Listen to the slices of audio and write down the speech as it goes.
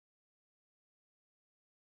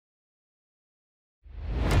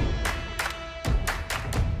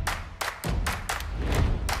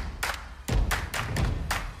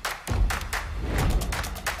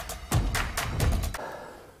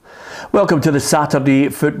Welcome to the Saturday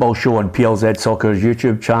Football Show on PLZ Soccer's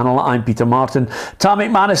YouTube channel. I'm Peter Martin. Tam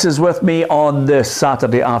McManus is with me on this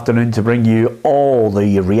Saturday afternoon to bring you all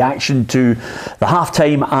the reaction to the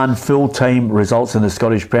half-time and full-time results in the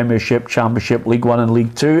Scottish Premiership, Championship, League 1 and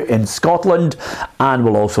League 2 in Scotland. And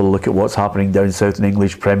we'll also look at what's happening down south in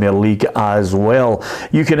English Premier League as well.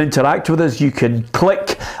 You can interact with us. You can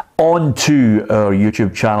click onto our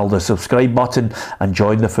YouTube channel, the subscribe button, and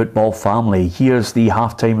join the football family. Here's the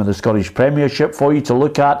half-time of the Scottish Premiership for you to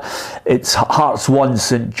look at. It's Hearts 1,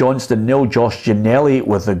 St Johnstone 0. Josh Ginnelly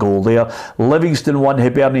with the goal there. Livingston 1,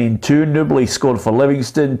 Hibernian 2. Newbley scored for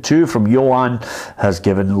Livingston. 2 from Johan has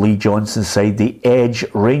given Lee Johnson's side the edge.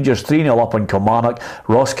 Rangers 3-0 up on Kilmarnock.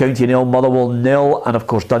 Ross County 0, Motherwell 0. And of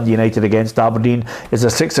course Dundee United against Aberdeen is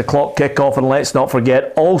a 6 o'clock kick-off. And let's not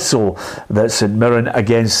forget also that St Mirren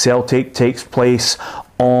against Celtic takes place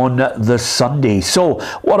on the Sunday. So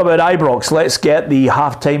what about Ibrox? Let's get the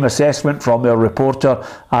half-time assessment from our reporter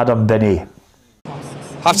Adam Binney.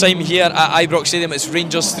 Half-time here at Ibrox Stadium. It's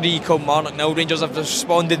Rangers 3, Kilmarnock 0. Rangers have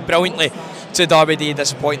responded brilliantly to Derby Day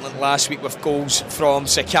disappointment last week with goals from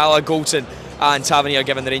Sakala, Goulton and Tavernier,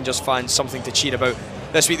 giving the Rangers fans something to cheer about.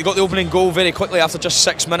 This week they got the opening goal very quickly after just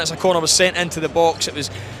 6 minutes. A corner was sent into the box. It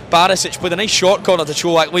was Barisic played a nice short corner to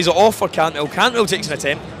Cholak, lays it off for Cantwell. Cantwell takes an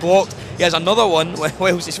attempt, blocked. He has another one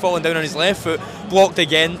whilst he's falling down on his left foot, blocked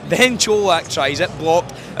again. Then Cholak tries it,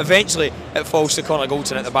 blocked. Eventually it falls to Connor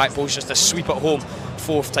Goulton at the back post, just a sweep at home.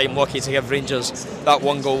 Fourth time lucky to give Rangers that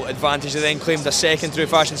one goal advantage. They then claimed a second through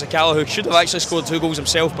Fashion Sakala, who should have actually scored 2 goals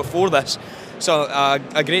himself before this. So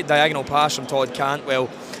a great diagonal pass from Todd Cantwell,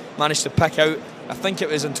 managed to pick out, I think it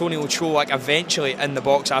was Antonio Cholak, eventually in the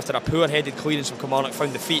box after a poor headed clearance from Kilmarnock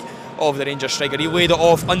found the feet of the Rangers striker. He laid it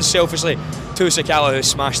off unselfishly to Sakala, who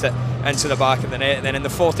smashed it into the back of the net. And then in the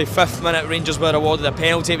 45th minute, Rangers were awarded a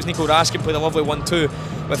penalty. It was Nico Raskin played a lovely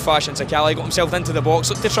 1-2 with Fashion Sakala. He got himself into the box,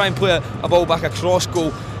 looked to try and play a ball back across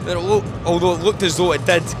goal. Although it looked as though it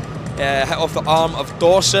did hit off the arm of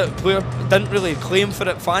Dorset. Player didn't really claim for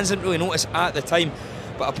it. Fans didn't really notice at the time.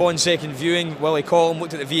 But upon second viewing, Willie Collum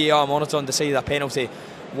looked at the VAR monitor and decided a penalty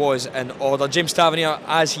was in order. James Tavernier,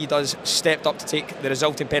 as he does, stepped up to take the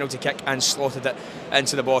resulting penalty kick and slotted it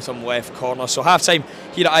into the bottom left corner. So half-time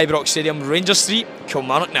here at Ibrox Stadium, Rangers 3,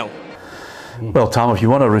 Kilmarnock 0. Well, Tam, if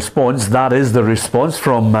you want a response, that is the response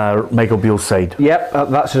from Michael Beale's side. Yep,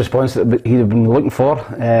 that's the response that he'd have been looking for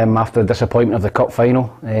after the disappointment of the cup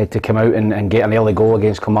final, to come out and get an early goal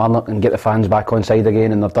against Kilmarnock and get the fans back on side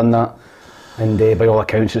again, and they've done that. And by all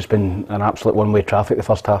accounts, it's been an absolute one-way traffic the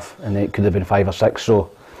first half, and it could have been 5 or 6.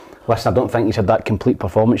 So, listen, I don't think he's had that complete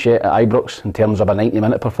performance yet at Ibrox in terms of a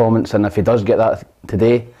 90-minute performance. And if he does get that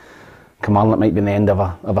today, Kilmarnock might be in the end of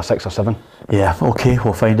a 6 or 7. Yeah, okay,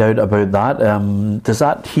 we'll find out about that. Does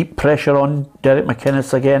that heap pressure on Derek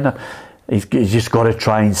McInnes again? He's just got to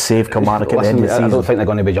try and save Kilmarnock at the end of the season. I don't think they're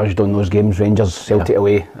going to be judged on those games. Rangers, Celtic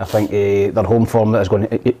away. I think their home form is going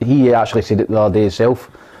to. He actually said it the other day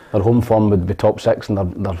himself. Their home form would be top 6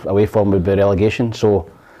 and their away form would be relegation.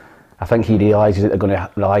 So I think he realises that they're going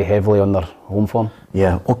to rely heavily on their home form.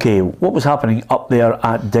 Yeah, okay. What was happening up there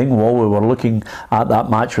at Dingwall? We were looking at that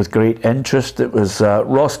match with great interest. It was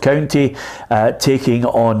Ross County taking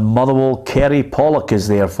on Motherwell. Kerry Pollock is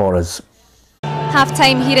there for us.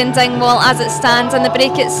 Half-time here in Dingwall as it stands, and the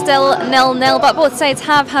break it's still 0-0, but both sides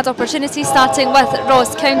have had opportunities, starting with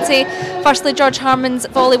Ross County. Firstly, George Harmon's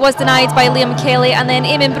volley was denied by Liam Kelly, and then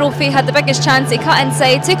Eamon Brophy had the biggest chance. He cut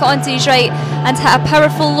inside, took it onto his right and hit a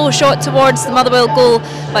powerful low shot towards the Motherwell goal,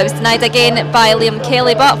 but it was denied again by Liam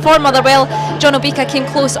Kelly. But for Motherwell, John Obika came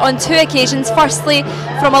close on 2 occasions. Firstly,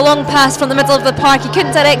 from a long pass from the middle of the park, he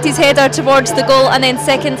couldn't direct his header towards the goal, and then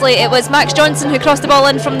secondly it was Max Johnson who crossed the ball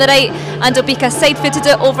in from the right, and Obika side-footed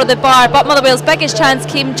it over the bar. But Motherwell's biggest chance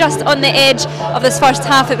came just on the edge of this first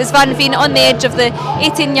half. It was Van Veen on the edge of the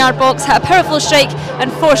 18-yard box, hit a powerful strike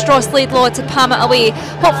and forced Ross Laidlaw to palm it away.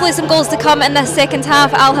 Hopefully some goals to come in this second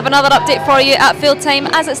half. I'll have another update for you at full time.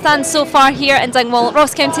 As it stands so far here in Dingwall,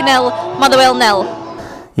 Ross County 0, Motherwell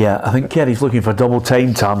 0. Yeah, I think Kerry's looking for double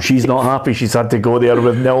time, Tam. She's not happy she's had to go there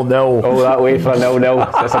with 0-0. All that way for a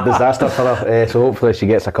 0-0. It's a disaster for her. So hopefully she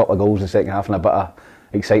gets a couple of goals in the second half and a bit of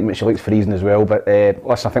excitement. She looks freezing as well. But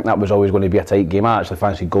listen, I think that was always going to be a tight game. I actually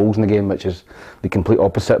fancy goals in the game, which is the complete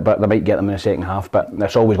opposite. But they might get them in the second half. But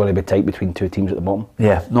it's always going to be tight between 2 teams at the bottom.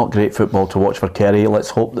 Yeah, not great football to watch for Kerry. Let's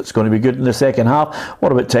hope that's going to be good in the second half.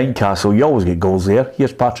 What about Tynecastle? You always get goals there.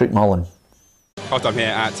 Here's Patrick Mullen. I'm here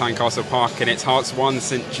at Tynecastle Park, and it's Hearts 1,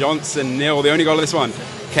 St Johnstone 0. The only goal of this one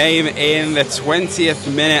came in the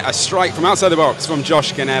 20th minute. A strike from outside the box from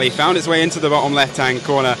Josh Ginnelly found its way into the bottom left-hand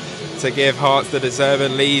corner to give Hearts the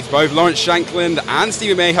deserved lead. Both Lawrence Shankland and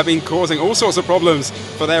Stevie May have been causing all sorts of problems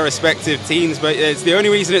for their respective teams, but it's the only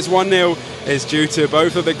reason it's 1-0 is due to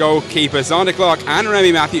both of the goalkeepers. Xander Clark and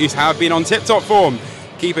Remy Matthews have been on tip-top form,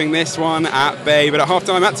 keeping this one at bay. But at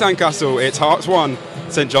half-time at Tynecastle, it's Hearts 1,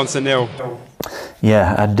 St Johnstone 0.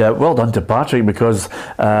 Yeah, and well done to Patrick, because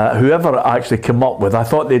whoever actually came up with, I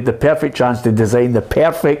thought they had the perfect chance to design the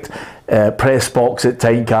perfect press box at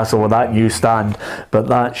Tynecastle with that new stand, but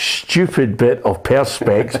that stupid bit of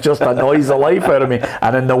perspex just annoys the life out of me.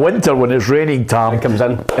 And in the winter when it's raining, Tom,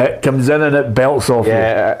 it comes in and it belts off you.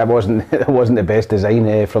 It wasn't the best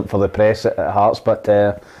design for the press at Hearts, but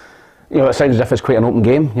you know, it sounds as if it's quite an open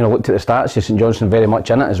game. You know, looked at the stats, St Johnstone very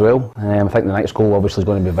much in it as well. I think the next goal obviously is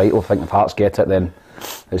going to be vital. I think if Hearts get it, then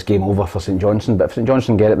it's game over for St Johnstone. But if St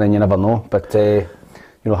Johnstone get it, then you never know. But you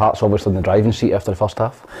know, Hearts obviously in the driving seat after the first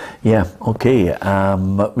half. Yeah, okay.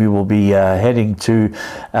 We will be heading to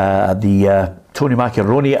the Tony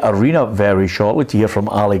Macaroni Arena very shortly to hear from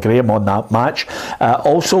Ali Graham on that match.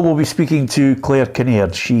 Also, we'll be speaking to Claire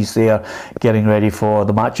Kinnaird. She's there getting ready for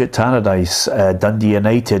the match at Tannadice, Dundee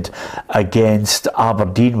United against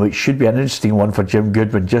Aberdeen, which should be an interesting one for Jim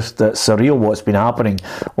Goodwin. Just surreal what's been happening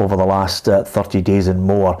over the last 30 days and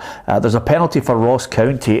more. There's a penalty for Ross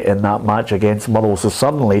County in that match against Motherwell, so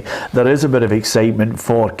suddenly there is a bit of excitement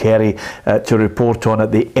for Kerry to report on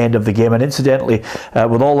at the end of the game. And incidentally,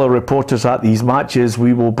 with all the reporters at these matches,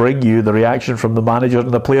 we will bring you the reaction from the manager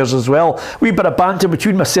and the players as well. Wee bit of banter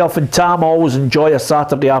between myself and Tam. Always enjoy a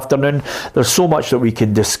Saturday afternoon. There's so much that we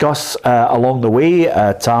can discuss along the way,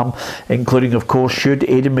 Tam, including, of course, should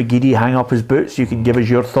Aidan McGeady hang up his boots? You can give us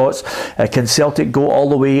your thoughts. Can Celtic go all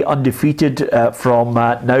the way undefeated from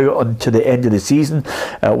now until the end of the season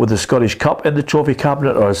with the Scottish Cup in the trophy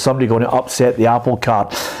cabinet, or is somebody going to upset the apple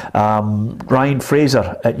cart? Ryan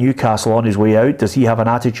Fraser at Newcastle on his way out. Does he have an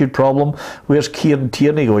attitude problem? Where's Kieran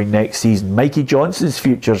Tierney going next season? Mikey Johnson's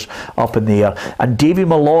future's up in the air. And Davy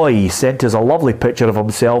Malloy sent us a lovely picture of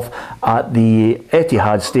himself at the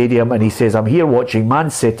Etihad Stadium, and he says, I'm here watching Man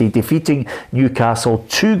City defeating Newcastle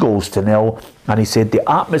 2-0. And he said the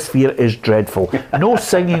atmosphere is dreadful. No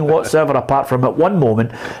singing whatsoever, apart from at one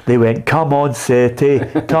moment they went, come on City,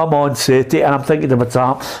 come on City. And I'm thinking to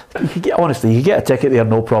myself, honestly, you get a ticket there,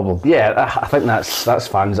 no problem. Yeah, I think that's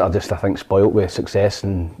fans that are just, I think, spoilt with success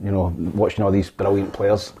and, you know, watching all these brilliant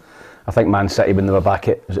players. I think Man City, when they were back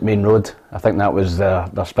at Main Road, I think that was their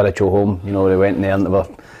spiritual home. You know, they went in there and they were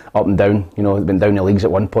up and down. You know, they'd been down the leagues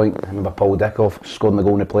at one point. I remember Paul Dickoff scoring the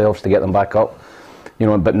goal in the playoffs to get them back up. You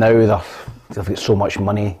know, but now they've got so much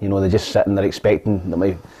money. You know, they're just sitting there expecting they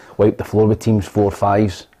might wipe the floor with teams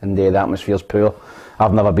 4-5s, and the atmosphere's poor.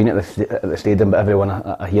 I've never been at the stadium, but everyone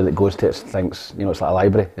I hear that goes to it thinks, you know, it's like a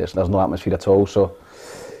library. There's no atmosphere at all. So,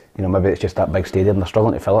 you know, maybe it's just that big stadium. They're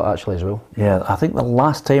struggling to fill it actually as well. Yeah, I think the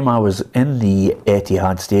last time I was in the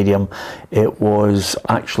Etihad Stadium, it was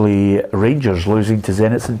actually Rangers losing to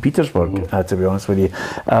Zenit St Petersburg, to be honest with you.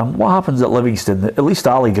 What happens at Livingston? At least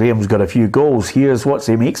Ali Graham's got a few goals. Here's what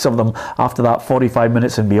he makes of them after that 45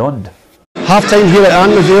 minutes and beyond. Half time here at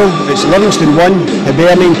Annandale, it's Livingston 1,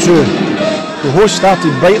 Hibernian 2. The hosts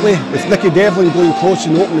started brightly with Nicky Devlin going close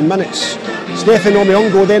in the opening minutes. Stephen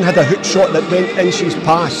Omeongo then had a hook shot that went inches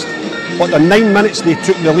past, but in 9 minutes they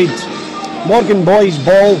took the lead. Morgan Boy's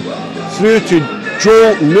ball through to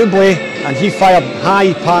Joel Nubley, and he fired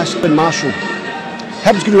high past Ben Marshall.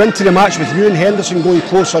 Hibs grew into the match with Ewan Henderson going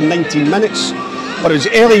close on 19 minutes, but it was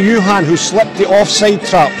Eli Youhan who slipped the offside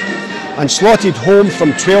trap and slotted home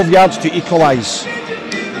from 12 yards to equalise.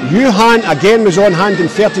 Youhan again was on hand in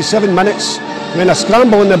 37 minutes when a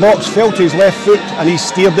scramble in the box fell to his left foot and he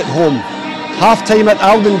steered it home. Half time at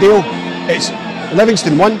Alvendale, it's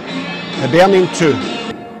Livingston 1, Hibernian 2.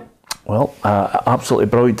 Well, absolutely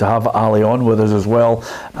brilliant to have Ali on with us as well,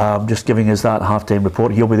 just giving us that half-time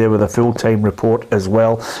report. He'll be there with a full-time report as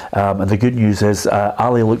well. And the good news is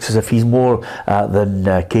Ali looks as if he's more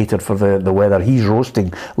than catered for the weather. He's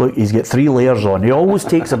roasting. Look, he's got 3 layers on. He always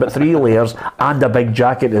takes about 3 layers and a big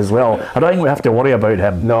jacket as well. I don't think we have to worry about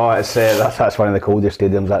him. No, it's that's one of the coldest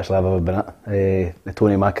stadiums actually I've ever been at, the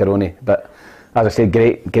Tony Macaroni. But as I said,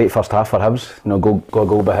 great first half for Hibs. You know, go a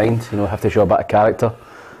goal behind. You know, have to show a bit of character.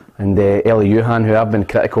 And Eli Youhan, who I've been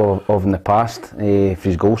critical of in the past for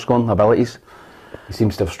his goal scoring abilities, he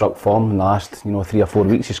seems to have struck form in the last 3 or 4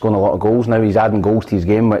 weeks. He's scoring a lot of goals now. He's adding goals to his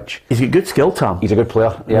game, which he's got good skill, Tom. He's a good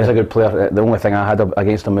player. He is a good player. The only thing I had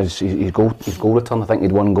against him is his goal return. I think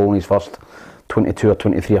he'd 1 goal in his first 22 or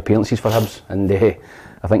 23 appearances for Hibs, and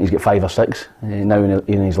I think he's got 5 or 6 now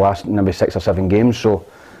in his last maybe 6 or 7 games. So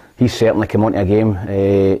he's certainly come onto a game.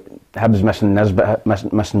 Hibs missing Nisbet,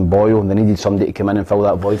 missing Boyle, and they needed somebody to come in and fill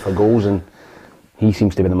that void for goals, and he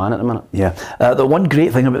seems to be the man at the minute. Yeah. The one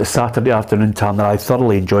great thing about the Saturday afternoon time that I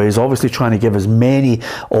thoroughly enjoy is obviously trying to give as many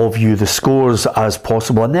of you the scores as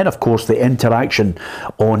possible, and then of course the interaction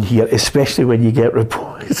on here, especially when you get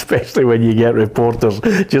reporters,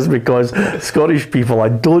 just because Scottish people, I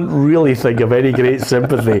don't really think of any great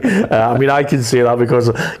sympathy. I mean, I can say that because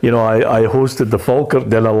I hosted the Falkirk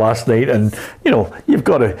dinner last night, and you've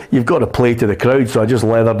got to play to the crowd, so I just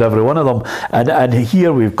leathered every one of them. And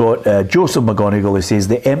here we've got Joseph McGonigal, who says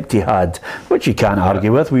the empty had, which you can't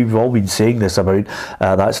argue with. We've all been saying this about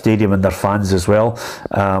that stadium and their fans as well.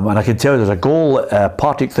 And I can tell you there's a goal,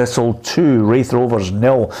 Partick Thistle 2, Raith Rovers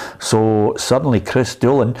 0. So suddenly Chris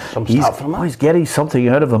Doolan, he's getting something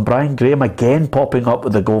out of him. Brian Graham again popping up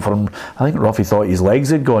with the goal from, I think Ruffy thought his legs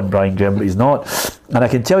had gone, Brian Graham, but he's not. And I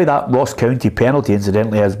can tell you that Ross County penalty,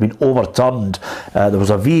 incidentally, has been overturned. There was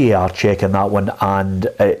a VAR check in that one, and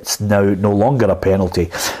it's now no longer a penalty.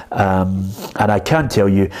 And I can tell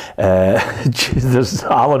you, there's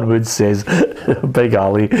Alan Woods says, Big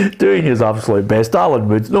Ali, doing his absolute best. Alan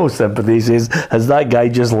Woods, no sympathy, says, has that guy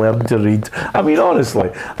just learned to read? I mean, honestly,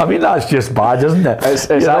 that's just bad, isn't it? It's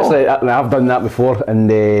actually, I've done that before. And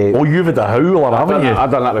you've had a howler, haven't you?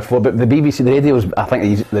 I've done that before, but the BBC, the radios, I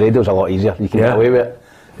think the radio's a lot easier. You can get away with it.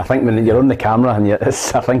 I think when you're on the camera, and I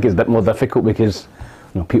think it's a bit more difficult because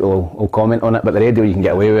people will comment on it, but the radio you can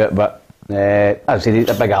get away with it. But as I say,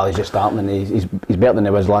 the Big Ali's just starting, and he's better than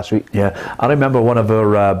he was last week. Yeah, I remember one of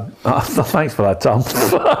our. Thanks for that, Tom.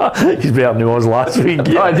 He's better than he was last week.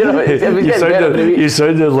 Yeah. You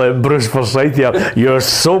sounded like Bruce Forsyth here. You're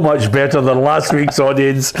so much better than last week's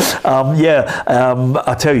audience.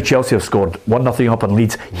 I tell you, Chelsea have scored 1-0 up on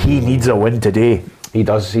Leeds. He needs a win today. He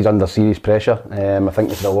does. He's under serious pressure. I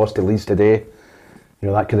think if they lost to Leeds today,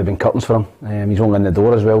 that could have been curtains for him. He's only in the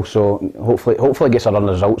door as well, so hopefully he gets a run of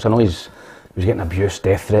results. I know he's getting abuse,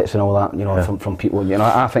 death threats and all that, from people.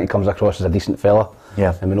 I think he comes across as a decent fella.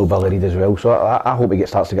 Yeah. And we know Billy Reid as well, so I hope he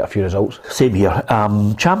starts to get a few results. Same here.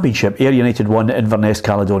 Championship, Ayr United 1, Inverness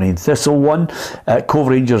Caledonian Thistle 1, Cove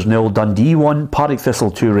Rangers 0, Dundee 1, Partick Thistle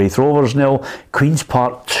 2, Raith Rovers 0, Queen's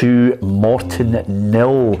Park 2, Morton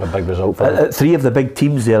 0. A big result for them. Three of the big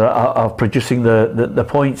teams there are producing the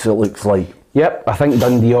points, it looks like. Yep, I think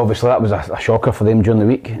Dundee, obviously, that was a shocker for them during the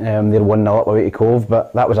week. They're 1-0 up away to Cove,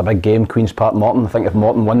 but that was a big game, Queen's Park Morton. I think if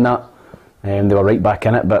Morton won that, they were right back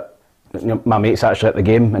in it, but my mate's actually at the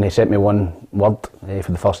game, and he sent me one word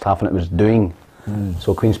for the first half, and it was doing.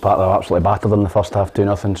 So Queen's Park, they were absolutely battered in the first half,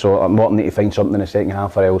 2-0. So Morton need to find something in the second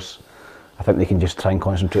half, or else I think they can just try and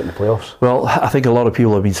concentrate on the playoffs. Well, I think a lot of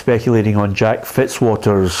people have been speculating on Jack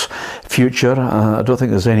Fitzwater's future. I don't think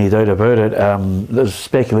there's any doubt about it. There's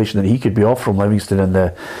speculation that he could be off from Livingston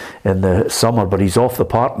in the summer, but he's off the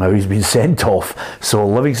park now. He's been sent off. So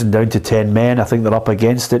Livingston down to 10 men. I think they're up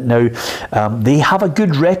against it now. They have a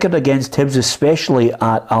good record against Hibs, especially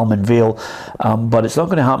at Almond Vale, but it's not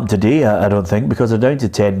going to happen today, I don't think, because they're down to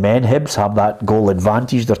 10 men. Hibs have that goal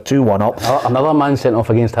advantage. They're 2-1 up. Another man sent off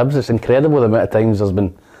against Hibs. It's incredible the amount of times there's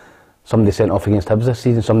been somebody sent off against Hibs this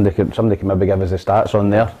season. Somebody can maybe give us the stats on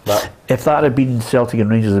there. But if that had been Celtic and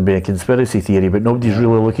Rangers, it'd be a conspiracy theory, but nobody's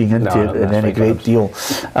really looking into it in any great deal.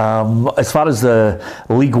 As far as the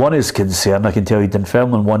League One is concerned, I can tell you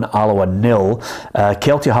Dunfermline 1, Alloa 0,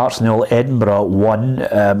 Kelty Hearts 0, Edinburgh 1,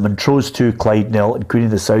 Montrose 2, Clyde 0, and Queen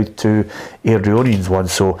of the South 2, Airdrieonians 1.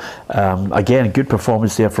 So again, a good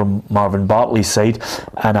performance there from Marvin Bartley's side,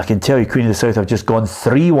 and I can tell you Queen of the South have just gone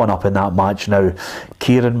 3-1 up in that match now.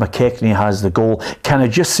 Kieran McKechnie has the goal. Can I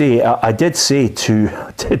just say, I did say to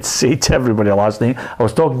everybody last night, I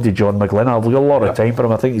was talking to John McGlynn, I've got a lot of time for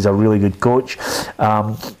him, I think he's a really good coach,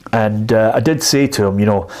 and I did say to him,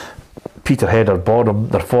 Peterhead are bottom,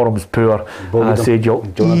 their form's poor, and I said I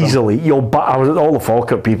was at all the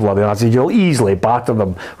Falkirk people are there, I said you'll easily batter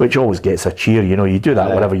them, which always gets a cheer, you do that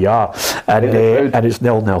wherever you are, and it's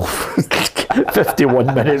 0-0.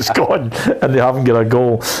 51 minutes gone and they haven't got a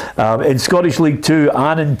goal. In Scottish League 2,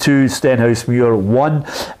 Annan 2, Stenhousemuir 1,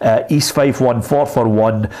 East Fife 1, Forfar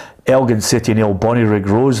 1, Elgin City 0, Bonnyrigg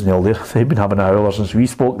Rose 0. They've been having a howler since we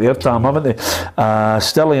spoke there, Tam, haven't they?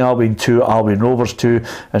 Stirling Albion 2, Albion Rovers 2,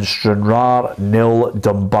 and Stranraer 0,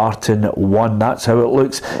 Dumbarton 1. That's how it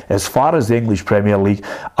looks. As far as the English Premier League,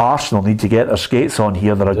 Arsenal need to get their skates on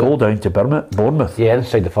here. They're a goal down to Bournemouth. Yeah,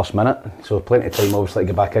 inside the first minute, so plenty of time obviously to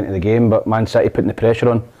get back into the game, but Man City putting the pressure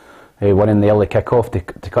on, winning the early kick-off to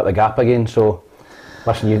cut the gap again, so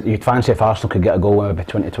Listen, you'd fancy if Arsenal could get a goal with maybe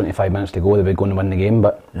 20-25 minutes to go, they would go and win the game,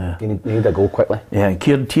 but you need a goal quickly. Yeah, and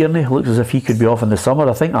Kieran Tierney looks as if he could be off in the summer.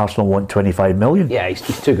 I think Arsenal want 25 million. Yeah,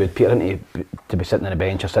 he's too good, Peter, isn't he, to be sitting on the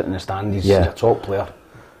bench or sitting in the stand. He's a top player.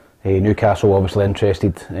 Newcastle obviously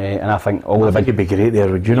interested, and I think I think he'd be great there,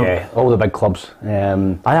 would you know? Yeah, all the big clubs.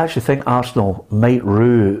 I actually think Arsenal might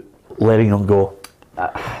rue letting him go.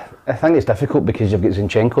 I think it's difficult because you've got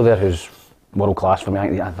Zinchenko there, who's world class for me.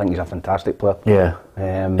 I think he's a fantastic player. Yeah.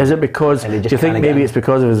 Is it because? Do you think maybe it's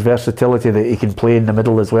because of his versatility that he can play in the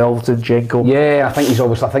middle as well, Zinchenko? Yeah, I think he's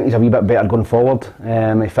a wee bit better going forward.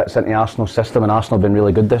 He fits into Arsenal's system, and Arsenal have been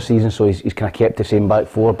really good this season, so he's kind of kept the same back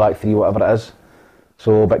four, back three, whatever it is.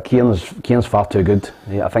 So, but Kieran's far too good.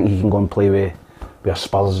 I think he can go and play with a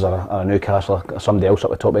Spurs or a Newcastle or somebody else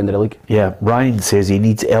at the top end of the league. Yeah, Ryan says he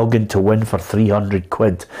needs Elgin to win for 300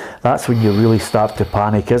 quid. That's when you really start to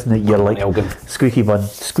panic, isn't it? You're like, Elgin. squeaky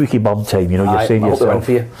bum time, you know, you're saying I hope yourself. they win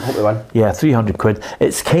for you. I hope they win. Yeah, 300 quid.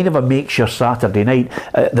 It's kind of a makeshift Saturday night.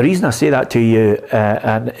 The reason I say that to you,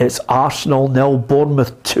 and it's Arsenal 0,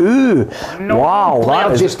 Bournemouth 2. Wow,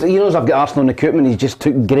 that is... Just, I've got Arsenal in the coop and he just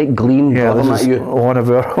took great gleam. Yeah, at you. one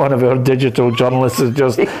of our digital journalists is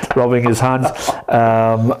just rubbing his hands.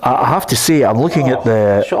 I have to say, I'm looking at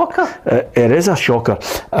the shocker. It is a shocker.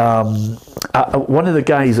 One of the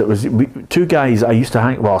guys that was two guys I used to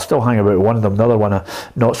hang. Well, I still hang about with one of them. The other one,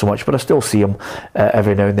 not so much, but I still see him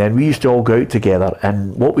every now and then. We used to all go out together,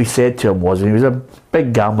 and what we said to him was, and he was a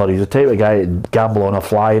big gambler. He's the type of guy that'd gamble on a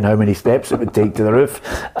fly and how many steps it would take to the roof.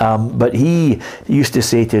 But he used to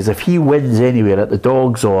say to us, if he wins anywhere at the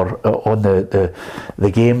Dogs or on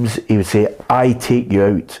the games, he would say, "I take you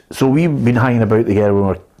out." So we've been hanging about together when we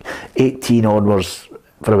were 18 onwards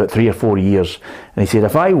for about 3 or 4 years, and he said,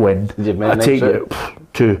 if I win, I take you out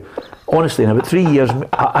to... Honestly, in about 3 years,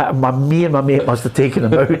 me and my mate must have taken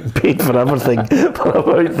him out and paid for everything for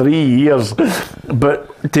about 3 years.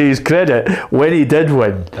 But to his credit, when he did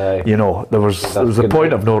win, there was a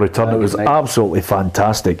point of no return. It was absolutely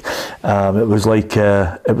fantastic. It was like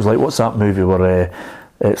what's that movie where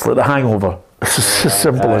it's like The Hangover. It's as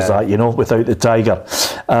simple as that, without the tiger.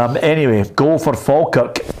 Anyway, goal for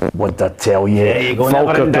Falkirk. What did I tell you? There you go,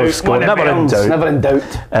 Falkirk will score. Never in doubt.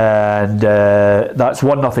 And that's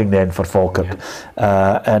 1-0 then for Falkirk.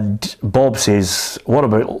 And Bob says, what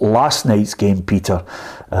about last night's game, Peter?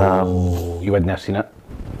 You wouldn't have seen it.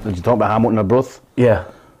 Did you talk about Hamilton or Broth? Yeah.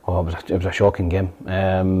 Oh, it was a shocking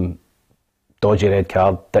game. Dodgy red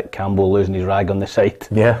card, Dick Campbell losing his rag on the side.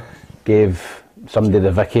 Yeah. Gave somebody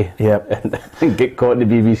the Vicky, and get caught in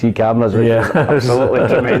the BBC cameras, which was absolutely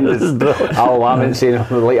tremendous. Al Lamont saying, I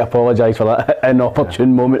would like to apologise for that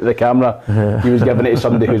inopportune moment at the camera. He was giving it to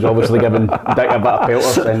somebody who's obviously given Dick a bit of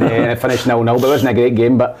pelters, and it finished 0-0, but it wasn't a great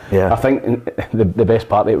game. But I think the best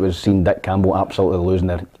part of it was seeing Dick Campbell absolutely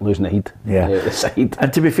losing the heat, the side.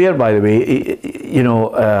 And to be fair, by the way,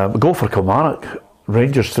 go for Kilmarnock.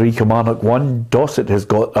 Rangers 3, Kilmarnock 1. Dossett has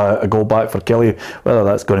got a goal back for Kelly. Whether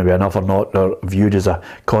that's going to be enough or not, or viewed as a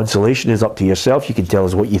consolation, is up to yourself. You can tell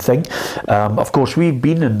us what you think. Of course, we've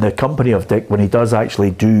been in the company of Dick when he does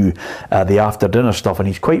actually do the after dinner stuff, and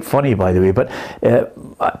he's quite funny, by the way. But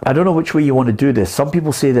I don't know which way you want to do this. Some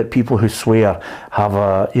people say that people who swear have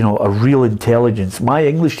a real intelligence. My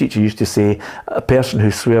English teacher used to say a person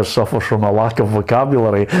who swears suffers from a lack of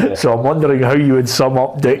vocabulary. So I'm wondering how you would sum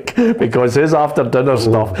up Dick, because his after dinner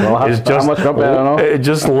stuff is just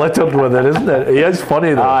littered with it, isn't it? He is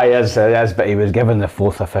funny though. He is, but he was given the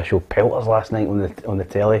 4th official pelters last night on the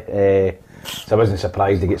telly. So I wasn't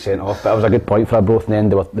surprised to get sent off, but it was a good point for both.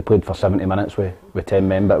 And then they played for 70 minutes with 10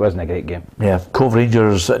 men, but it wasn't a great game. Yeah, Cove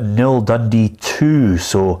Rangers 0, Dundee 2.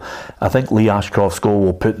 So I think Lee Ashcroft's goal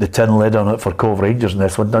will put the tin lid on it for Cove Rangers in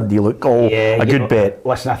this one. Dundee look a good bet.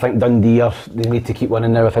 Listen, I think Dundee they need to keep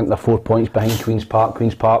winning now. I think they're 4 points behind Queen's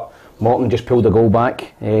Park. Morton just pulled a goal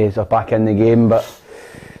back. They're back in the game, but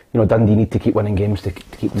Dundee need to keep winning games to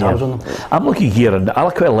keep tabs on them. I'm looking here, and I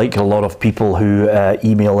quite like a lot of people who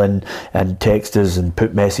email in and text us and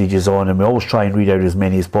put messages on, and we always try and read out as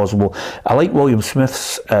many as possible. I like William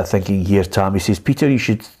Smith's thinking here, Tam. He says, Peter, you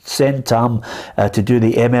should send Tam to do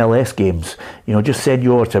the MLS games. Just send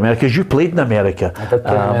you over to America, because you played in America. I did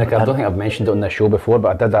play in America. I don't think I've mentioned it on this show before,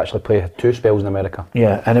 but I did actually play 2 spells in America.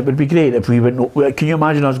 Yeah, and it would be great if we went. Can you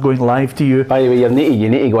imagine us going live to you? By the way, you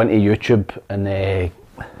need to go into YouTube and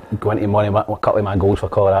go into a couple of my goals for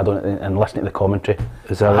Colorado and listen to the commentary.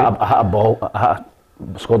 Is that right? I had a ball,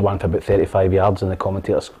 scored one for about 35 yards, and the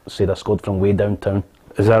commentator said I scored from way downtown.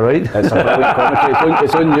 Is that right? It's a brilliant commentary.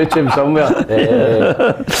 It's on YouTube somewhere.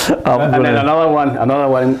 And then another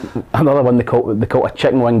one. They call it a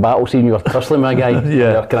chicken wing battle. See, when you were tussling with a guy,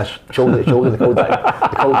 yeah, kind of shoulder to shoulder. They called it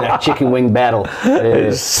a chicken wing battle.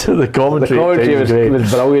 The commentary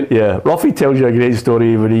was brilliant. Yeah, Ruffy tells you a great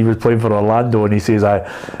story when he was playing for Orlando, and he says,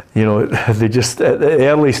 they just at the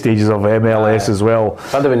early stages of MLS as well.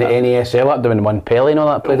 That'd have been the NASL. That'd have been one Pelly and all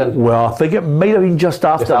that played in. Well, I think it might have been just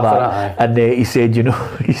after that. And he said,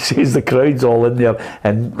 he says the crowd's all in there,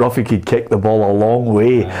 and Ruffy could kick the ball a long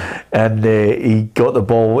way, and he got the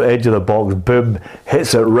ball edge of the box, boom,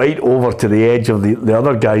 hits it right over to the edge of the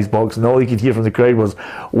other guy's box, and all he could hear from the crowd was,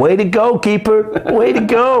 "Way to go, keeper! Way to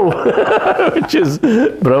go!" Which is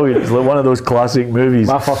brilliant. It's like one of those classic movies.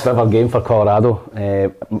 My first ever game for Colorado,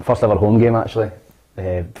 first ever home game actually.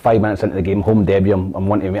 5 minutes into the game, home debut. I'm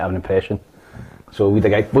wanting to make an impression. So we had a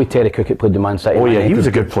guy, boy Terry Cook, that played the Man City. Oh yeah, he was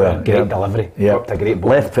a good player. Great delivery. Yeah. Worked a great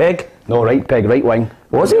ball. Left peg? No, right peg, right wing.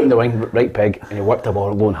 Was he? In the wing, right peg, and he worked the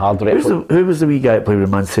ball going hard. Who was the wee guy that played with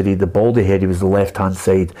Man City? The baldy head, he was the left hand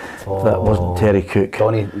side. That wasn't Terry Cook.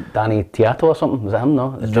 Danny Tiato or something? Was it him?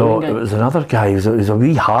 No, it was another guy. He was a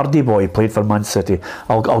wee hardy boy. He played for Man City.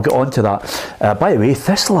 I'll get on to that. By the way,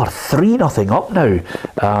 Thistler 3-0 up now.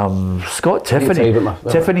 Scott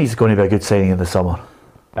Tiffany's going to be a good signing in the summer.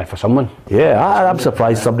 For someone. Yeah, I'm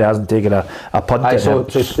surprised somebody hasn't taken a punt at him.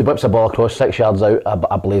 So he whips the ball across 6 yards out,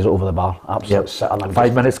 I blaze it over the bar. Absolutely. Yep.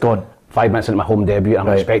 5 minutes gone. 5 minutes into my home debut, I'm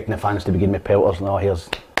expecting the fans to begin with pelters. No,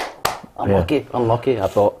 unlucky. I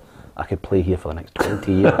thought I could play here for the next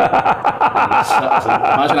 20 years. Imagine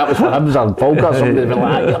that was for Hibs or Volker or somebody. They'd be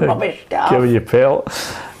like, "You're rubbish, Gav." Giving you pelt.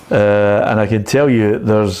 And I can tell you,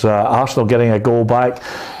 there's Arsenal getting a goal back.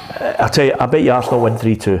 I tell you, I bet you Arsenal win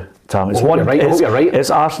 3-2. It's I hope you're right. It's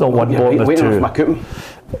Arsenal 1, Bournemouth 2.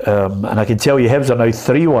 And I can tell you, Hibs are now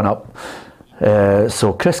 3-1 up.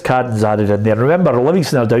 So Chris Cadden's added in there. Remember,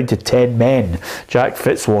 Livingston are down to 10 men. Jack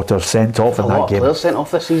Fitzwater sent off in that game. A lot of players sent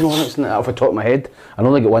off this season, wasn't it? Off the top of my head, I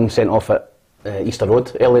only got one sent off at Easter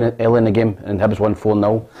Road early in the game, and Hibs won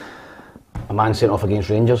 4-0. A man sent off against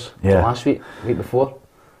Rangers last week before.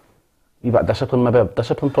 Wee bit of discipline, maybe a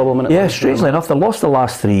discipline problem in it. Yeah, strangely enough, they lost the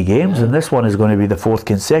last 3 games, and this one is going to be the 4th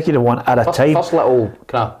consecutive one at a time. First little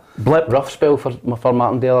kind of blip, rough spell for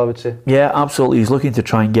Martindale, I would say. Yeah, absolutely. He's looking to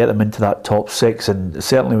try and get them into that top 6, and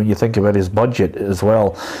certainly when you think about his budget as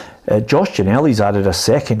well. Josh Ginnelly's added a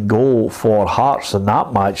second goal for Hearts in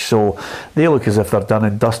that match, so they look as if they're done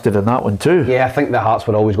and dusted in that one too. Yeah, I think the Hearts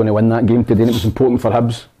were always going to win that game today, and it was important for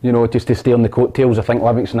Hibs, just to stay on the coattails. I think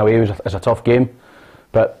Livingston away is a tough game.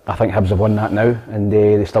 But I think Hibs have won that now, and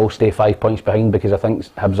they still stay 5 points behind, because I think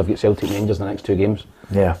Hibs have got Celtic and Rangers in the next 2 games.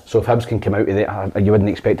 Yeah. So if Hibs can come out of it, you wouldn't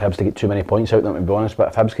expect Hibs to get too many points out of them, to be honest. But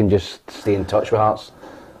if Hibs can just stay in touch with Hearts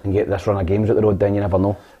and get this run of games out the road, then you never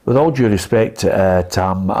know. With all due respect,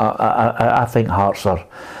 Tam, I think Hearts are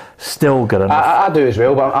still good enough. I do as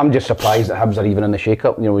well, but I'm just surprised that Hibs are even in the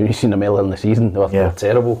shake-up. When you've seen them earlier in the season, they're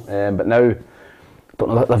terrible. But now,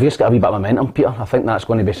 they've just got a wee bit of momentum, Peter. I think that's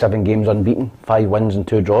going to be 7 games unbeaten, 5 wins and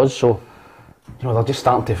 2 draws. So, they're just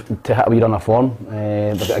starting to hit a wee run of form.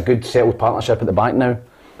 They've got a good settled partnership at the back now.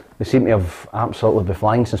 They seem to have absolutely been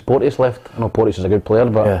flying since Porteous left. I know Porteous is a good player,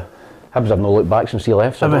 but Hibs have no look back since he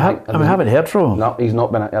left. So we haven't heard from him. No, he's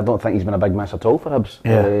not been. I don't think he's been a big miss at all for Hibs.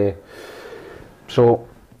 Yeah. So,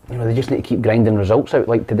 they just need to keep grinding results out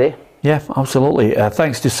like today. Yeah, absolutely.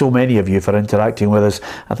 Thanks to so many of you for interacting with us.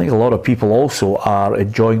 I think a lot of people also are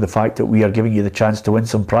enjoying the fact that we are giving you the chance to win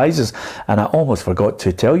some prizes, and I almost forgot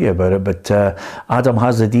to tell you about it, but Adam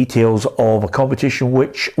has the details of a competition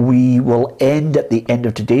which we will end at the end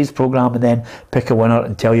of today's programme, and then pick a winner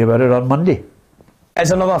and tell you about it on Monday.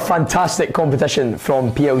 It's another fantastic competition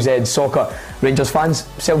from PLZ Soccer. Rangers fans,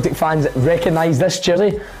 Celtic fans recognise this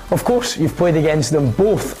jersey. Of course, you've played against them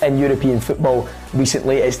both in European football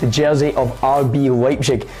recently. It's the jersey of RB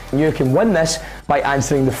Leipzig. You can win this by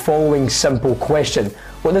answering the following simple question.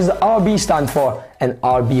 What does the RB stand for in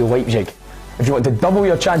RB Leipzig? If you want to double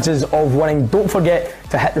your chances of winning, don't forget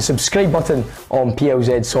to hit the subscribe button on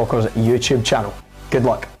PLZ Soccer's YouTube channel. Good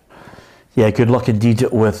luck. Yeah, good luck indeed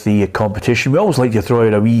with the competition. We always like to throw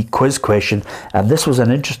out a wee quiz question, and this was an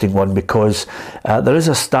interesting one because there is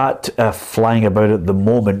a stat flying about at the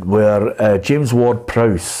moment where James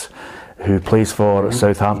Ward-Prowse, who plays for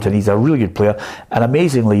Southampton, he's a really good player, and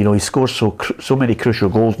amazingly, he scores so many crucial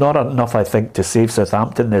goals. Not enough, I think, to save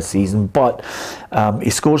Southampton this season, but he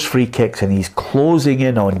scores free kicks, and he's closing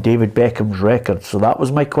in on David Beckham's record. So that was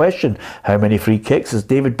my question: how many free kicks has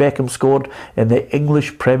David Beckham scored in the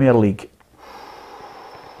English Premier League?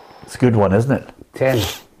 It's a good one, isn't it? 10.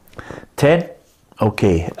 10?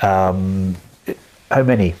 Okay. how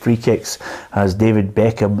many free kicks has David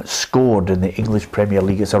Beckham scored in the English Premier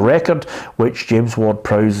League? It's a record which James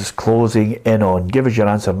Ward-Prowse is closing in on. Give us your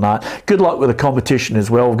answer on that. Good luck with the competition as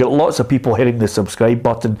well. We've got lots of people hitting the subscribe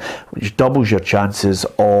button, which doubles your chances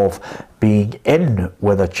of being in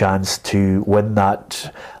with a chance to win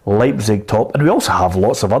that Leipzig top. And we also have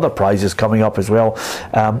lots of other prizes coming up as well.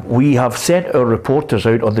 We have sent our reporters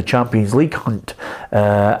out on the Champions League hunt,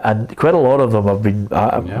 and quite a lot of them have been,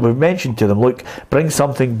 we've mentioned to them, look, bring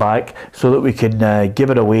something back so that we can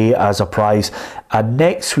give it away as a prize. And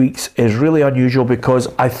next week's is really unusual because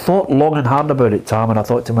I thought long and hard about it, Tam, and I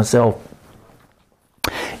thought to myself,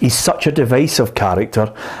 he's such a divisive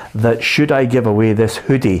character that should I give away this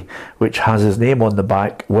hoodie which has his name on the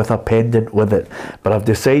back with a pendant with it, but I've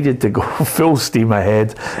decided to go full steam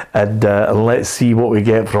ahead and let's see what we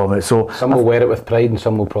get from it. So some will wear it with pride and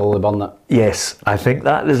some will probably burn it. Yes, I think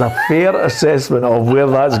that is a fair assessment of where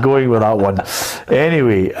that's going with that one.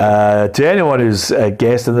 Anyway, to anyone who's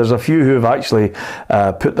guessed, and there's a few who have actually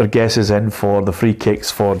put their guesses in for the free kicks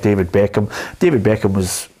for David Beckham. David Beckham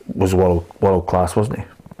was world class, wasn't he?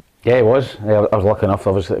 Yeah, he was. I was lucky enough,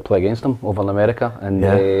 obviously, to play against him over in America. And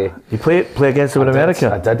you play against him in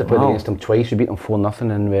America? I did. I played against him twice. We beat him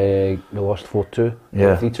 4-0 and we lost 4-2.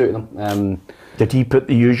 3-2 to them. Did he put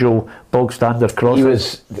the usual bog standard cross? He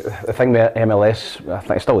was. The thing with MLS, I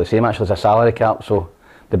think it's still the same actually, it's a salary cap. So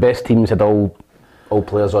the best teams had all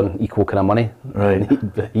players on equal kind of money. Right.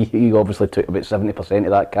 He obviously took about 70%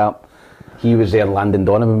 of that cap. He was there, Landon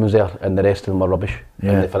Donovan was there, and the rest of them were rubbish.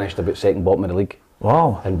 Yeah. And they finished about second bottom of the league.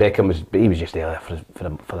 Wow. And Beckham was just there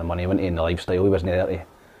for the money, wasn't he, and the lifestyle. He wasn't there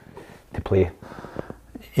to play.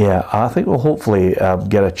 Yeah, I think we'll hopefully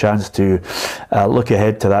get a chance to look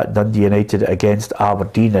ahead to that Dundee United against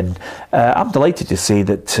Aberdeen, and I'm delighted to say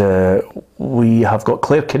that we have got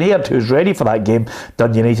Claire Kinnaird who's ready for that game,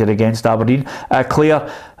 Dundee United against Aberdeen.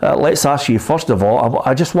 Claire, let's ask you first of all,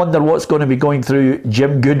 I just wonder what's going to be going through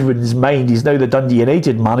Jim Goodwin's mind. He's now the Dundee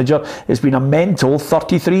United manager. It's been a mental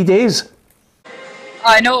 33 days.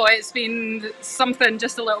 I know, it's been something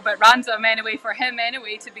just a little bit random anyway for him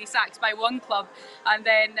anyway, to be sacked by one club and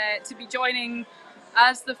then to be joining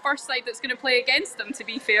as the first side that's going to play against them, to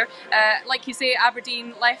be fair. Like you say,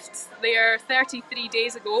 Aberdeen left there 33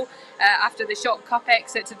 days ago after the shock cup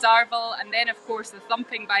exit to Darvel, and then of course the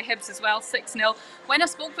thumping by Hibs as well, 6-0. When I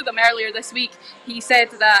spoke with him earlier this week, he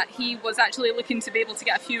said that he was actually looking to be able to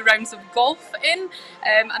get a few rounds of golf in,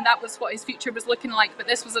 and that was what his future was looking like, but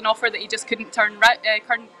this was an offer that he just couldn't turn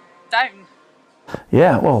down.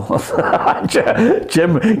 Yeah, well,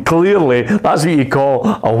 Jim, clearly that's what you call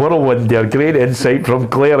a whirlwind there. Great insight from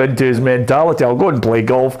Claire into his mentality. I'll go and play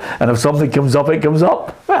golf, and if something comes up, it comes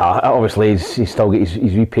up. Well, obviously he's still got his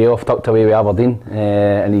wee payoff tucked away with Aberdeen,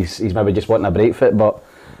 and he's maybe just wanting a break for it. But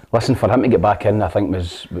listen, for him to get back in, I think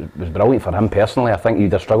was brilliant for him personally. I think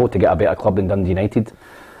he'd have struggled to get a better club than Dundee United.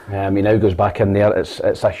 He now goes back in there.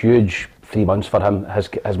 It's a huge 3 months for him,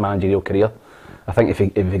 his managerial career. I think if he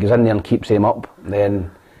goes in there and keeps him up, then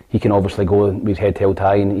he can obviously go with his head held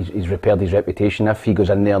high, and he's repaired his reputation. If he goes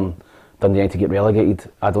in there and Dundee United get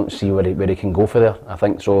relegated, I don't see where he can go for there. I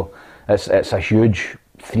think so. It's a huge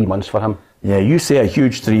 3 months for him. Yeah, you say a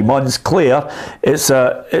huge 3 months, Claire. It's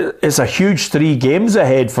a huge 3 games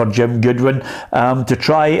ahead for Jim Goodwin to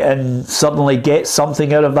try and suddenly get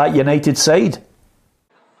something out of that United side.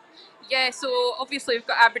 Yeah, so obviously we've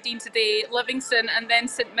got Aberdeen today, Livingston and then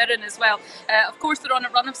St Mirren as well. Of course they're on a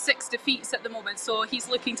run of 6 defeats at the moment, so he's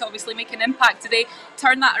looking to obviously make an impact today,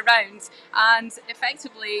 turn that around and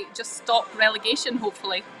effectively just stop relegation,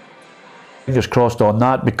 hopefully. Fingers crossed on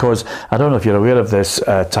that, because I don't know if you're aware of this,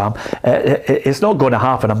 Tam. It's not going to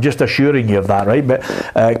happen. I'm just assuring you of that, right?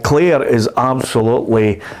 But Claire is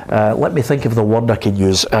absolutely, let me think of the word I can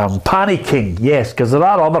use, panicking. Yes, because there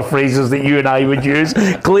are other phrases that you and I would use.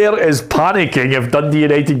 Claire is panicking if Dundee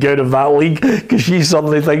United get out of that league, because she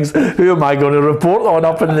suddenly thinks, who am I going to report on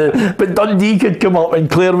up in the... But Dundee could come up and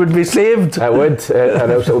Claire would be saved. It would,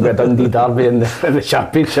 and else it will be a Dundee derby in the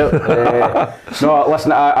Championship. No,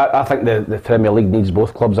 listen, I think the Premier League needs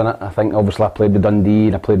both clubs in it. I think obviously I played with Dundee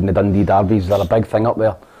and I played in the Dundee derbies. They're a big thing up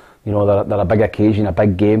there. You know, they're a big occasion, a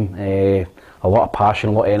big game, a lot of passion,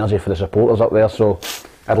 a lot of energy for the supporters up there. So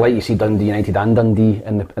I'd like to see Dundee United and Dundee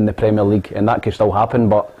in the Premier League, and that could still happen.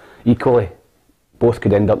 But equally, both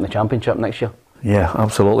could end up in the Championship next year. Yeah,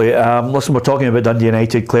 absolutely. Listen, we're talking about Dundee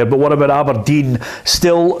United, Claire, but what about Aberdeen?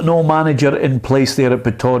 Still no manager in place there at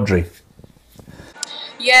Pittodrie.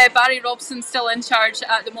 Yeah, Barry Robson's still in charge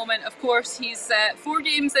at the moment. Of course, he's 4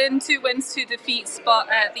 games in, 2 wins, 2 defeats, but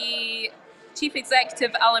the Chief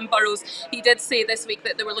Executive Alan Burrows, he did say this week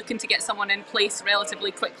that they were looking to get someone in place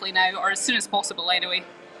relatively quickly now, or as soon as possible anyway.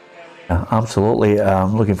 Absolutely,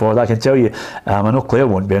 looking forward. I can tell you, I know Claire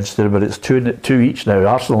won't be interested, but it's 2 each now.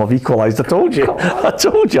 Arsenal have equalised. I told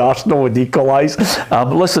you Arsenal would equalise.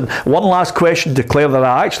 Listen, one last question to Claire that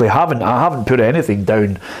I actually haven't put anything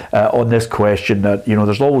down on this question. That, you know,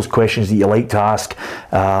 there's always questions that you like to ask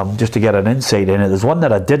just to get an insight in it. There's one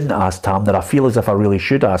that I didn't ask Tam that I feel as if I really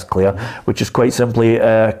should ask Claire, which is quite simply,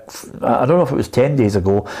 I don't know if it was 10 days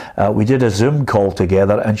ago, we did a Zoom call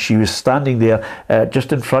together, and she was standing there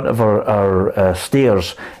just in front of her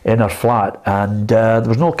stairs in her flat, and there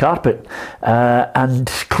was no carpet, and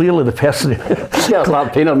clearly the person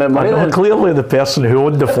clearly the person who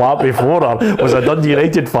owned the flat before her was a Dundee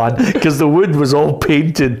United fan, because the wood was all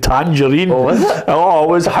painted tangerine. Oh, was it? Oh, it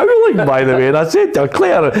was howling, by the way. And I said to her,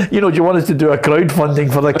 Claire, you know, do you want us to do a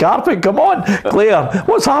crowdfunding for the carpet? Come on, Claire,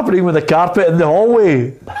 what's happening with the carpet in the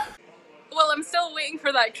hallway? Well, I'm still waiting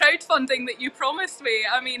for that crowdfunding that you promised me.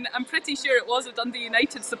 I mean, I'm pretty sure it was a Dundee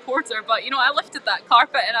United supporter, but you know, I lifted that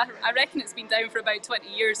carpet, and I reckon it's been down for about 20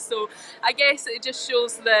 years. So I guess it just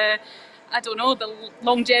shows the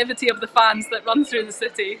longevity of the fans that run through the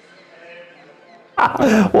city.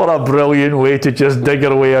 What a brilliant way to just dig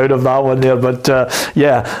our way out of that one there. But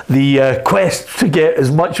yeah, the quest to get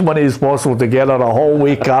as much money as possible to get her a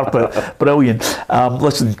hallway carpet, brilliant.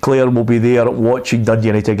 Listen, Claire will be there watching Dundee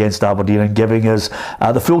United against Aberdeen and giving us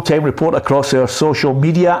the full-time report across our social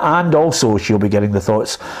media, and also she'll be getting the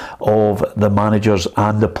thoughts of the managers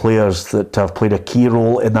and the players that have played a key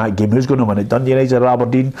role in that game. Who's going to win it, Dundee United or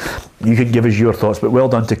Aberdeen? You can give us your thoughts, but well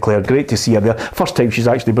done to Claire. Great to see her there. First time she's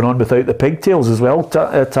actually been on without the pigtails as well,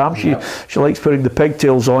 Tam. She likes putting the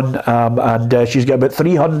pigtails on, and she's got about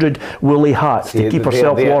 300 woolly hats to keep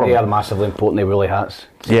herself warm. They are massively important, the woolly hats.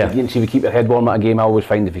 Yeah. If you keep your head warm at a game, I always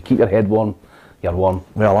find if you keep your head warm, you're warm.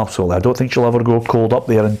 Well, absolutely. I don't think she'll ever go cold up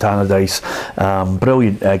there in Tannadice.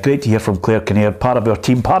 Brilliant. Great to hear from Claire Kinnaird, part of our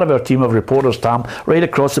team of reporters, Tam, right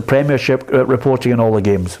across the Premiership, reporting on all the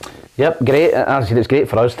games. Yep, great. As I said, it's great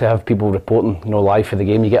for us to have people reporting, you know, live for the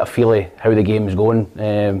game. You get a feel of how the game is going,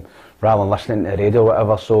 rather than listening to the radio or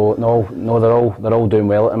whatever. So no, they're all doing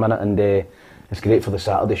well at the minute, and it's great for the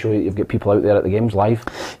Saturday show. You've got people out there at the games live.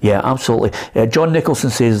 Yeah, absolutely. John Nicholson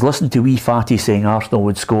says, listen to wee Fatty saying Arsenal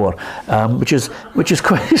would score, which is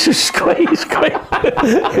quite it's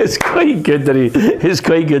quite good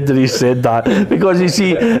that he said that, because you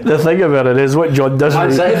see, the thing about it is what John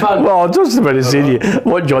doesn't. Well, I'm just about to say to you,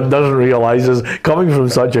 what John doesn't realise is, coming from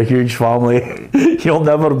such a huge family, you'll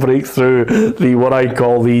never break through what I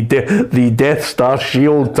call the Death Star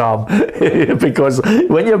shield, Tam, because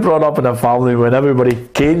when you're brought up in a family when everybody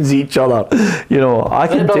canes each other, you know, I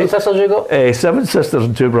can. How many brothers and sisters you got? 7 sisters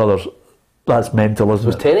and 2 brothers. That's mental, isn't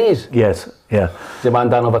it? Was 10 Yes, yeah. Did the man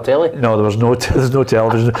down over telly? No, there's no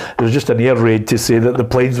television. There was just an air raid to say that the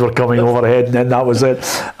planes were coming overhead, and then that was it.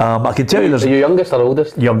 I can tell you, there's. Are you youngest or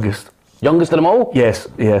oldest? Youngest. Youngest of them all? Yes.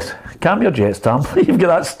 Calm your jets, Tam. You've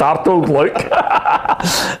got that startled look.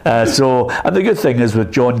 And the good thing is,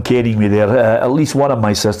 with John caning me there, at least one of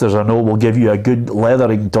my sisters I know will give you a good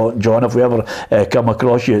leathering, John, if we ever come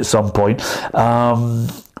across you at some point.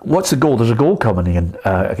 What's the goal? There's a goal coming in,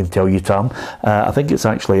 I can tell you, Tam. I think it's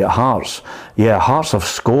actually at Hearts. Yeah, Hearts have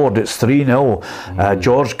scored. It's 3-0.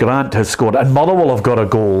 George Grant has scored. And Motherwell have got a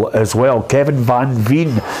goal as well. Kevin Van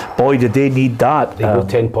Veen. Boy, did they need that. They go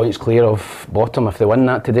 10 points clear of bottom if they win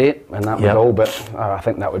that today. And that was all, but I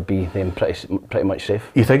think that would be them pretty much safe.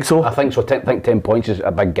 You think so? I think so. I think 10 points is a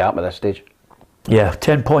big gap at this stage. Yeah,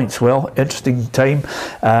 10 points. Well, interesting time.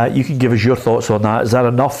 You can give us your thoughts on that. Is that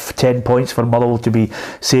enough, 10 points for Motherwell to be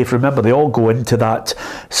safe? Remember, they all go into that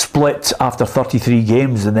split after 33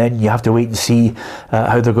 games, and then you have to wait and see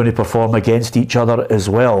how they're going to perform against each other as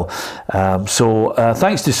well. So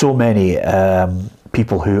thanks to so many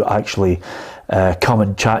people who actually come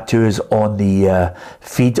and chat to us on the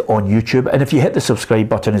feed on YouTube. And if you hit the subscribe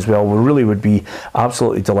button as well, we really would be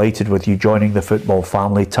absolutely delighted with you joining the football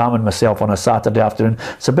family. Tam and myself on a Saturday afternoon,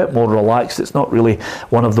 it's a bit more relaxed. It's not really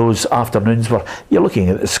one of those afternoons where you're looking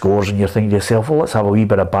at the scores and you're thinking to yourself, well, let's have a wee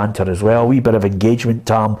bit of banter as well, a wee bit of engagement,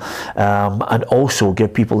 Tam, and also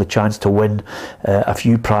give people the chance to win a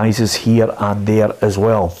few prizes here and there as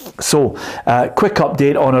well. So, quick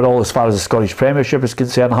update on it all as far as the Scottish Premiership is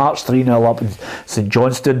concerned. Hearts 3-0 up in St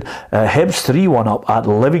Johnstone. Hibs 3-1 up at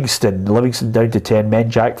Livingston. Livingston down to 10 men.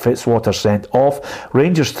 Jack Fitzwater sent off.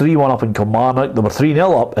 Rangers 3-1 up in Kilmarnock. They were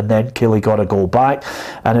 3-0 up, and then Kelly got a goal back.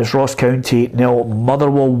 And it's Ross County 0,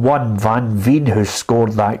 Motherwell 1. Van Veen who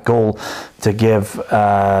scored that goal. to give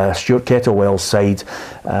Stuart Kettlewell's side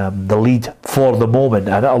the lead for the moment.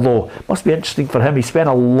 And although it must be interesting for him, he spent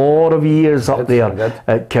a lot of years up there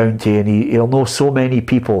at County, and he'll know so many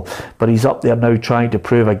people, but he's up there now trying to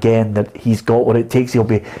prove again that he's got what it takes. He'll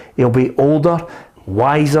be older,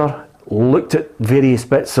 wiser, looked at various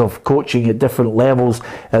bits of coaching at different levels,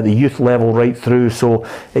 at the youth level right through, so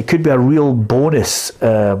it could be a real bonus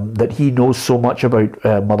that he knows so much about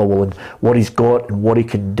Motherwell and what he's got and what he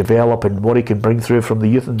can develop and what he can bring through from the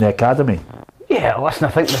youth in the academy. Yeah, listen, I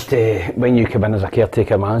think that when you come in as a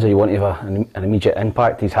caretaker manager, you want to have an immediate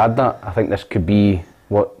impact. He's had that. I think this could be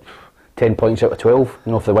 10 points out of 12,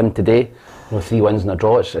 if they win today, 3 wins and a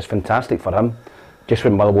draw, it's fantastic for him. Just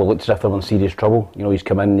when Motherwell looked as if they were in serious trouble, he's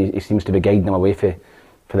come in, he seems to be guiding them away for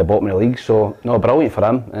the bottom of the league. So, no, brilliant for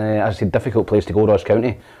him. As I said, difficult place to go, Ross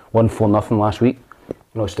County. Won 4-0 last week.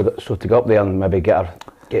 So to go up there and maybe get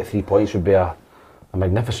 3 points would be a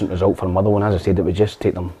magnificent result for Motherwell. And as I said, it would just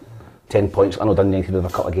take them 10 points. I know Dundee United have a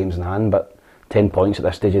couple of games in hand, but 10 points at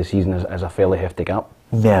this stage of the season is a fairly hefty gap.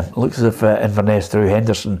 Yeah, it looks as if Inverness through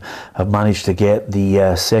Henderson have managed to get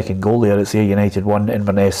the second goal there. It's Ayr United 1,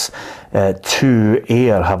 Inverness 2.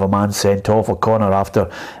 Ayr have a man sent off, O'Connor,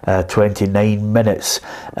 after 29 minutes.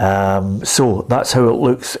 So that's how it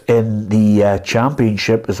looks in the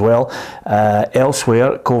Championship as well.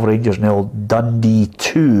 Elsewhere, Cove Rangers 0, Dundee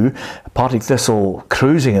 2. Partick Thistle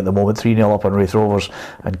cruising at the moment, 3-0 up on Raith Rovers,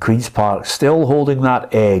 and Queen's Park still holding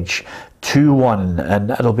that edge, 2-1,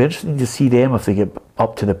 and it'll be interesting to see them if they get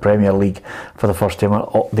up to the Premier League for the first time.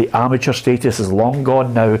 The amateur status is long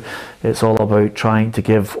gone now. It's all about trying to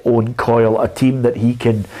give Owen Coyle a team that he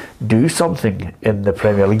can do something in the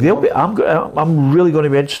Premier League. I'm really going to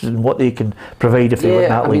be interested in what they can provide if they win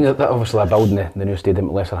that league. Obviously they're building the new stadium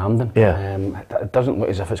at Lesser Hampden. Yeah. It doesn't look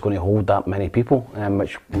as if it's going to hold that many people,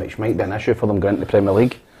 which might be an issue for them going into the Premier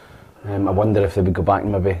League. I wonder if they would go back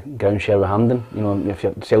and maybe ground share with Hampden. If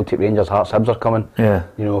you're Celtic, Rangers, Hearts, Hibs are coming. Yeah.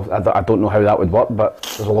 I don't know how that would work, but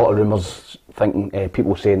there's a lot of rumours thinking,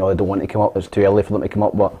 people saying, they don't want to come up, it's too early for them to come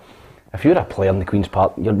up. But if you're a player in the Queen's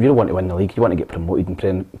Park, you really want to win the league, you want to get promoted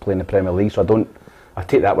and play in the Premier League. So I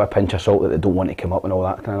take that with a pinch of salt that they don't want to come up and all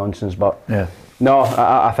that kind of nonsense. But yeah. No,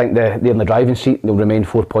 I think they're in the driving seat, they'll remain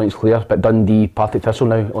 4 points clear. But Dundee, Partick Thistle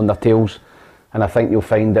now on their tails. And I think you'll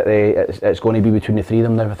find that it's going to be between the three of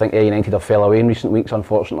them now. I think Ayr United have fell away in recent weeks,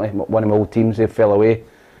 unfortunately. One of my old teams, they fell away.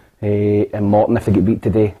 And Morton, if they get beat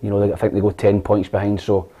today, I think they go 10 points behind.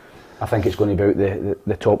 So I think it's going to be about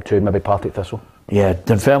the top two, maybe Partick Thistle. Yeah,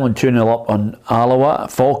 Dunfermline 2-0 up on Alloa.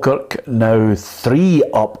 Falkirk now 3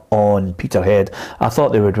 up on Peterhead. I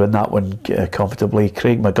thought they would win that one comfortably.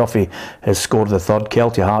 Craig McGuffey has scored the third.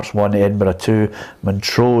 Kelty Hearts 1, Edinburgh 2,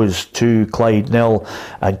 Montrose 2, Clyde 0,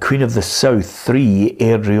 and Queen of the South 3,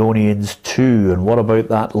 Airdrieonians 2. And what about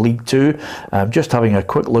that League 2? Just having a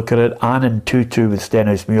quick look at it. Annan 2-2 with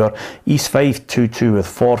Stenhousemuir, East Fife 2-2 with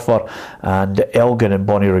Forfar, and Elgin and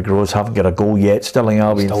Bonnyrigg Rose haven't got a goal yet. Stirling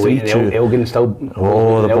Albion 3-2. Elgin still.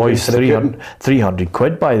 Oh, the boys, 300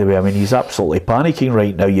 quid, by the way. I mean, he's absolutely panicking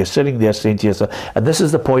right now. You're sitting there saying to yourself, and this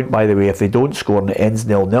is the point, by the way, if they don't score and it ends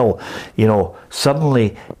 0-0,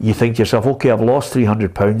 suddenly you think to yourself, okay, I've lost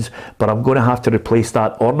 £300, but I'm going to have to replace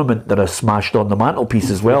that ornament that I smashed on the mantelpiece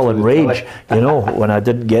as well in rage, when I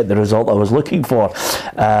didn't get the result I was looking for.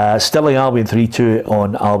 Stirling Albion 3-2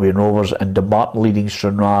 on Albion Rovers, and Dumbarton leading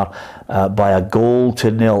Stranraer by a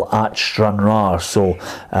 1-0 at Stranraer. So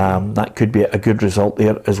that could be a good result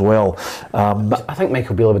there as well. I think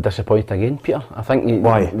Michael Beale will be disappointed again, Peter. I think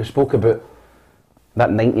why? We spoke about that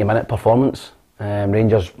 90-minute performance.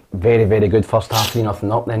 Rangers very, very good first half,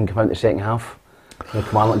 3-0 up, then come out the second half.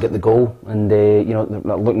 Kilmarnock get the goal, and they're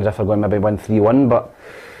looking as if they're going to maybe win 3-1, but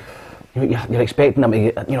you're expecting them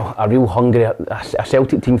to get a real hungry, a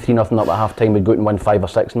Celtic team 3-0 up at half time would go out and win 5 or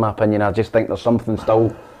 6 in my opinion. I just think there's something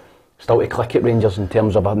still to click at Rangers in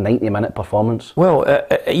terms of a 90-minute performance. Well,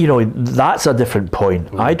 that's a different point.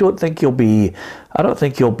 I don't think you'll be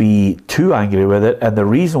too angry with it, and the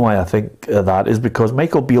reason why I think that is because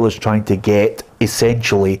Michael Beale is trying to get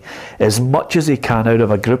essentially as much as he can out of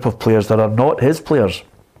a group of players that are not his players.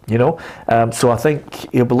 So I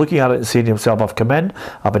think he'll be looking at it and saying to himself, I've come in,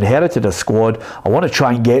 I've inherited a squad, I want to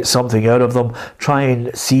try and get something out of them, try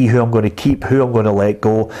and see who I'm going to keep, who I'm going to let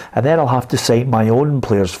go, and then I'll have to sign my own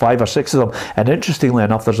players, 5 or 6 of them. And interestingly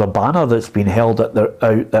enough, there's a banner that's been held out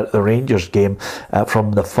at the Rangers game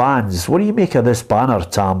from the fans. What do you make of this banner,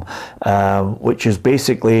 Tam? Which is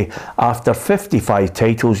basically, after 55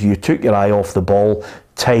 titles, you took your eye off the ball.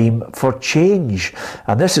 time for change.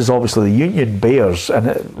 And this is obviously the Union Bears.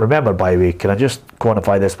 And remember, by the way, can I just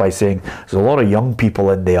quantify this by saying there's a lot of young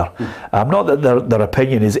people in there. Not that their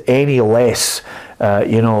opinion is any less,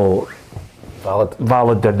 valid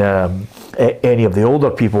than any of the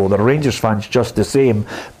older people. The Rangers fans just the same.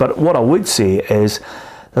 But what I would say is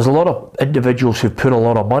there's a lot of individuals who've put a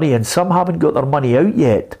lot of money in. Some haven't got their money out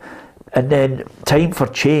yet. And then time for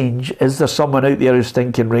change. Is there someone out there who's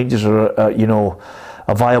thinking Rangers are,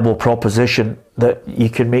 a viable proposition that you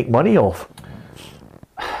can make money off?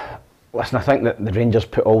 Listen, I think that the Rangers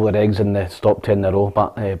put all their eggs in the stop 10 in a row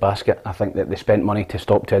basket. I think that they spent money to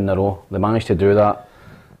stop 10 in a row. They managed to do that,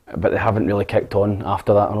 but they haven't really kicked on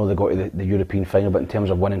after that. I know they got to the European final, but in terms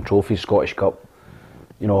of winning trophies, Scottish Cup,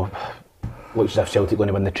 looks as if Celtic are going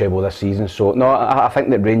to win the treble this season. So no, I think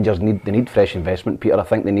that Rangers need fresh investment, Peter. I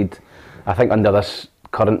think under this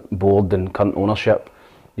current board and current ownership,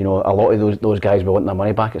 a lot of those guys will want their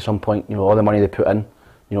money back at some point. All the money they put in.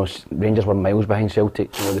 Rangers were miles behind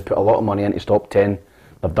Celtic. They put a lot of money into top 10.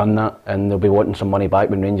 They've done that, and they'll be wanting some money back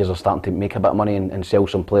when Rangers are starting to make a bit of money and sell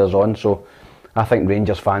some players on. So I think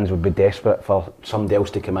Rangers fans would be desperate for somebody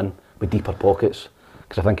else to come in with deeper pockets,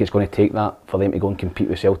 because I think it's going to take that for them to go and compete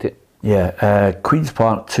with Celtic. Yeah, Queen's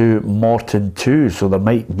Park 2, Morton 2, so there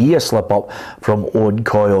might be a slip up from Owen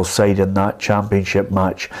Coyle's side in that championship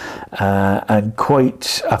match. And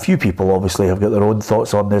quite a few people obviously have got their own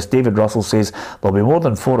thoughts on this. David Russell says there'll be more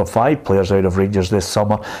than 4 or 5 players out of Rangers this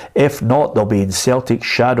summer. If not, they'll be in Celtic's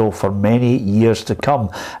shadow for many years to come.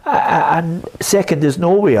 And second is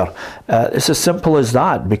nowhere. It's as simple as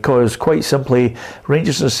that, because quite simply,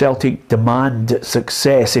 Rangers and Celtic demand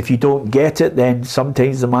success. If you don't get it, then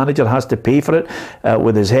sometimes the manager has to pay for it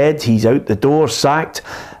with his head. He's out the door, sacked.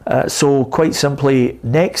 So quite simply,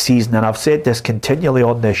 next season, and I've said this continually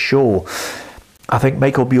on this show, I think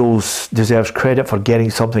Michael Beale deserves credit for getting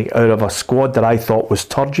something out of a squad that I thought was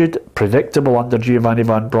turgid, predictable under Giovanni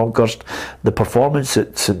Van Bronckhorst. The performance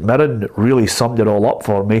at St Mirren really summed it all up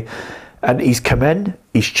for me. And he's come in,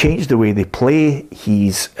 he's changed the way they play,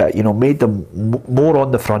 he's made them more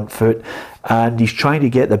on the front foot, and he's trying to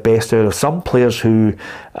get the best out of some players who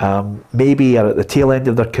maybe are at the tail end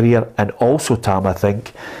of their career, and also, Tam, I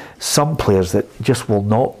think, some players that just will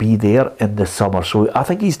not be there in the summer. So I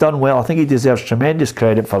think he's done well. I think he deserves tremendous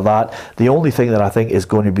credit for that. The only thing that I think is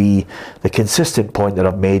going to be the consistent point that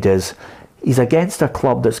I've made is he's against a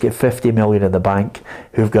club that's got 50 million in the bank,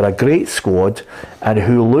 who've got a great squad and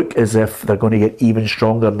who look as if they're going to get even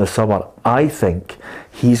stronger in the summer. I think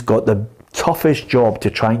he's got the toughest job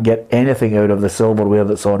to try and get anything out of the silverware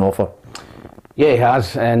that's on offer. Yeah, he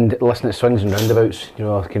has, and listen, it swings and roundabouts.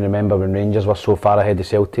 I can remember when Rangers were so far ahead of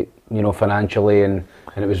Celtic, financially, and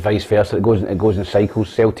it was vice versa. It goes in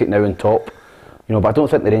cycles. Celtic now on top, but I don't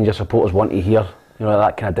think the Rangers supporters want to hear,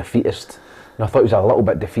 that kind of defeatist. I thought it was a little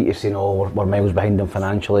bit defeatist, saying, we're miles behind them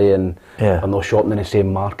financially, and we're not shopping in the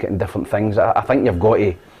same market and different things. I think you've got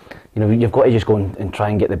to, you've got to just go and try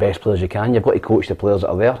and get the best players you can. You've got to coach the players that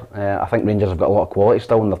are there. I think Rangers have got a lot of quality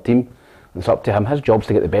still in their team. It's up to him. His job's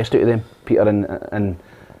to get the best out of them, Peter, and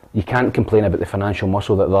you can't complain about the financial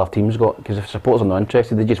muscle that their team's got, because if supporters are not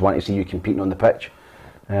interested, they just want to see you competing on the pitch.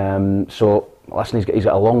 So listen, he's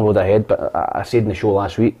got a long road ahead, but I said in the show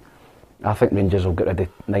last week, I think Rangers will get rid of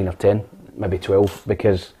 9 or 10, maybe 12,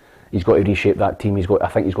 because he's got to reshape that team. I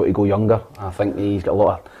think he's got to go younger. I think he's got a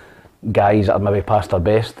lot of guys that are maybe past their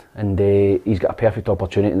best, and he's got a perfect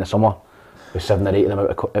opportunity in the summer with 7 or 8 of them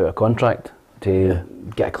out of contract to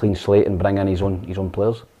get a clean slate and bring in his own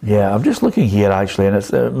players. Yeah, I'm just looking here actually, and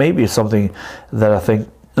it's maybe something that I think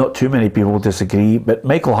not too many people disagree, but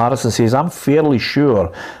Michael Harrison says, I'm fairly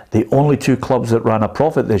sure the only 2 clubs that ran a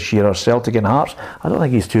profit this year are Celtic and Hearts. I don't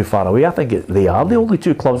think he's too far away. I think they are the only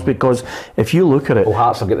 2 clubs, because if you look at it... Well,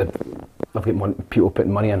 Hearts have got people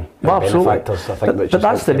putting money in. Well, absolutely. I think, but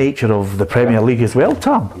that's the nature of the Premier League as well,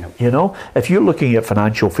 Tom. If you're looking at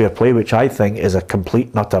financial fair play, which I think is a complete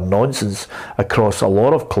and utter nonsense across a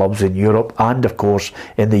lot of clubs in Europe and, of course,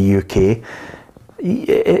 in the UK,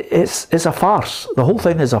 it's a farce. The whole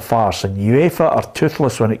thing is a farce, and UEFA are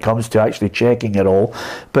toothless when it comes to actually checking it all.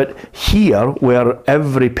 But here, where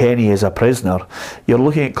every penny is a prisoner, you're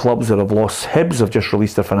looking at clubs that have lost. Hibs have just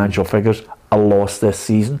released their financial figures, a loss this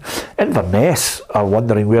season. Inverness are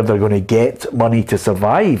wondering where they're going to get money to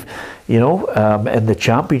survive, in the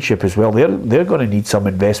Championship as well. They're going to need some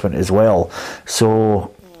investment as well.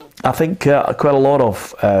 So I think quite a lot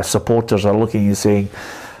of supporters are looking and saying,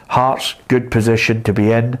 Hearts, good position to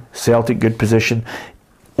be in. Celtic, good position.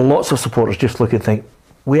 Lots of supporters just look and think,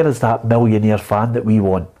 where is that millionaire fan that we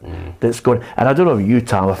want? That's going, and I don't know about you,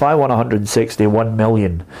 Tam, if I won 161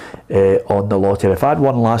 million on the lottery, if I'd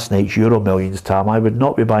won last night's Euro Millions, Tam, I would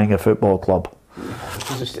not be buying a football club.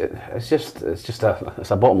 It's just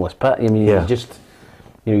a bottomless pit. I mean, you're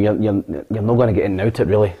not going to get in and out it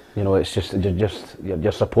really. You know, it's just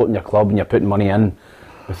you're supporting your club and you're putting money in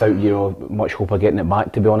without much hope of getting it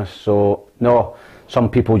back, to be honest. So no, some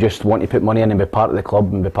people just want to put money in and be part of the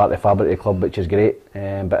club and be part of the fabric of the club, which is great.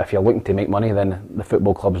 But if you're looking to make money, then the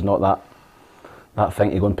football club's not that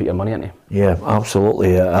thing to go and put your money into. Yeah,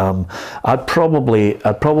 absolutely. I'd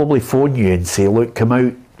probably phone you and say, look, come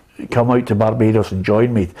out to Barbados and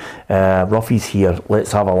join me. Ruffy's here,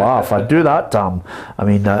 let's have a laugh. I'd do that, Tam. I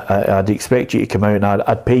mean, I'd expect you to come out and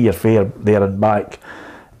I'd pay your fare there and back.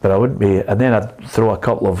 But I wouldn't be, and then I'd throw a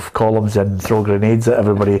couple of columns in, throw grenades at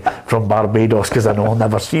everybody from Barbados because I know I'll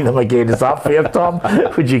never see them again. Is that fair, Tom?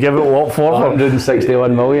 Would you give it what for?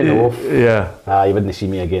 161 million. Yeah. You wouldn't see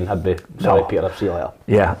me again. I'd be sorry, Peter. I'll see you later.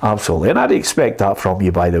 Yeah, absolutely. And I'd expect that from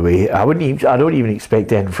you, by the way. I don't even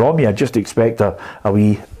expect anything from you. I just expect a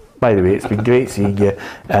wee. By the way, it's been great seeing you.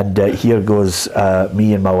 And here goes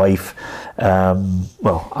me and my wife.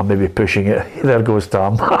 Well, I'm maybe pushing it. There goes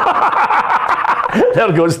Tom.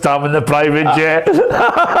 There goes Tom in the private jet.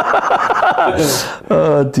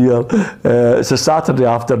 Oh dear. It's a Saturday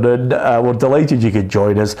afternoon. We're delighted you could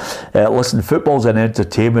join us. Listen, football's an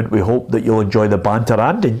entertainment. We hope that you'll enjoy the banter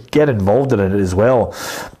and get involved in it as well.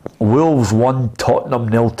 Wolves 1,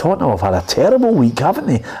 Tottenham 0. Tottenham have had a terrible week, haven't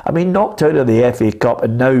they? I mean, knocked out of the FA Cup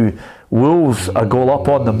and now Wolves a goal up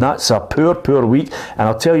on them. That's a poor week. And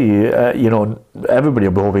I'll tell you, everybody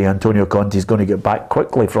will be hoping Antonio Conte is going to get back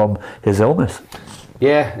quickly from his illness.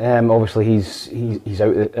 Yeah, obviously he's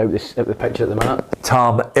out the picture at the minute.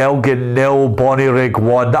 Tam, Elgin 0, Bonnyrigg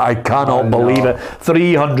 1. I cannot believe it.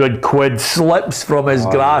 300 quid slips from his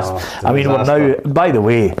grasp. No, I mean, we're now. By the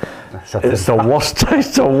way, it's the worst.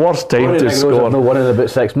 It's the worst time to score. No one in about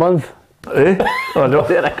 6 months. Eh? Oh no!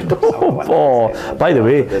 Oh, by the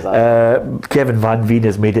way, Kevin Van Veen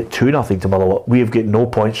has made it 2-0 to Motherwell. We have got no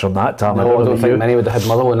points from that, Tam. No, I don't think many would have had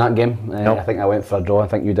Motherwell in that game. Nope. I think I went for a draw. I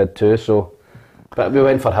think you did too. So, but we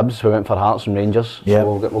went for Hibs, we went for Hearts and Rangers. Yeah,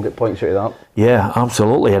 so we'll get points out of that. Yeah,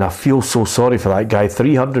 absolutely. And I feel so sorry for that guy.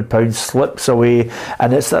 £300 slips away,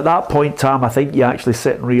 and it's at that point, Tam, I think you actually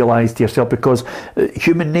sit and realise to yourself, because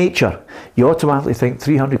human nature, you automatically think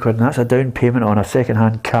 300 quid, and that's a down payment on a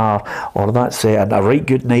second-hand car, or that's a right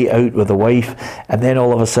good night out with the wife, and then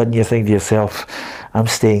all of a sudden you think to yourself, I'm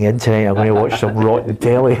staying in tonight, I'm going to watch some rotten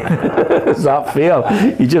telly. Is that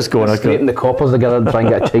fair? You just go on scraping the coppers together and try and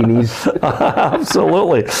get a Chinese.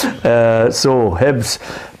 Absolutely. So Hibs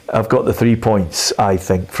have got the 3 points, I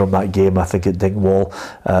think, from that game. I think at Dingwall,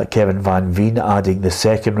 Kevin Van Veen adding the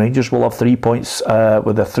second. Rangers will have 3 points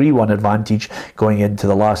with a 3-1 advantage going into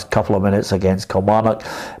the last couple of minutes against Kilmarnock.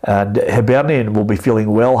 And Hibernian will be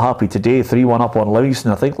feeling well happy today, 3-1 up on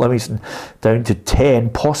Livingston. I think Livingston down to 10,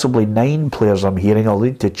 possibly 9 players I'm hearing. I'll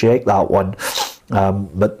need to check that one.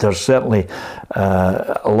 But there's certainly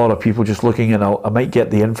a lot of people just looking, and I might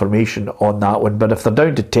get the information on that one. But if they're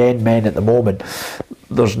down to 10 men at the moment,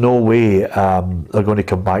 there's no way they're going to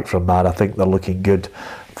come back from that. I think they're looking good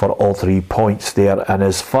for all 3 points there. And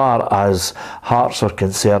as far as Hearts are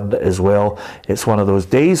concerned as well, it's one of those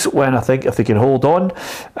days when I think if they can hold on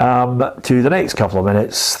to the next couple of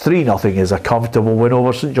minutes, 3-0 is a comfortable win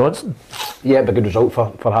over St Johnstone. Yeah, it'd be a good result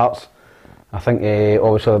for Hearts. I think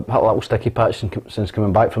obviously hit a little sticky patch since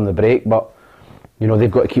coming back from the break, but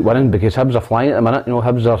they've got to keep winning because Hibs are flying at the minute.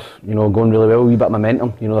 Hibs are going really well, a wee bit of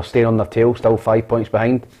momentum. They're staying on their tail, still 5 points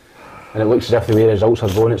behind, and it looks as if the way the results are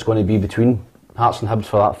going, it's going to be between Hearts and Hibs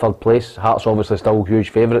for that third place. Hearts obviously still huge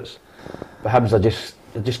favourites, but Hibs are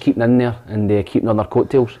just keeping in there and keeping on their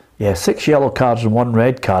coattails. Yeah, 6 yellow cards and 1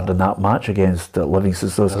 red card in that match against Livingston,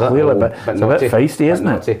 so it's clearly a bit feisty, isn't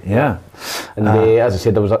it? Yeah. And as I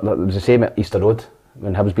said, there was the same at Easter Road.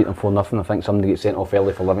 When Hibs beat them 4-0, I think somebody gets sent off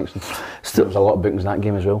early for Livingston. There was a lot of bookings in that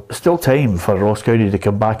game as well. Still time for Ross County to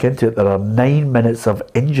come back into it. There are 9 minutes of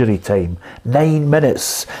injury time. 9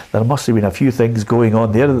 minutes. There must have been a few things going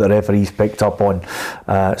on there that the referees picked up on.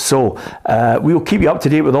 So we will keep you up to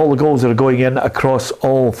date with all the goals that are going in across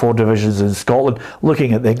all 4 divisions in Scotland.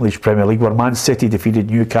 Looking at the English Premier League, where Man City defeated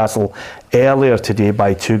Newcastle earlier today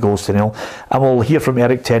by 2-0. And we'll hear from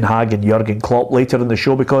Erik ten Hag and Jurgen Klopp later in the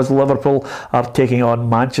show, because Liverpool are taking on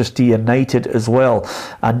Manchester United as well.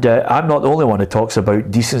 And I'm not the only one who talks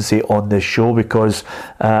about decency on this show, because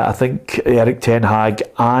I think Erik ten Hag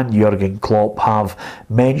and Jurgen Klopp have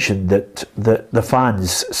mentioned that the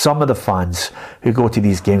fans, some of the fans who go to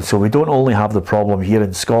these games, so we don't only have the problem here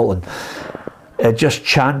in Scotland. just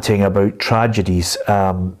chanting about tragedies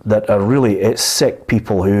that are really, it's sick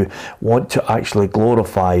people who want to actually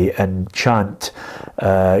glorify and chant,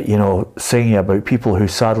 singing about people who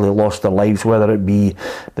sadly lost their lives, whether it be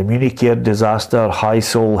the Munich air disaster,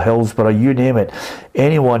 Heysel, Hillsborough, you name it.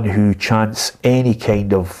 Anyone who chants any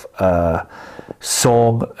kind of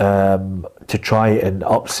song to try and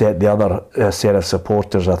upset the other set of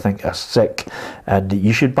supporters, I think are sick, and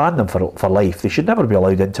you should ban them for life. They should never be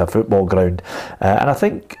allowed into a football ground. And I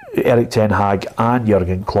think Erik ten Hag and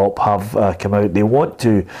Jurgen Klopp have come out. They want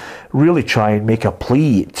to really try and make a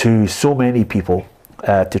plea to so many people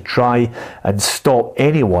to try and stop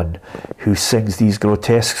anyone who sings these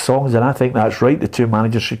grotesque songs, and I think that's right. The two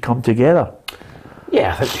managers should come together.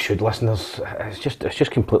 Yeah, I think they should. Listen, it's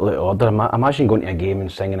just completely out of order. Imagine going to a game and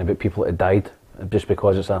singing about people that died just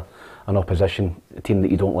because it's an opposition team that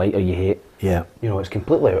you don't like or you hate. Yeah. It's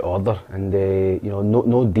completely out of order, and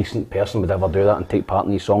no decent person would ever do that and take part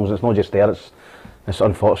in these songs. And it's not just there; it's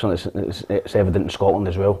unfortunate. It's evident in Scotland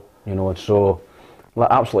as well. So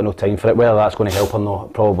absolutely no time for it. Whether that's going to help or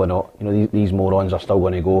not, probably not. These morons are still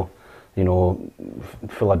going to go,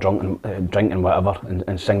 full of drink and whatever,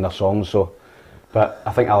 and sing their songs. So. But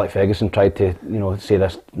I think Alex Ferguson tried to, say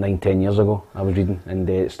this 9-10 years ago, I was reading, and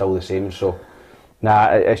it's still the same. So,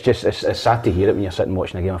 it's sad to hear it when you're sitting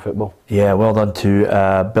watching a game of football. Yeah, well done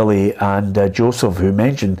to Billy and Joseph, who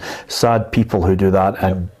mentioned sad people who do that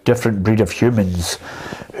and different breed of humans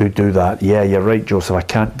who do that. Yeah, you're right, Joseph. I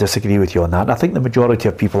can't disagree with you on that. And I think the majority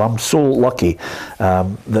of people, I'm so lucky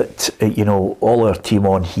that, all our team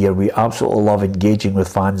on here, we absolutely love engaging with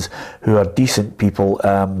fans who are decent people.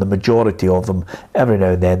 The majority of them, every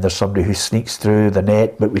now and then, there's somebody who sneaks through the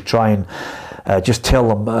net, but we try and just tell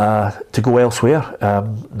them to go elsewhere.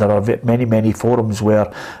 There are many forums where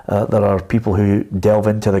there are people who delve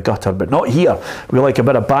into the gutter, but not here. We like a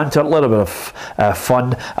bit of banter, a little bit of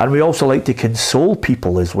fun, and we also like to console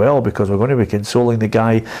people as well, because we're going to be consoling the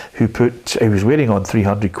guy who he was waiting on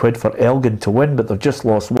 300 quid for Elgin to win, but they've just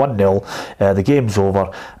lost 1-0. The game's over,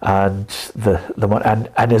 and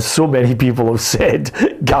and as so many people have said,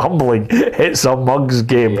 gambling, it's a mugs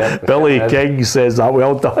game. Yeah, Billy King says that.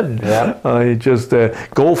 Well done. Yeah. Just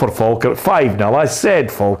goal for Falkirk, 5-0. I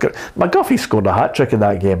said Falkirk. McGuffey scored a hat-trick in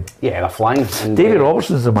that game. Yeah, they're flying. David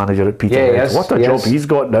Robertson's the manager at Peterborough. What a job he's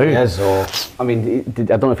got now. He is. I mean, I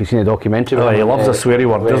don't know if you've seen the documentary. He loves a sweary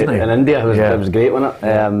word, doesn't he? In India, it was great, wasn't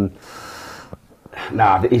it?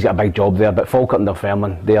 He's got a big job there, but Falkirk and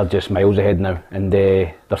Dunfermline, they are just miles ahead now, and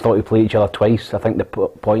they're starting to play each other twice. I think the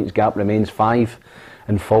points gap remains 5,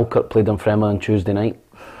 and Falkirk played Dunfermline on Tuesday night,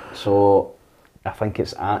 so I think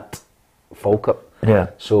it's at Falkirk. Yeah.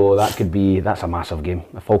 So that's a massive game.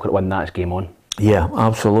 If Falkirk win that, it's game on. Yeah,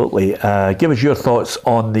 absolutely. Give us your thoughts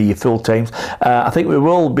on the full times. I think we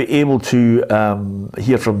will be able to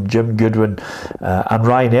hear from Jim Goodwin and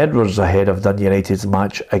Ryan Edwards ahead of Dundee United's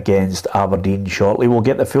match against Aberdeen shortly. We'll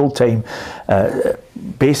get the full time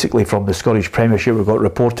basically from the Scottish Premiership. We've got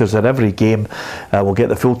reporters at every game. We'll get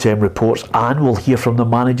the full time reports, and we'll hear from the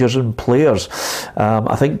managers and players.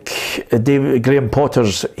 I think Graham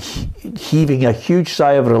Potter's heaving a huge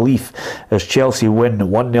sigh of relief as Chelsea win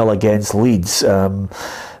 1-0 against Leeds.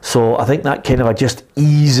 So I think that kind of just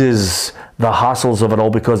eases the hassles of it all,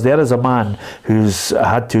 because there is a man who's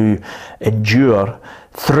had to endure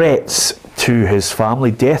threats to his family,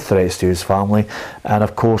 death threats to his family, and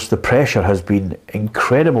of course the pressure has been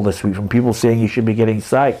incredible this week from people saying he should be getting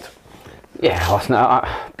sacked. Yeah, listen,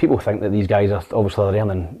 people think that these guys are obviously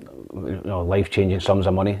earning life-changing sums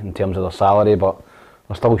of money in terms of their salary, but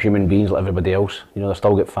they're still human beings like everybody else. They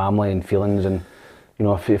still get family and feelings, and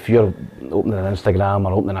if you're opening an Instagram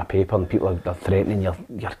or opening a paper and people are threatening your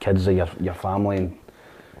kids or your family, and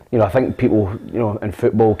I think people in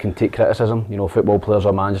football can take criticism. Football players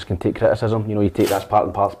or managers can take criticism. You take that's part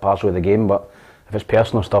and parcel of the game. But if it's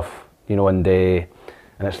personal stuff, and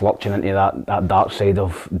it's lurching into that dark side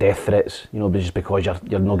of death threats, just because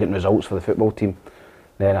you're not getting results for the football team,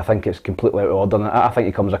 then I think it's completely out of order. And I think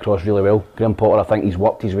he comes across really well. Graham Potter, I think he's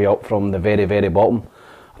worked his way up from the very, very bottom.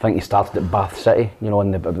 I think he started at Bath City,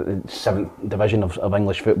 in the 7th division of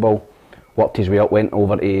English football. Worked his way up, went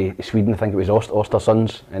over to Sweden, I think it was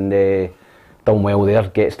Östersunds, and done well there,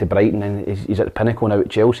 gets to Brighton, and he's at the pinnacle now at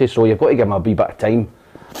Chelsea. So you've got to give him a wee bit of time,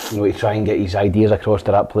 to try and get his ideas across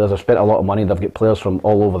to that players. They've spent a lot of money, they've got players from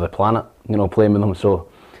all over the planet, playing with them. So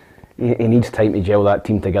he needs time to gel that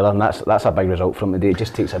team together, and that's a big result from today. It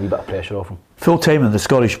just takes a wee bit of pressure off him. Full time in the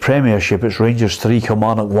Scottish Premiership, it's Rangers 3,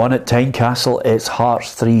 Kilmarnock 1 at Tynecastle. It's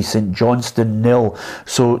Hearts 3, St Johnstone 0.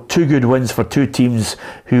 So 2 good wins for 2 teams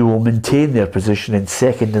who will maintain their position in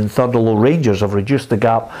second and third, although Rangers have reduced the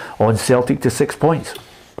gap on Celtic to 6 points.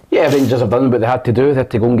 Yeah, Rangers have done what they had to do. They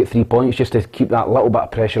had to go and get 3 points just to keep that little bit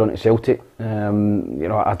of pressure onto Celtic. I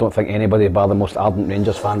don't think anybody, bar the most ardent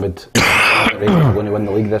Rangers fan, would Rangers are going to win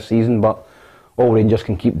the league this season. But all Rangers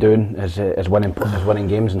can keep doing is winning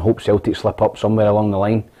games and hope Celtic slip up somewhere along the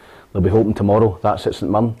line. They'll be hoping tomorrow. That's at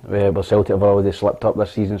St Mirren, where Celtic have already slipped up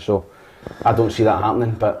this season. So I don't see that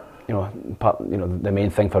happening. But the main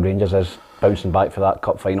thing for Rangers is bouncing back for that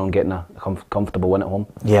cup final and getting a comfortable win at home.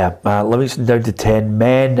 Yeah, Livingston down to 10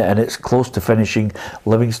 men, and it's close to finishing.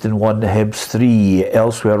 Livingston 1, Hibs 3.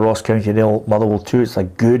 Elsewhere, Ross County 0, Motherwell 2. It's a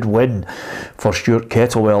good win for Stuart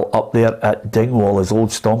Kettlewell up there at Dingwall, his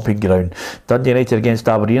old stomping ground. Dundee United against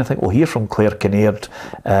Aberdeen. I think we'll hear from Claire Kinnaird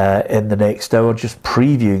in the next hour, just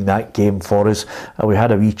previewing that game for us. We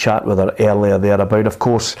had a wee chat with her earlier there about, of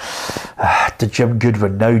course, the Jim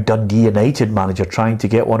Goodwin, now Dundee United manager, trying to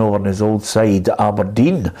get one over on his old side,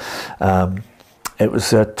 Aberdeen. It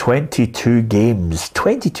was 22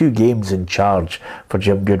 games in charge for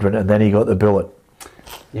Jim Goodwin, and then he got the bullet.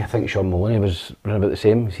 Yeah, I think Sean Maloney was around about the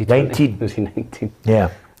same. Was he 19? Was he 19?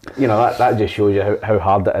 Yeah. That just shows you how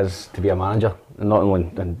hard it is to be a manager, and not only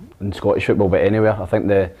in Scottish football but anywhere. I think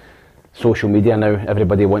the social media now,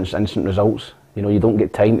 everybody wants instant results. You don't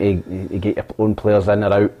get time to get your own players in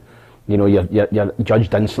or out. You're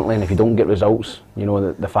judged instantly, and if you don't get results,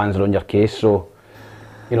 the fans are on your case. So,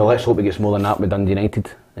 let's hope he gets more than that with Dundee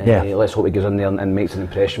United. Let's hope he goes in there and makes an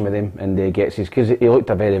impression with him and gets his, because he looked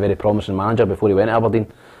a very, very promising manager before he went to Aberdeen.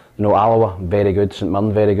 Alloa, very good. St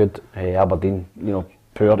Mirren, very good. Aberdeen,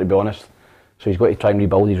 poor, to be honest. So he's got to try and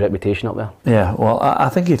rebuild his reputation up there. Yeah, well, I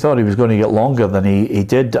think he thought he was going to get longer than he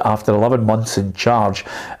did after 11 months in charge.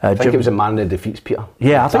 I think it was a man that defeats Peter.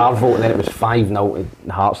 Yeah, I think. Darvo, and then it was 5-0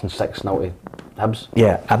 to Hearts and 6-0 to Hibs.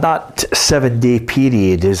 Yeah, and that 7-day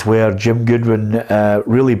period is where Jim Goodwin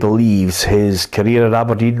really believes his career at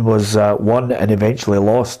Aberdeen was won and eventually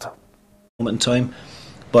lost. Moment in time,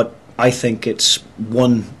 but I think it's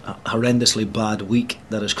one horrendously bad week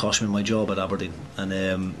that has cost me my job at Aberdeen.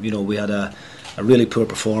 And we had a really poor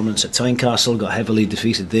performance at Tynecastle, got heavily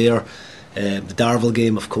defeated there. The Darvel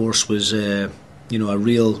game, of course, was a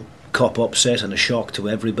real cop upset and a shock to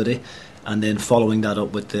everybody. And then following that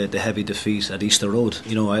up with the heavy defeat at Easter Road,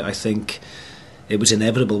 I think it was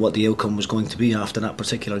inevitable what the outcome was going to be after that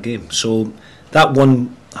particular game. So that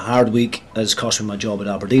one hard week has cost me my job at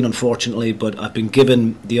Aberdeen, unfortunately, but I've been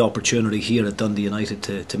given the opportunity here at Dundee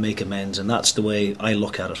United to make amends, and that's the way I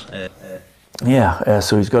look at it.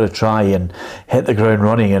 So he's got to try and hit the ground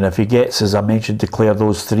running, and if he gets, as I mentioned, to clear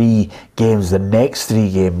those 3 games, the next 3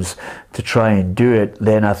 games, to try and do it,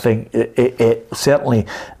 then I think it certainly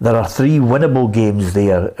there are 3 winnable games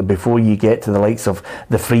there before you get to the likes of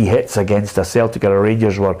the free hits against a Celtic or a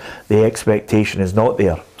Rangers where the expectation is not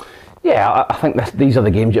there. Yeah, I think these are the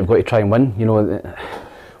games you've got to try and win.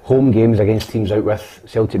 Home games against teams out with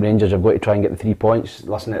Celtic, Rangers, you've got to try and get the 3 points.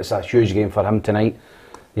 Listen, it's a huge game for him tonight.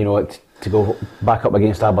 To go back up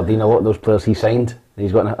against Aberdeen, a lot of those players he signed,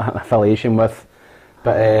 he's got an affiliation with.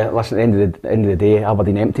 But listen, at the end of the day,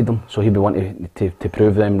 Aberdeen emptied them, so he'll be wanting to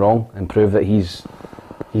prove them wrong and prove that he's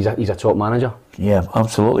a top manager. Yeah,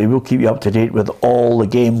 absolutely. We'll keep you up to date with all the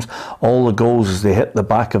games, all the goals as they hit the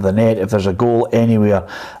back of the net. If there's a goal anywhere,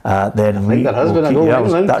 then I think there has been a goal.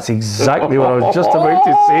 That's exactly what I was just about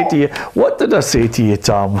to say to you. What did I say to you,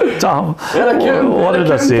 Tom? Tom, what did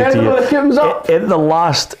I say to you? In the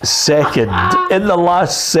last second,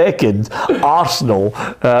 Arsenal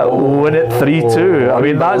win it 3-2. I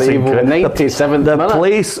mean, that's incredible. 97th The minute.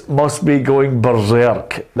 place must be going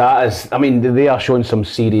berserk. That is, they are showing some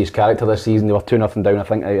serious character this season. They were 2-0 down, I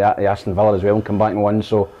think, at Aston Villa as well, and come back and win.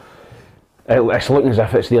 So it's looking as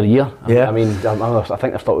if it's their year. Yeah. I think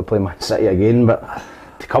they've started playing Man City again, but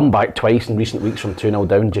to come back twice in recent weeks from 2-0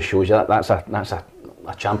 down just shows you that's a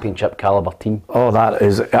championship calibre team. Oh, that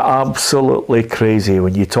is absolutely crazy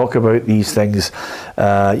when you talk about these things.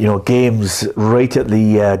 Games right at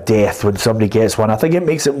the death when somebody gets one. I think it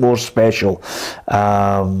makes it more special.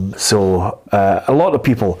 A lot of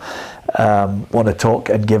people want to talk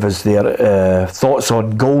and give us their thoughts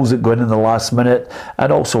on goals that go in the last minute,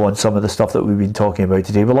 and also on some of the stuff that we've been talking about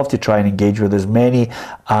today. We'll love to try and engage with as many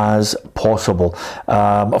as possible.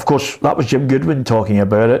 Of course, that was Jim Goodwin talking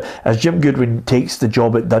about it. As Jim Goodwin takes the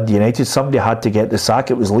job at Dundee United, somebody had to get the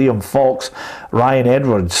sack. It was Liam Fox. Ryan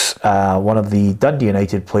Edwards, one of the Dundee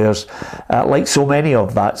United players, like so many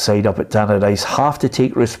of that side up at Tannadice, have to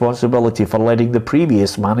take responsibility for letting the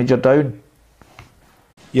previous manager down.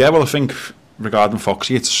 Yeah, well, I think regarding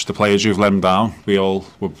Foxy, it's the players who've let him down. We all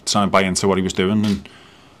were trying to buy into what he was doing,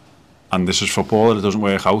 and this is football. It doesn't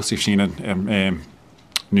work out. You've seen it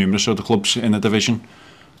numerous other clubs in the division.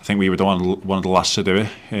 I think we were one of the last to do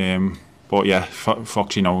it. But yeah,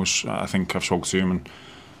 Foxy knows. I think I've spoken to him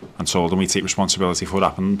and told him we take responsibility for what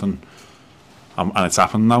happened, and it's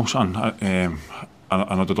happened now. And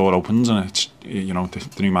another door opens, and it's, you know,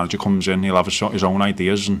 the new manager comes in. He'll have his own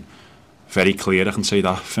ideas, and very clear, I can say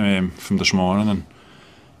that from this morning,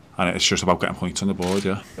 and it's just about getting points on the board.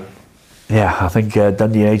 Yeah, I think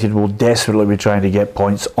Dundee United will desperately be trying to get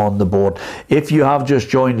points on the board. If you have just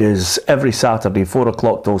joined us, every Saturday 4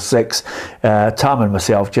 o'clock till 6, Tam and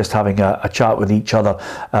myself just having a chat with each other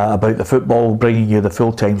about the football, bringing you the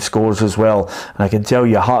full-time scores as well. And I can tell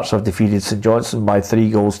you Hearts have defeated St Johnstone by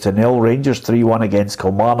 3-0. Rangers 3-1 against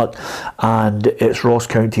Kilmarnock, and it's Ross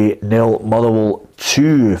County 0, Motherwell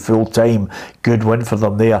 2 full-time. Good win for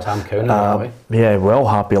them there. Tam Cowan, yeah, well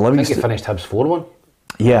happy. I think he finished Hibs 4-1.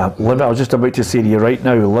 Yeah, I was just about to say to you right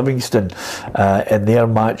now, Livingston in their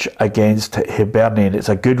match against Hibernian, it's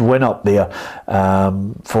a good win up there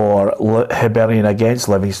for Hibernian against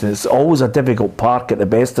Livingston. It's always a difficult park at the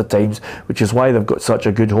best of times, which is why they've got such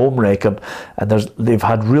a good home record, and they've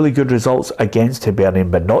had really good results against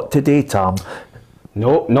Hibernian, but not today, Tam.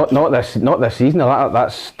 No, not this season.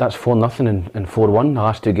 That's 4-0 and 4-1 the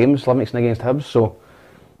last two games, Livingston against Hibs. So,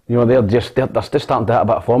 you know, they're just starting to hit a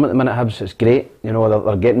bit of form at the minute. Hibs, it's great. You know,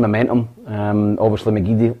 they're getting momentum. Obviously,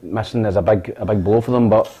 McGeady missing is a big blow for them,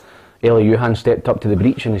 but Eli Johan stepped up to the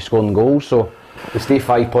breach and he's scoring goals. So they stay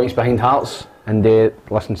 5 points behind Hearts, and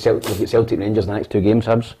listen, Celtic Rangers the next two games.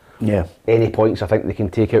 Hibs. Yeah. Any points I think they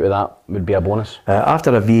can take out of that would be a bonus.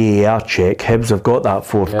 After a VAR check, Hibs have got that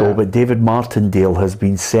fourth goal, but David Martindale has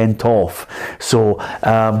been sent off. So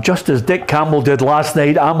just as Dick Campbell did last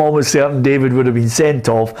night, I'm almost certain David would have been sent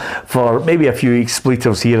off for maybe a few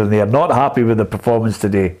expletives here and there. Not happy with the performance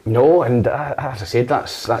today. No, and as I said,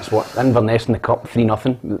 that's what Inverness in the Cup,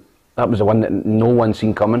 3-0. That was the one that no one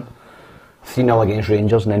seen coming. 3-0 against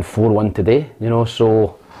Rangers and then 4-1 today. You know,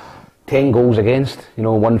 so 10 goals against, you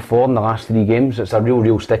know, 1-4 in the last 3 games. It's a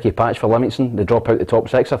real sticky patch for Livingston. They drop out the top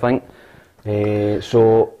 6, I think.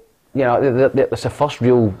 So, you know, it's the first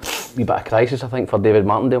real wee bit of crisis, I think, for David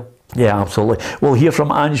Martindale. Yeah, absolutely. We'll hear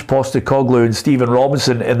from Ange Postecoglou and Stephen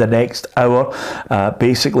Robinson in the next hour,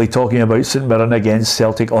 basically talking about St Mirren against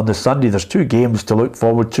Celtic on the Sunday. There's 2 games to look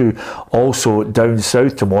forward to also down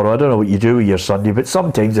south tomorrow. I don't know what you do with your Sunday, but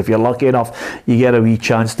sometimes if you're lucky enough, you get a wee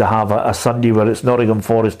chance to have a Sunday where it's Nottingham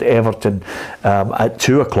Forest Everton at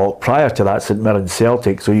 2 o'clock. Prior to that, St Mirren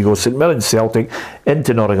Celtic. So you go St Mirren Celtic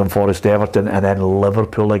into Nottingham Forest Everton, and then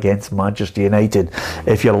Liverpool against Manchester United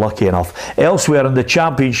if you're lucky enough. Elsewhere in the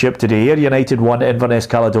Championship today, Ayr United 1, Inverness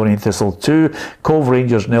Caledonian Thistle 2, Cove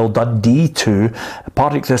Rangers 0, Dundee 2,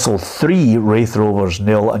 Partick Thistle 3, Raith Rovers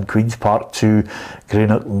 0, and Queen's Park 2,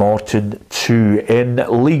 Greenock Morton 2. In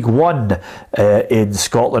League 1 in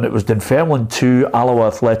Scotland, it was Dunfermline 2, Alloa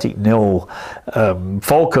Athletic 0,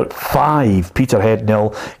 Falkirk 5, Peterhead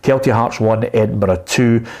 0, Kelty Hearts 1, Edinburgh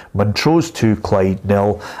 2, Montrose 2, Clyde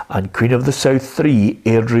 0, and Queen of the South 3,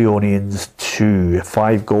 Airdrieonians 2.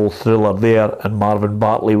 5-goal thriller there, and Marvin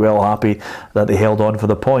Bartley well happy that they held on for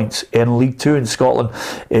the points. In League 2 in Scotland,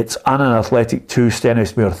 it's Annan Athletic 2,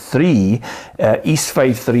 Stenhousemuir 3, East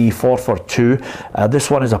Fife 3, Forfar 2.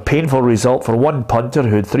 This one is a painful result for one punter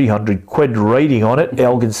who had 300 quid riding on it.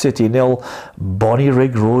 Elgin City 0,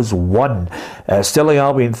 Bonnyrigg Rose 1, Stirling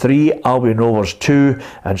Albion 3, Albion Rovers 2,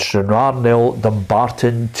 and Stranraer 0,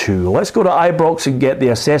 Dumbarton 2. Let's go to Ibrox and get the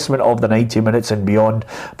assessment of the 90 minutes and beyond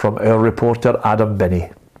from our reporter Adam Binney.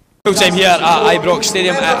 Full time here at Ibrox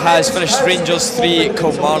Stadium. It has finished Rangers 3,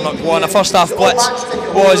 Kilmarnock 1. A first half blitz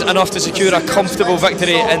was enough to secure a comfortable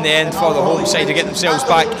victory in the end for the home side to get themselves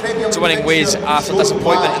back to winning ways after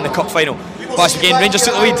disappointment in the cup final last weekend. Rangers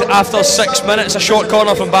took the lead after 6 minutes. A short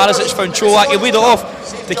corner from Barisic found Cholak. He laid it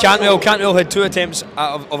off to Cantwell. Cantwell had 2 attempts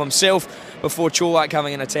of himself before Cholak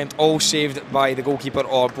having an attempt, all saved by the goalkeeper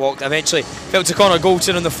or blocked. Eventually fell to Connor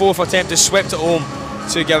Goldson on the 4th attempt, to swept it home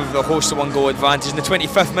to give the hosts a 1-goal advantage. In the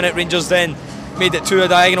 25th minute, Rangers then made it to a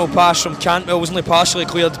diagonal pass from Cantwell, was only partially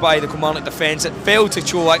cleared by the Kilmarnock defence. It fell to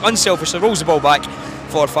Cholak, unselfishly rolls the ball back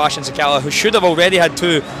for Fashion Sakala, who should have already had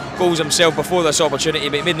 2 goals himself before this opportunity,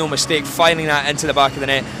 but he made no mistake firing that into the back of the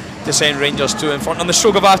net to send Rangers 2 in front. On the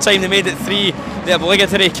stroke of half time, they made it 3. The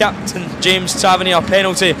obligatory captain James Tavernier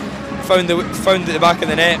penalty found at the back of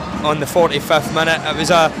the net on the 45th minute. It was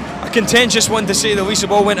a contentious one, to say the least. The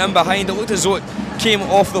ball went in behind. It looked as though it came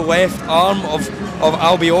off the left arm of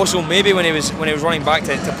Albioso, maybe when he was running back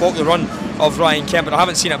to block the run of Ryan Kemp, but I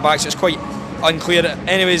haven't seen it back, so it's quite unclear.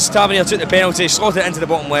 Anyways, Tavernier took the penalty, slotted it into the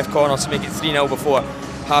bottom left corner to make it 3-0 before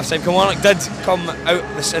half time. Kilmarnock did come out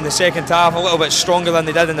in the second half a little bit stronger than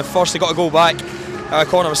they did in the first. They got a goal back. A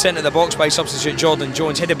corner was sent to the box by substitute Jordan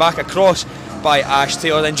Jones, headed back across by Ash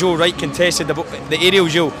Taylor. Then Joe Wright contested the aerial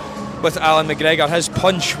duel with Alan McGregor. His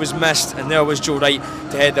punch was missed, and there was Joe Wright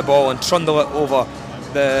to head the ball and trundle it over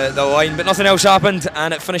the line. But nothing else happened,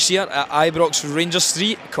 and it finished here at Ibrox. Rangers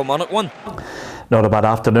 3, Kilmarnock 1. Not a bad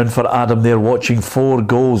afternoon for Adam there, watching 4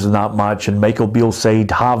 goals in that match, and Michael Beale's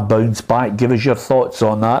side have bounced back. Give us your thoughts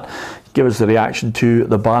on that. Give us the reaction to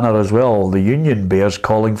the banner as well. The Union Bears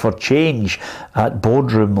calling for change at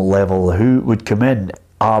boardroom level. Who would come in?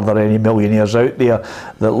 Are there any millionaires out there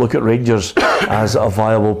that look at Rangers as a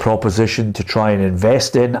viable proposition to try and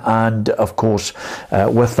invest in, and of course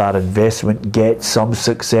with that investment get some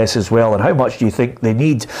success as well? And how much do you think they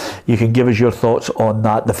need? You can give us your thoughts on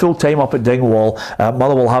that. The full time up at Dingwall,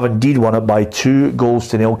 Motherwell have indeed won it by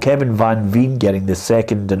 2-0. Kevin Van Veen getting the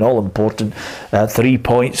second and all important 3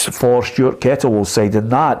 points for Stuart Kettlewell's side,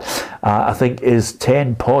 and that I think is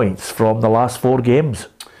 10 points from the last 4 games.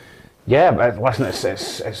 Yeah, but listen,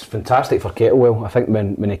 it's fantastic for Kettlewell. I think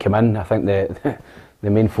when he came in, I think the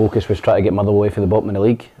main focus was trying to get Motherwell away from the bottom of the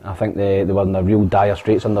league. I think they were in a real dire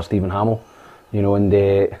straits under Stephen Hamill, you know, and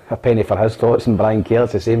a penny for his thoughts, and Brian Kerr,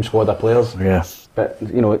 it's the same squad of players. Yeah. But,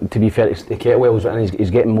 you know, to be fair to Kettlewell,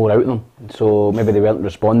 he's getting more out of them. So maybe they weren't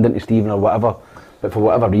responding to Stephen or whatever, but for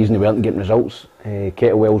whatever reason they weren't getting results.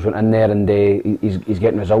 Kettlewell's went in there and he's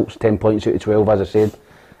getting results, 10 points out of 12, as I said.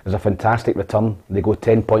 Is a fantastic return. They go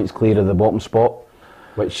 10 points clear of the bottom spot,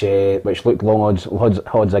 which looked long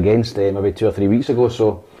odds against maybe 2 or 3 weeks ago.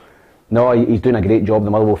 So no, he's doing a great job.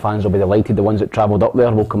 The Motherwell fans will be delighted. The ones that travelled up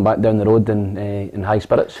there will come back down the road in high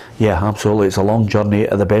spirits. Yeah, absolutely. It's a long journey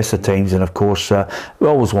at the best of times, and of course we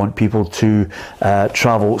always want people to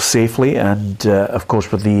travel safely, and of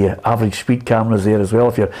course with the average speed cameras there as well.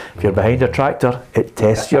 If you're behind a tractor, it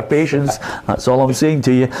tests your patience. That's all I'm saying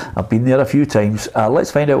to you. I've been there a few times.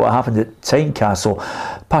 Let's find out what happened at Tynecastle.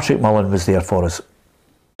 Patrick Mullen was there for us.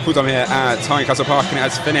 Full time here at Tynecastle Park, and it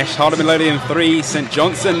has finished. Heart of Midlothian 3, St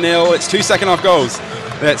Johnstone 0. It's 2 second half goals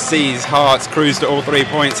that sees Hearts cruise to all 3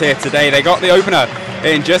 points here today. They got the opener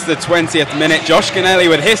in just the 20th minute. Josh Kennelly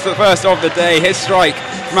with his first of the day. His strike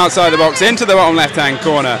from outside the box into the bottom left hand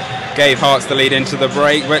corner gave Hearts the lead into the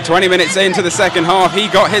break. But 20 minutes into the second half, he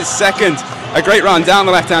got his second. A great run down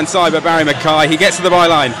the left hand side by Barry Mackay. He gets to the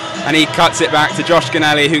byline and he cuts it back to Josh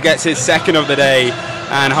Kennelly, who gets his second of the day.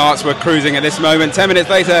 And Hearts were cruising at this moment. 10 minutes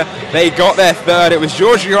later, they got their third. It was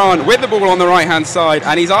George Grant with the ball on the right-hand side,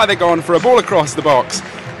 and he's either gone for a ball across the box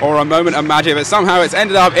or a moment of magic, but somehow it's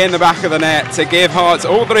ended up in the back of the net to give Hearts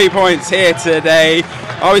all 3 points here today.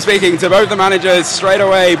 I'll be speaking to both the managers straight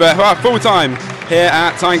away, but full-time here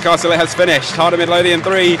at Tynecastle, it has finished. Heart of Midlothian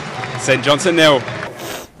 3, St Johnstone 0.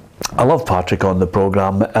 I love Patrick on the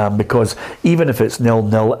programme because even if it's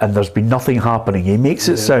 0-0 and there's been nothing happening, he makes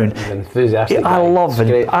it sound enthusiastic. I love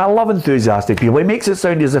enthusiastic people. He makes it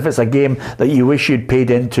sound as if it's a game that you wish you'd paid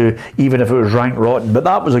into, even if it was ranked rotten. But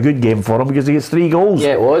that was a good game for him because he gets 3 goals.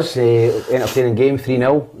 Yeah, it was entertaining game,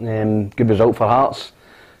 3-0. Good result for Hearts.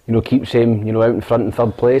 You know, keeps him out in front in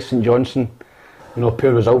third place. St Johnstone,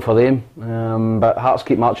 poor result for them. But Hearts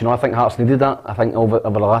keep marching on. I think Hearts needed that. I think over the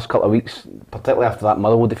last couple of weeks, particularly after that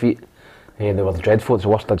Motherwell defeat, they were dreadful. It's the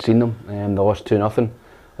worst I'd seen them. They lost 2-0.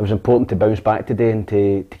 It was important to bounce back today and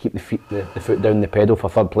to keep the foot down the pedal for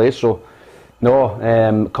third place. So,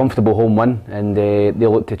 no, comfortable home win, and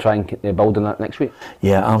they'll look to try and build on that next week.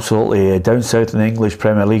 Yeah, absolutely. Down south in the English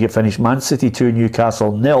Premier League, it finished Man City 2,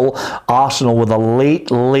 Newcastle 0. Arsenal with a late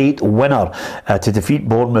winner to defeat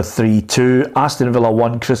Bournemouth 3-2. Aston Villa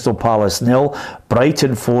 1, Crystal Palace 0.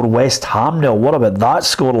 Brighton 4, West Ham 0. What about that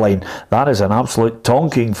scoreline? That is an absolute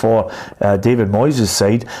tonking for David Moyes'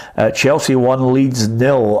 side. Chelsea 1, Leeds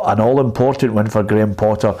 0, an all-important win for Graham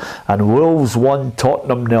Potter. And Wolves 1,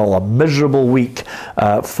 Tottenham 0. A miserable week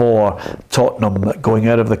for Tottenham going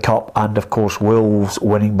out of the Cup, and of course Wolves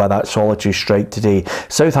winning by that solitary strike today.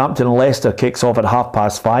 Southampton and Leicester kicks off at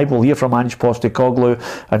 5:30. We'll hear from Ange Postecoglou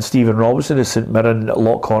and Stephen Robinson as St Mirren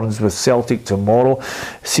lock horns with Celtic tomorrow.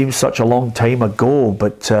 Seems such a long time ago,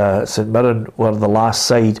 but St Mirren were the last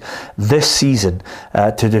side this season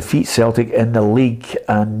to defeat Celtic in the league,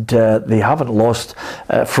 and they haven't lost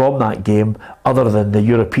from that game other than the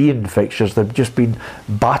European fixtures. They've just been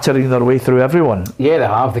battering their way through everyone. Yeah, they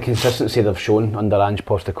have. The consistency they've shown under Ange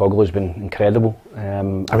Postecoglou has been incredible. I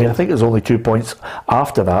mean, I think there's only 2 points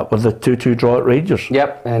after that with the 2-2 draw at Rangers.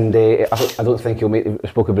 Yep, and I don't think he'll make, we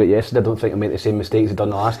spoke about it yesterday, I don't think he'll make the same mistakes he done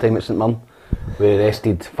the last time at St Mirren, where he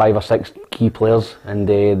rested 5 or 6 key players, and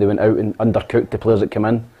they went out and undercooked the players that came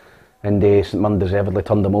in, and St Mirren deservedly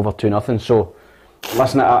turned them over 2-0. So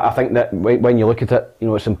listen, I think that when you look at it, you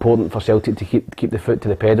know, it's important for Celtic to keep the foot to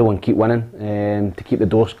the pedal and keep winning, to keep the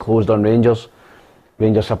doors closed on Rangers.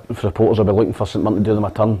 Rangers supporters will be looking for St Mirren to do them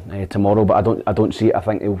a turn tomorrow, but I don't see it. I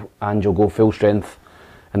think Ange will go full strength,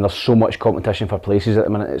 and there's so much competition for places at the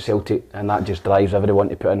minute at Celtic, and that just drives everyone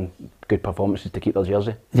to put in good performances to keep their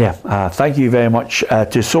jersey. Yeah, thank you very much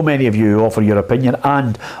to so many of you who offer your opinion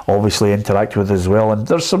and obviously interact with us as well. And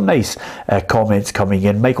there's some nice comments coming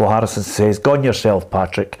in. Michael Harrison says, "Gone yourself,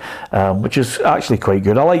 Patrick," which is actually quite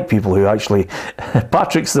good. I like people who actually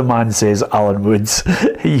Patrick's the man, says Alan Woods.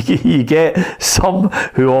 you get some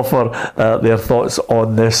who offer their thoughts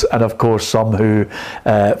on this, and of course some who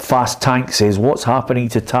Fast Tank says, "What's happening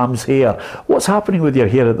to Tam's hair?" What's happening with your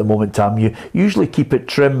hair at the moment, Tam? You usually keep it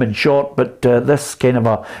trim and short, but this kind of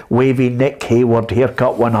a wavy Nick Hayward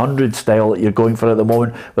haircut 100 style that you're going for at the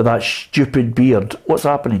moment with that stupid beard. What's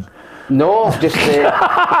happening? No, just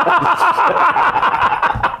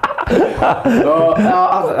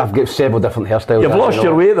I've got several different hairstyles. You've lost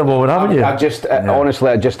your way at the moment, haven't you? Honestly,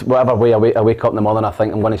 whatever way I wake up in the morning, I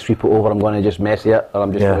think I'm going to sweep it over, I'm going to just mess it, or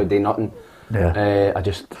I'm just going to do nothing.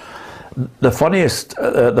 The funniest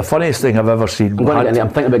thing I've ever seen. I'm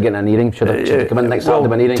thinking about getting an earring. Should I come in next Saturday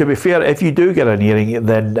with an earring? To be fair, if you do get an earring,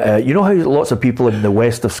 then you know how lots of people in the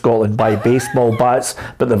west of Scotland buy baseball bats,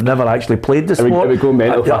 but they've never actually played the sport. I would go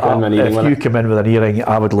mental if I come in with an earring. If you come in with an earring,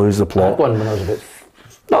 I would lose the plot. I had one when I was about.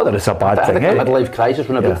 Not that it's a bad thing. I had a midlife crisis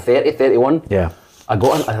when I was about 30, 31. Yeah. I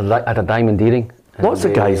had a diamond earring. Lots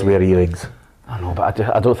of guys wear earrings. I know, but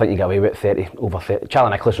I don't think you get away with 30, over 30.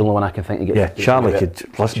 Charlie Nicholas is the only one I can think you get. Yeah, Charlie could.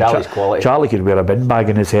 Listen, Charlie's quality. Charlie could wear a bin bag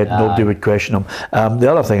in his head, nobody would question him. The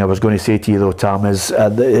other thing I was going to say to you though, Tam, is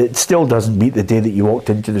it still doesn't beat the day that you walked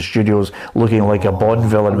into the studios looking like a Bond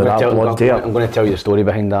villain with that blonde hair. I'm going to tell you the story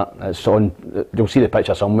behind that. It's on. You'll see the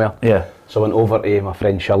picture somewhere. Yeah. So I went over to my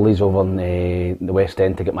friend Shirley's over in the West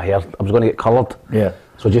End to get my hair. I was going to get coloured. Yeah.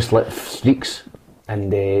 So I just lit streaks, and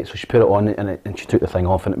so she put it on, and she took the thing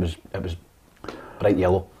off, and it was bright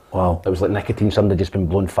yellow. Wow. It was like nicotine. Somebody had just been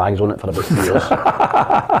blowing fags on it for about 3 years. So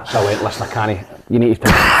I went, listen, I can't. You need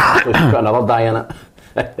to put another dye in it.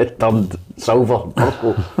 It turned silver,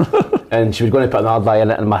 purple. And she was going to put another dye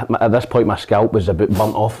in it, and at this point my scalp was a bit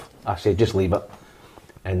burnt off. I said, just leave it.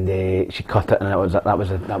 And she cut it, and that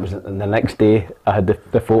was and the next day I had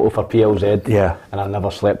the photo for PLZ. Yeah. And I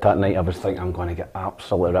never slept that night. I was thinking, I'm going to get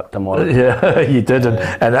absolutely ripped tomorrow. Yeah, you did,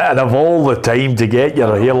 and of all the time to get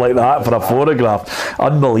your hair like that for a photograph,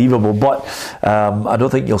 unbelievable. But I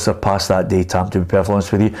don't think you'll surpass that day, Tam, to be perfectly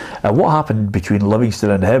honest with you. What happened between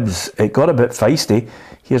Livingston and Hibs? It got a bit feisty.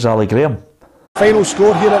 Here's Ali Graham. Final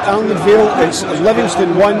score here at Alnwood Vale, it's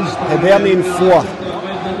Livingston 1, Hibernian 4.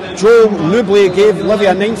 Joe Newbley gave Livy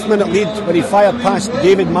a 9th minute lead when he fired past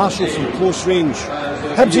David Marshall from close range.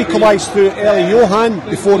 Hibs equalised through Eli Johan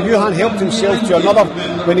before Johan helped himself to another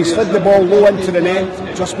when he slid the ball low into the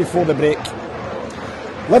net just before the break.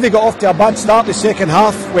 Livy got off to a bad start the second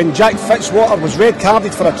half when Jack Fitzwater was red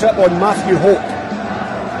carded for a trip on Matthew Hope.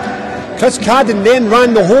 Chris Cadden then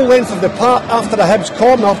ran the whole length of the park after a Hibs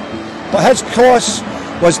corner, but his cross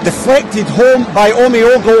was deflected home by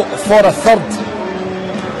Omiogo for a third.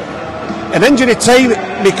 In injury time,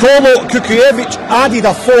 Nikolo Kukujevic added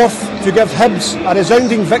a fourth to give Hibs a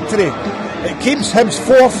resounding victory. It keeps Hibs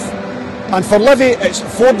fourth, and for Livy it's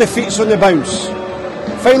 4 defeats on the bounce.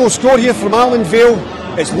 Final score here from Alnwood Vale,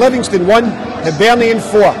 it's Livingston 1, Hibernian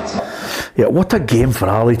 4. Yeah, what a game for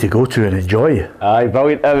Ali to go to and enjoy. Aye,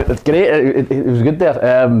 brilliant. It's great. It was good there.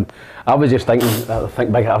 I was just thinking, I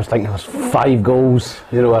was thinking there's 5 goals,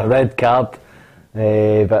 you know, a red card.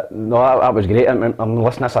 But no, that was great. I'm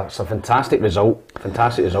listening. It's a fantastic result for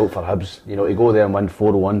Hibs. You know, to go there and win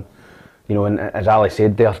 4-1. You know, and as Ali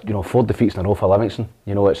said there, you know, 4 defeats in a row for Livingston.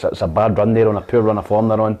 You know, it's a bad run there, on a poor run of form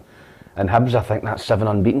they're on. And Hibs, I think that's 7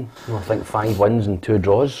 unbeaten. You know, I think 5 wins and 2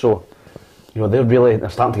 draws. So, you know, they're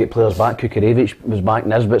starting to get players back. Kukurevich was back,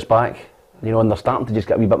 Nisbet's back. You know, and they're starting to just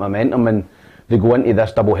get a wee bit of momentum, and they go into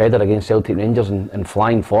this double header against Celtic Rangers in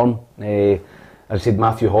flying form. As I said,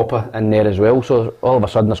 Matthew Hopper in there as well. So all of a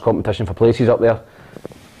sudden, there's competition for places up there.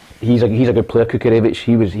 He's a good player,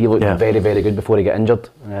 Kukurevich. He looked very, very good before he got injured.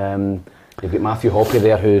 You've got Matthew Hopper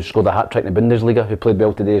there, who scored a hat-trick in the Bundesliga, who played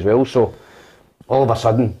well today as well. So all of a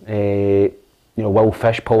sudden, you know, Will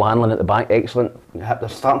Fish, Paul Hanlon at the back, excellent. They're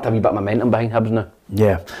starting to have a bit of momentum behind Hibs now.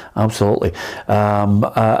 Yeah, absolutely.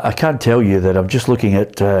 I can't tell you that I'm just looking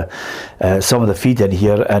at some of the feed in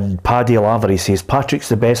here, and Paddy Lavery says Patrick's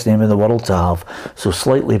the best name in the world to have, so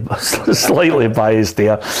slightly biased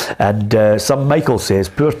there. And some Michael says,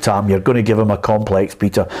 poor Tam, you're going to give him a complex,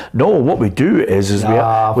 Peter. No, what we do is we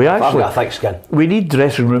actually, I've got a thick skin. We need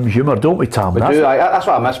dressing room humour, don't we, Tam? We do. That's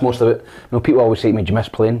what I miss most of it. You know, people always say to me, do you miss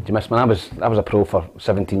playing? Do you miss? I was a pro for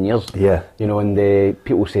 17 years. Yeah. You know, and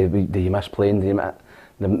people say, do you miss playing? Do you miss?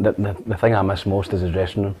 The thing I miss most is the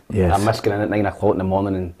dressing room. Yes. I miss getting in at 9 o'clock in the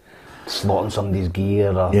morning and slotting somebody's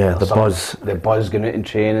gear, or buzz. The buzz going out in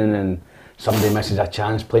training, and somebody misses a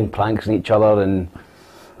chance, playing pranks on each other and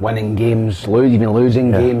winning games, even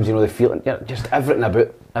losing games. You know, the feeling, just everything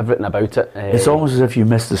about it. It's almost as if you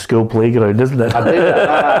missed the school playground, isn't it? I did.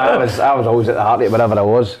 I was always at the heart of it wherever I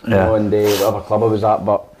was, you know, and whatever club I was at.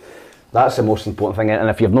 But that's the most important thing. And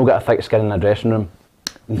if you've not got a thick skin in a dressing room,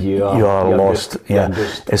 you are lost,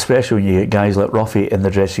 especially when you get guys like Ruffy in the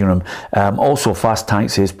dressing room. Also, Fast Tank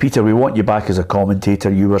says, Peter, we want you back as a commentator.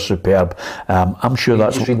 You were superb. I'm sure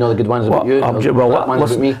that's just reading all the good ones about you.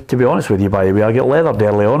 Listen, to be honest with you, by the way, I get leathered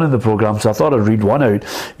early on in the programme, so I thought I'd read one out.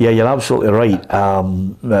 Yeah, you're absolutely right.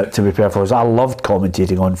 To be perfect, I loved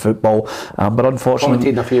commentating on football, but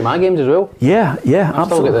unfortunately, commentating a few of my games as well. Yeah,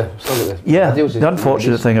 absolutely. The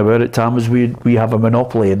unfortunate thing about it, Tam, is we have a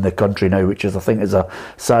monopoly in the country now, which is, I think, is a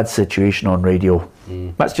sad situation on radio.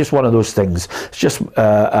 That's just one of those things. It's just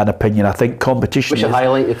an opinion. I think competition. We should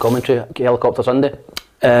highlight the commentary, Helicopter Sunday.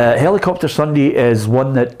 Helicopter Sunday is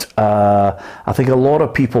one that I think a lot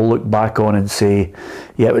of people look back on and say,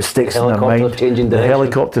 yeah, it sticks in their mind. The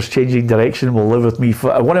helicopter's changing direction will live with me.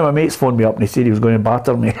 One of my mates phoned me up and he said he was going to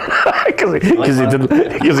batter me because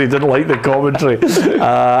he didn't like the commentary.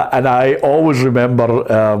 And I always remember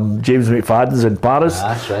James McFadden's in Paris.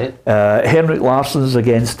 That's right. Henrik Larsson's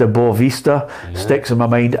against Boa Vista sticks in my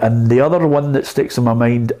mind. And the other one that sticks in my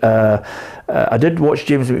mind, I did watch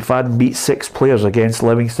James McFadden beat 6 players against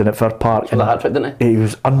Livingston at Fir Park. And hat-trick, didn't he? It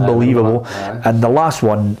was unbelievable. And the last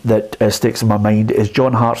one that sticks in my mind is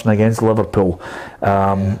John Hartson against Liverpool.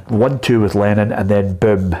 1-2 with Lennon, and then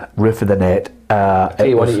boom, roof of the net.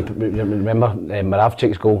 You remember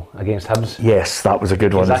Moravcik's goal against Hibs? Yes, that was a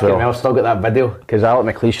good one as well. I've still got that video because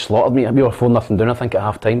Alec McLeish slaughtered me. We were 4-0 down, I think, at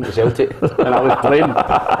half time at Celtic. And I was playing.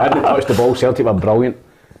 I hadn't touched the ball. Celtic were brilliant.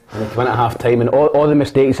 And they went at half time, and all the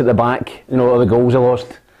mistakes at the back, you know, all the goals I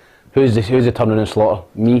lost. Who's the turn around and slaughter?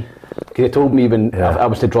 Me. Because they told me when I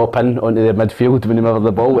was to drop in onto the midfield when they were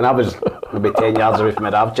the ball, when I was maybe 10 yards away from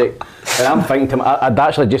Moravcik. And I'm thinking to him, I'd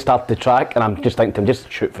actually just started the track, and I'm just thinking to him, just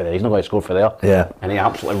shoot for there, he's not going to score for there. Yeah. And he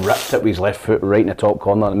absolutely ripped it with his left foot right in the top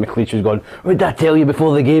corner, and McLeish was going, what did I tell you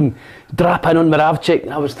before the game? Drap in on Moravcik.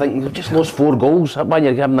 And I was thinking, you've just lost 4 goals, why are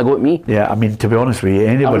you having a go at me? Yeah, I mean, to be honest with you,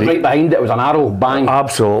 anybody... I was right behind it, it was an arrow, bang.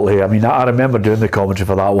 Absolutely, I mean, I remember doing the commentary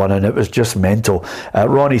for that one, and it was just mental.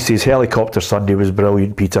 Ronnie says, Helicopter Sunday was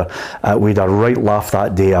brilliant, Peter. We had a right laugh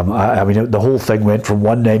that day. I mean, the whole thing went from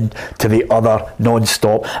one end to the other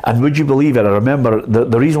non-stop. And would you believe it, I remember,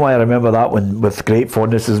 the reason why I remember that one with great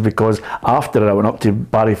fondness is because after I went up to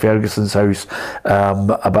Barry Ferguson's house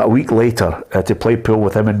about a week later to play pool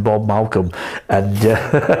with him and Bob Malcolm, and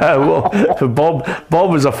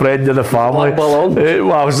Bob was a friend of the family.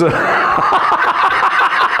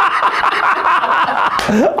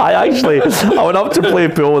 I went up to play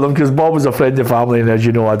pool with him because Bob was a friend of the family, and as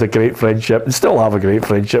you know, I had a great friendship and still have a great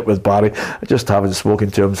friendship with Barry. I just haven't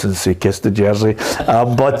spoken to him since he kissed the jersey.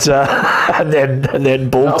 And then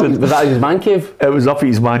bolted. Was that his man cave? It was up at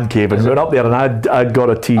his man cave, and we went up there, and I'd got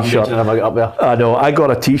a t-shirt. I know, I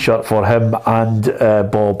got a t-shirt for him and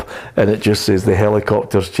Bob, and it just says the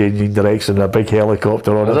helicopter's changing direction, and a big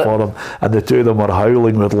helicopter on it for them, and the two of them were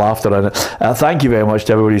howling with laughter in it. Thank you very much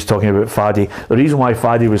to everybody who's talking about Faddy. The reason why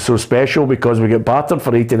Faddy was so special because we got battered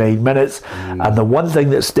for 89 minutes. And the one thing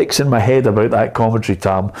that sticks in my head about that commentary,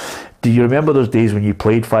 Tam, do you remember those days when you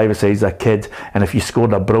played five-a-side as a kid, and if you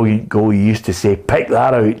scored a brilliant goal, you used to say, pick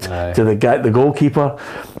that out to the guy, the goalkeeper?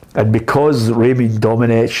 And because Raymond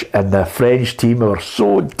Domenech and the French team were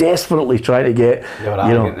so desperately trying to get,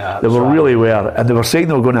 they were really were, and they were saying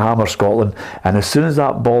they were going to hammer Scotland, and as soon as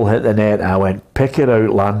that ball hit the net, I went, pick it out,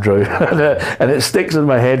 Landrew. and it sticks in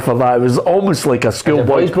my head for that. It was almost like a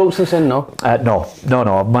schoolboy. Has broke since then, no?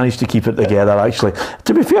 No, I've managed to keep it together, actually.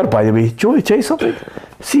 To be fair, by the way, Joey, tell you something.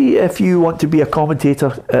 See, if you want to be a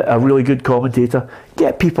commentator, a really good commentator,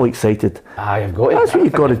 get people excited. You've got to. That's what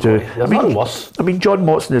you've got to do. There's nothing worse. I mean, John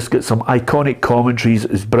Motson has got some iconic commentaries.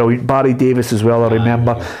 It's brilliant. Barry Davis as well, I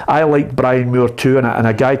remember. I liked Brian Moore too, and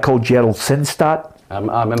a guy called Gerald Sinstadt. I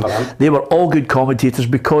remember him. They were all good commentators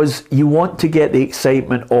because you want to get the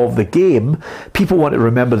excitement of the game. People want to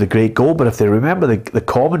remember the great goal, but if they remember the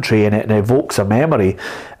commentary in it and it evokes a memory,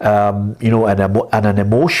 and an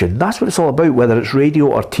emotion, that's what it's all about, whether it's radio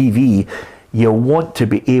or TV. You want to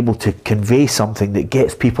be able to convey something that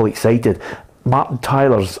gets people excited. Martin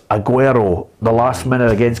Tyler's Aguero, the last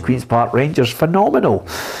minute against Queen's Park Rangers, phenomenal,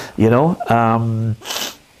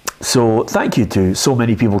 So thank you to so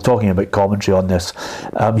many people talking about commentary on this.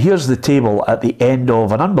 Here's the table at the end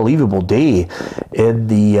of an unbelievable day in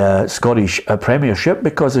the Scottish Premiership,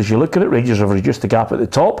 because as you look at it, Rangers have reduced the gap at the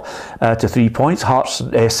top to 3 points.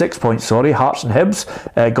 6 points, sorry. Hearts and Hibs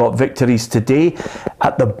got victories today.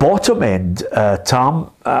 At the bottom end,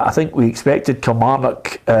 Tam, I think we expected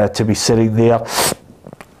Kilmarnock to be sitting there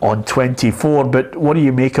on 24, but what do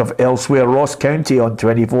you make of elsewhere? Ross County on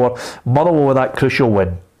 24, Motherwell with that crucial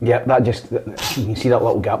win. Yeah, you can see that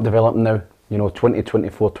little gap developing now. 20,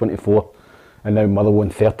 24, 24, and now Motherwell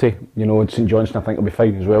 30. And St Johnstone I think will be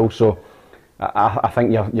fine as well. So I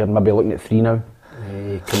think you're maybe looking at 3 now.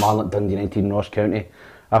 Kilmarnock, Dundee United, and Ross County.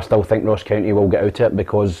 I still think Ross County will get out of it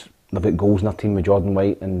because they've got goals in their team with Jordan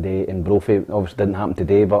White and Brophy. Obviously didn't happen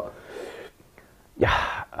today, but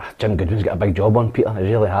yeah, Jim Goodwin's got a big job on Peter.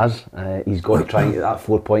 He really has. He's got to try and get that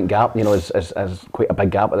 4 point gap. Is quite a big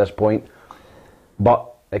gap at this point, but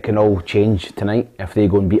it can all change tonight. If they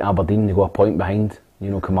go and beat Aberdeen, they go a point behind,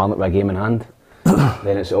 Kilmarnock with a game in hand,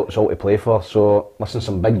 then it's all to play for. So listen,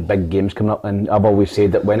 some big games coming up, and I've always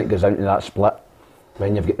said that when it goes down to that split,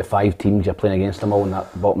 when you've got the 5 teams you're playing against them all in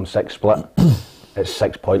that bottom 6 split, it's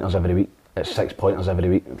 6 pointers every week.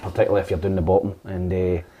 Particularly if you're down the bottom, and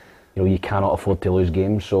you cannot afford to lose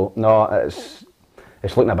games. So no,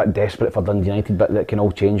 it's looking a bit desperate for Dundee United, but that can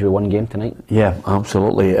all change with one game tonight. Yeah,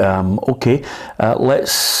 absolutely. Okay,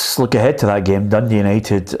 let's look ahead to that game. Dundee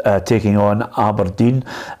United taking on Aberdeen.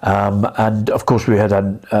 And of course we had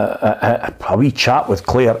a wee chat with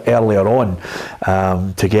Claire earlier on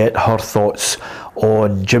to get her thoughts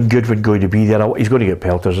on Jim Goodwin going to be there. He's going to get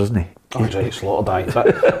pelters, isn't he? Oh, he's right, slaughtered,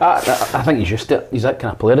 but I think he's used to it. He's that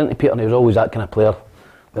kind of player, isn't he, Peter? And he was always that kind of player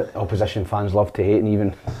that opposition fans love to hate, and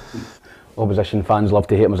even opposition fans love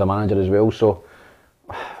to hate him as a manager as well. So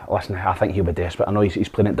listen, I think he'll be desperate. I know he's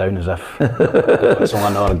playing it down as if it's only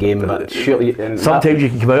another game, but surely sometimes you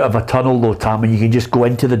can come out of a tunnel though, Tam, and you can just go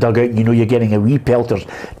into the dugout and you're getting a wee pelters.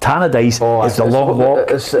 Tannadice is the long walk,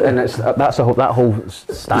 that whole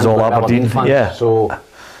stand is all Aberdeen fans. Yeah. So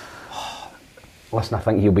listen, I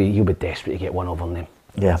think he'll be desperate to get one over them.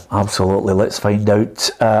 Yeah, absolutely. Let's find out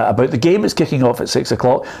about the game. It's kicking off at 6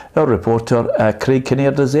 o'clock. Our reporter Craig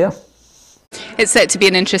Kinnaird is there. It's set to be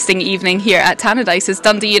an interesting evening here at Tannadice as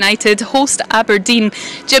Dundee United host Aberdeen.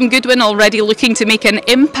 Jim Goodwin already looking to make an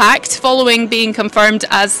impact following being confirmed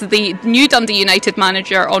as the new Dundee United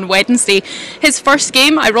manager on Wednesday. His first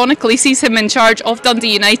game, ironically, sees him in charge of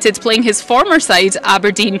Dundee United playing his former side,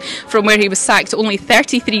 Aberdeen, from where he was sacked only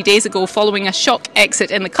 33 days ago following a shock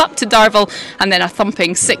exit in the Cup to Darvel and then a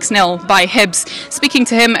thumping 6-0 by Hibs. Speaking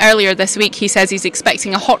to him earlier this week, he says he's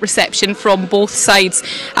expecting a hot reception from both sides.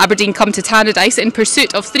 Aberdeen come to Tannadice in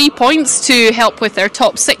pursuit of 3 points to help with their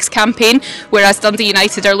top 6 campaign, whereas Dundee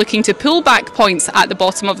United are looking to pull back points at the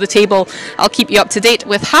bottom of the table. I'll keep you up to date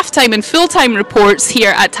with half-time and full-time reports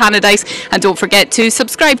here at Tannadice, and don't forget to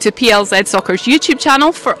subscribe to PLZ Soccer's YouTube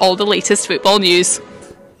channel for all the latest football news.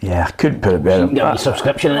 Yeah, I couldn't put it better. Get a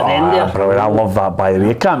subscription at the end there. Brilliant. I love that, by the way.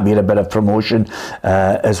 It can't be a bit of promotion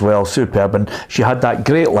as well. Superb. And she had that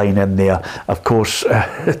great line in there. Of course,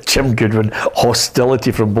 Jim Goodwin,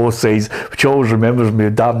 hostility from both sides, which always remembers me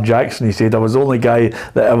of Darren Jackson. He said, I was the only guy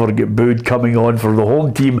that ever got booed coming on for the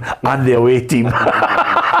home team and the away team.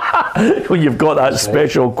 when you've got that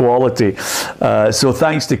special quality. So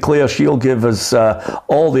thanks to Claire. She'll give us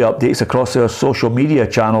all the updates across our social media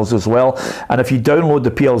channels as well. And if you download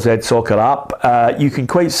the PLZ Soccer app, you can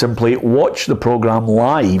quite simply watch the programme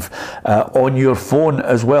live on your phone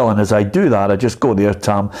as well. And as I do that, I just go there,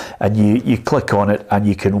 Tam, and you click on it and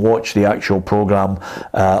you can watch the actual programme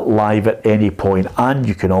live at any point. And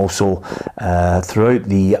you can also, throughout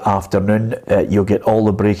the afternoon, you'll get all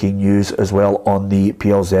the breaking news as well on the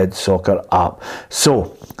PLZ Soccer app.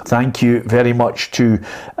 So thank you very much to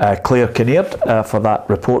Claire Kinnaird for that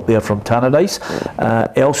report there from Tannadice.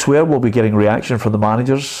 Elsewhere, we'll be getting reaction from the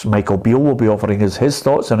managers. Michael Beale will be offering his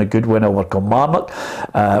thoughts on a good win over Kilmarnock.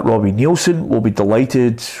 Robbie Neilson will be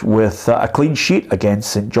delighted with a clean sheet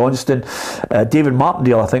against St Johnstone. David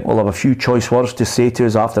Martindale, I think, will have a few choice words to say to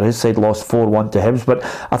us after his side lost 4-1 to Hibs, but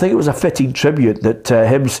I think it was a fitting tribute that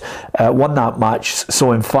Hibs won that match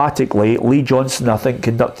so emphatically. Lee Johnson, I think,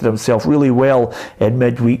 conducted himself really well in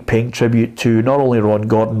midweek, paying tribute to not only Ron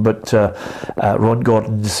Gordon but Ron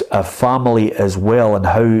Gordon's family as well, and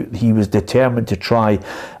how he was determined to try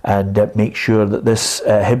and make sure that this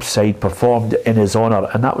Hibs side performed in his honour,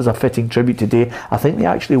 and that was a fitting tribute today. I think they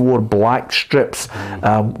actually wore black strips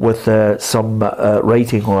with some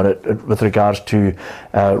writing on it with regards to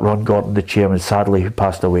Ron Gordon, the chairman, sadly, who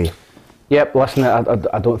passed away. Yep, listen,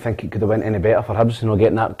 I don't think it could have went any better for Hibs,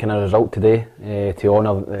 getting that kind of result today to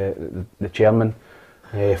honour the chairman.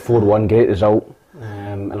 4-1, great result,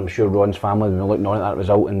 and I'm sure Ron's family have been looking on at that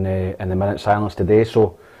result in the minute silence today.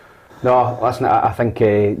 So, no, listen, I think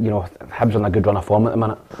Hibs are on a good run of form at the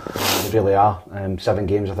minute. They really are. 7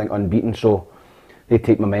 games, I think, unbeaten. So they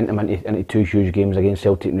take momentum into 2 huge games against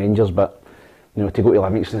Celtic and Rangers. But to go to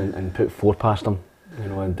Livingston and put 4 past them,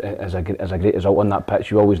 and as a great result on that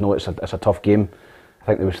pitch, you always know it's a tough game. I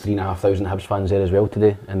think there was 3,500 Hibs fans there as well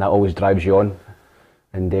today, and that always drives you on.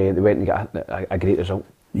 And they went and got a great result.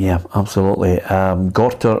 Yeah, absolutely.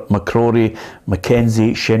 Gorter, McCrory,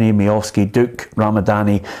 McKenzie, Shinnie, Miofsky, Duke,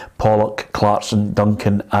 Ramadani, Pollock, Clarkson,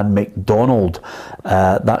 Duncan and McDonald.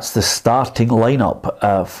 That's the starting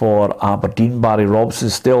lineup for Aberdeen. Barry Robson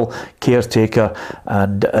still caretaker,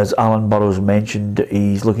 and as Alan Burrows mentioned,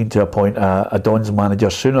 he's looking to appoint a Dons manager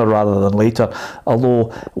sooner rather than later, although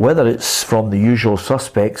whether it's from the usual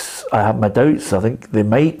suspects, I have my doubts. I think they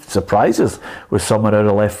might surprise us with someone out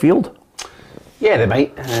of left field. Yeah, they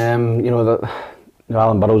might.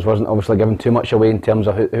 Alan Burrows wasn't obviously giving too much away in terms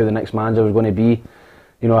of who the next manager was going to be.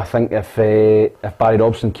 I think if Barry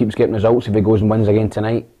Robson keeps getting results, if he goes and wins again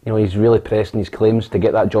tonight, he's really pressing his claims to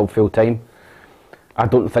get that job full time. I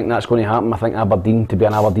don't think that's going to happen. I think Aberdeen, to be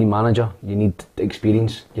an Aberdeen manager, you need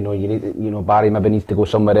experience. Barry maybe needs to go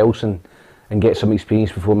somewhere else and get some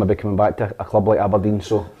experience before maybe coming back to a club like Aberdeen.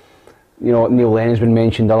 So, Neil Lennon's been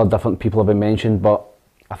mentioned, other different people have been mentioned, but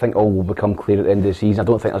I think all will become clear at the end of the season. I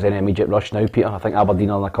don't think there's any immediate rush now, Peter. I think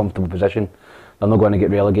Aberdeen are in a comfortable position. They're not going to get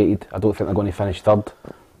relegated. I don't think they're going to finish third.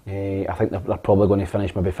 I think they're probably going to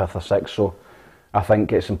finish maybe 5th or 6th. So I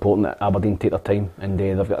think it's important that Aberdeen take their time, and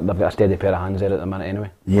they've got a steady pair of hands there at the minute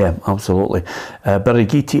anyway. Yeah, absolutely.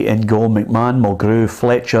 Birigiti in goal, McMahon, Mulgrew,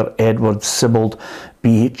 Fletcher, Edwards, Sibbald,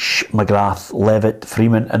 Beach, McGrath, Levitt,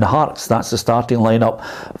 Freeman and Hartz. That's the starting lineup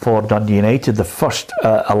for Dundee United. The first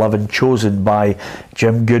 11 chosen by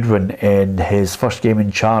Jim Goodwin in his first game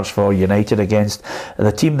in charge for United against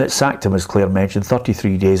the team that sacked him, as Claire mentioned,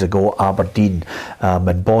 33 days ago, Aberdeen.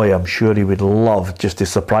 And boy, I'm sure he would love just to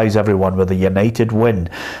surprise everyone with a United win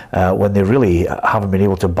when they really haven't been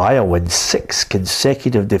able to buy a win. 6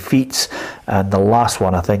 consecutive defeats, and the last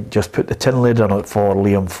one, I think, just put the tin lid on it for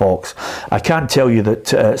Liam Fox. I can't tell you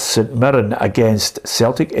that St Mirren against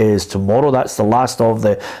Celtic is tomorrow. That's the last of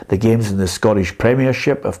the games in the Scottish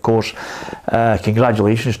Premiership. Of course,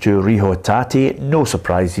 congratulations to Riho Hatate. No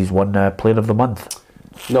surprise, he's won Player of the Month.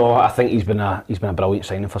 No, I think he's been a brilliant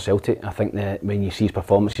signing for Celtic. I think that when you see his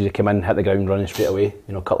performances, he came in, hit the ground running straight away.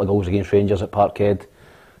 A couple of goals against Rangers at Parkhead.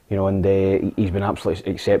 And he's been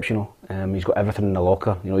absolutely exceptional. He's got everything in the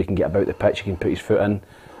locker. He can get about the pitch, he can put his foot in.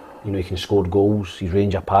 He can score goals. He's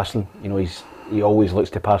range of passing. He always looks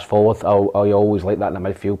to pass forward. I always like that in a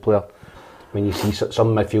midfield player. When you see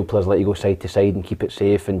some midfield players let you go side to side and keep it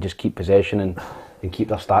safe and just keep possession and keep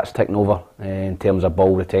their stats ticking over in terms of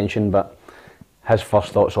ball retention, but his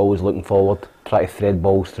first thought's always looking forward, try to thread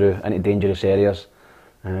balls through into dangerous areas.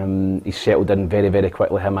 He's settled in very, very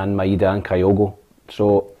quickly, him and Maeda and Kyogo.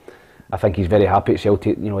 So I think he's very happy at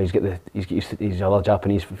Celtic. He's got his other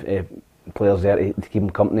Japanese players there to keep him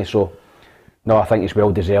company. So no, I think it's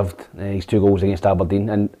well deserved. His 2 goals against Aberdeen.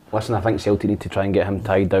 And listen, I think Celtic need to try and get him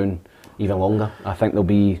tied down even longer. I think there'll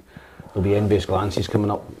be there'll be envious glances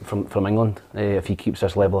coming up from England if he keeps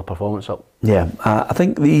this level of performance up. Yeah, I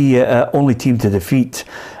think the only team to defeat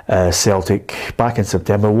Celtic back in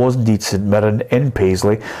September was indeed St Mirren in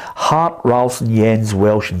Paisley. Hart, Ralston, Jens,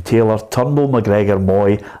 Welsh and Taylor, Turnbull, McGregor,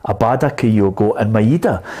 Moy, Abada, Kyogo and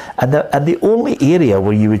Maeda. And the only area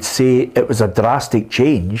where you would say it was a drastic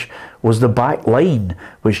change was the back line,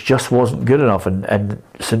 which just wasn't good enough, and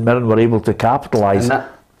St Mirren were able to capitalise.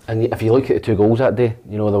 And if you look at the 2 goals that day,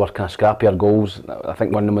 you know, they were kind of scrappier goals. I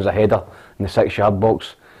think one of them was a header in the 6-yard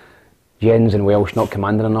box. Jens and Welsh not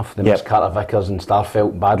commanding enough. They missed Carter Vickers and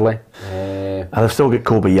Starfelt badly. And they've still got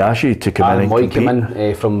Kobayashi to come in and Moy compete. came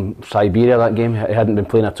in from Siberia that game. He hadn't been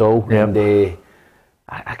playing at all. Yep. And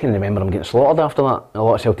I can remember him getting slaughtered after that. A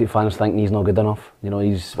lot of Celtic fans thinking he's not good enough. You know,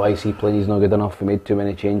 why is he playing? He's not good enough. He made too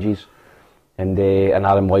many changes. And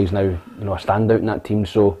Aaron Moy's now, you know, a standout in that team.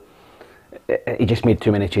 So he just made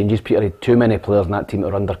too many changes, Peter. He had too many players in that team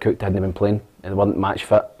that were undercooked, hadn't been playing, and they weren't match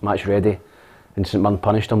fit, match ready. And St Mirren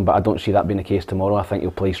punished him, but I don't see that being the case tomorrow. I think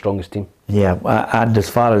he'll play strongest team. Yeah, and as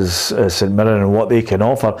far as St Mirren and what they can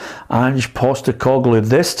offer, Ange Postecoglou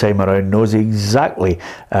this time around knows exactly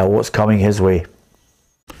what's coming his way.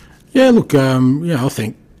 Yeah, look, I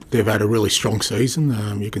think they've had a really strong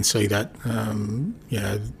season. You can see that,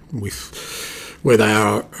 with where they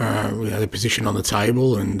are, their position on the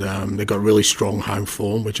table, and they've got really strong home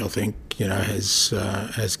form, which I think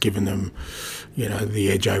has given them the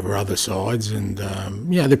edge over other sides, and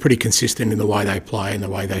they're pretty consistent in the way they play and the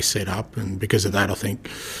way they set up, and because of that, I think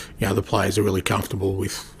the players are really comfortable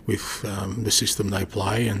with the system they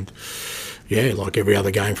play, and like every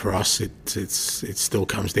other game for us, it still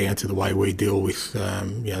comes down to the way we deal with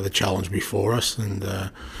the challenge before us, and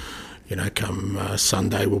come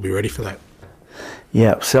Sunday we'll be ready for that.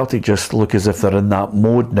 Yeah, Celtic just look as if they're in that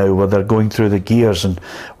mode now where they're going through the gears, and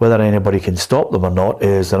whether anybody can stop them or not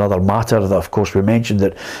is another matter. That, of course, we mentioned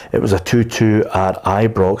that it was a 2-2 at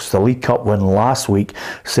Ibrox. The League Cup win last week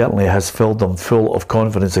certainly has filled them full of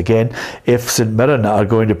confidence again. If St Mirren are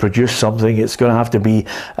going to produce something, it's going to have to be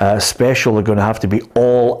special. They're going to have to be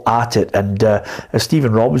all at it. And as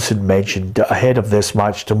Stephen Robinson mentioned ahead of this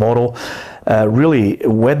match tomorrow, really,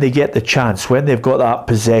 when they get the chance, when they've got that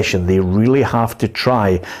possession, they really have to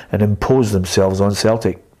try and impose themselves on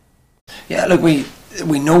Celtic. Yeah, look, we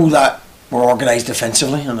know that we're organised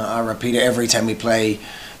defensively, and I repeat it every time we play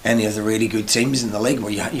any of the really good teams in the league,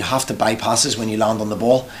 where you have to buy passes when you land on the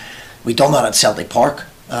ball. We done that at Celtic Park.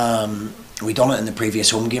 We done it in the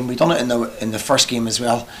previous home game. We done it in the first game as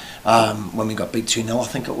well, when we got beat 2-0, I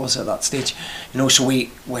think it was at that stage. So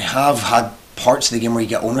we have had parts of the game where you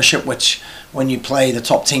get ownership, which when you play the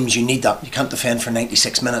top teams, you need that. You can't defend for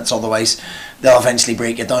 96 minutes, otherwise they'll eventually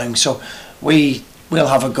break you down. So we'll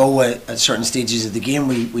have a go at certain stages of the game.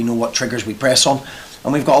 We know what triggers we press on,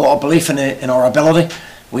 and we've got a lot of belief in our ability.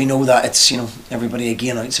 We know that it's everybody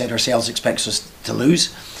again outside ourselves expects us to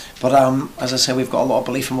lose, but as I say, we've got a lot of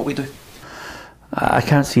belief in what we do. I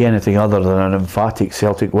can't see anything other than an emphatic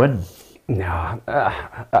Celtic win. No,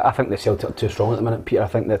 I think the Celtic are too strong at the minute, Peter. I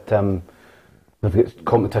think that they've got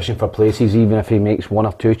competition for places, even if he makes 1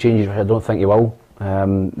 or 2 changes, which I don't think he will.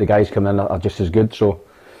 The guys coming in are just as good, so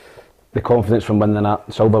the confidence from winning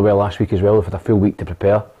at Silverware last week as well, they've had a full week to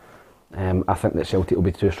prepare. I think that Celtic will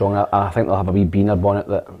be too strong. I think they'll have a wee beaner bonnet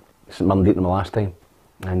that St Mirren beat them the last time,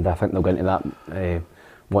 and I think they'll go into that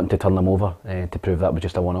wanting to turn them over to prove that was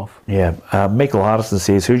just a one-off. Yeah, Michael Harrison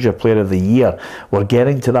says, who's your player of the year? We're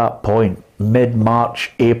getting to that point,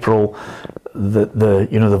 mid-March, April,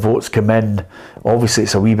 the votes come in. Obviously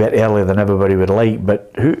it's a wee bit earlier than everybody would like, but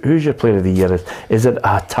who's your player of the year? Is it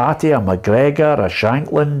a Tati, a McGregor, a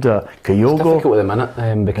Shankland, a Kyogo? It's difficult at the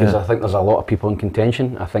minute because I think there's a lot of people in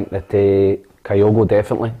contention. I think that Kyogo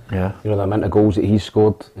definitely. Yeah. The amount of goals that he's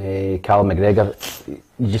scored. Callum McGregor,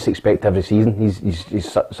 you just expect every season.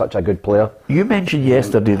 He's such a good player. You mentioned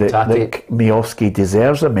yesterday that Miovski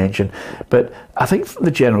deserves a mention, but I think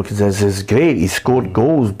the general consensus is great. He scored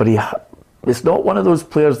goals, but it's not one of those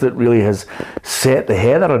players that really has set the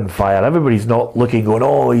heather on fire. Everybody's not looking going,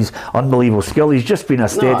 oh, he's unbelievable skill. He's just been a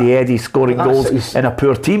steady Eddie scoring goals in a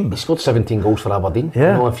poor team. He scored 17 goals for Aberdeen.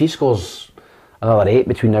 Yeah. If he scores another 8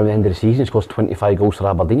 between now and the end of the season, he scores 25 goals for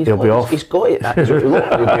Aberdeen. He'll be off. He's got it. He'll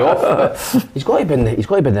be off. But he's got to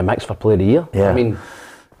be in the mix for Player of the Year. Yeah. I mean,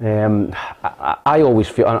 I always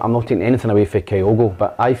feel, I'm not taking anything away from Kyogo,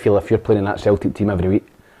 but I feel if you're playing in that Celtic team every week,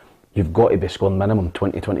 you've got to be scoring minimum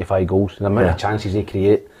 20-25 goals. The amount of chances they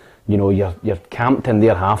create, you're camped in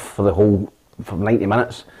their half for 90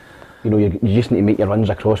 minutes. You just need to make your runs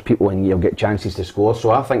across people and you'll get chances to score.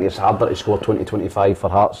 So I think it's harder to score 20-25 for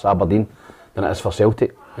Hearts, Aberdeen than it is for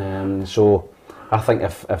Celtic. So I think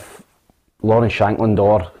if Lawrence Shankland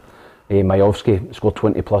or Majowski score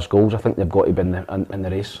 20 plus goals, I think they've got to be in the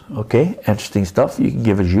race. Okay, interesting stuff. You can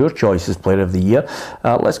give us your choice as Player of the Year.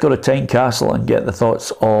 Let's go to Tynecastle and get the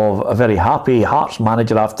thoughts of a very happy Hearts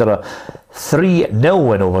manager after a 3-0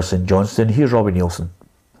 win over St Johnstone. Here's Robbie Neilson.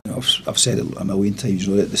 I've said it a million times,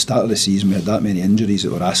 at the start of the season we had that many injuries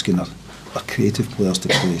that were asking our creative players to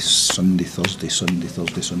play Sunday, Thursday,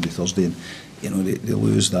 and they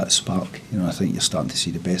lose that spark. I think you're starting to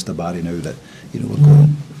see the best of Barry now that we're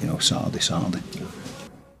going Saturday.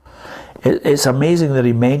 It's amazing that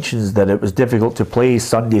he mentions that it was difficult to play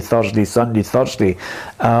Sunday, Thursday.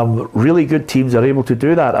 Really good teams are able to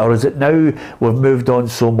do that, or is it now we've moved on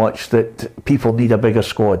so much that people need a bigger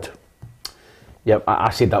squad? Yeah, I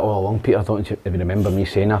said that all along, Peter. I don't know if you remember me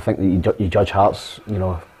saying. I think that you judge Hearts,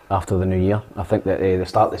 after the new year. I think that the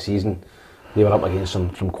start of the season they were up against some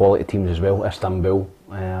quality teams as well. Istanbul,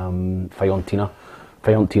 Fiorentina.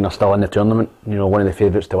 Fiorentina still in the tournament. One of the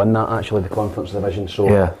favourites to win that, actually, the Conference Division. So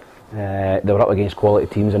they were up against quality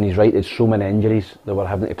teams, and he's right. There's so many injuries. They were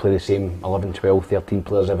having to play the same 11, 12, 13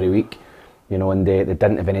 players every week. And they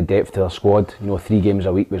didn't have any depth to their squad. 3 games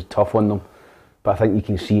a week was tough on them. But I think you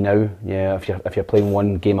can see now, if you're playing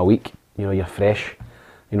 1 game a week, you're fresh.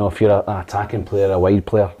 If you're an attacking player, a wide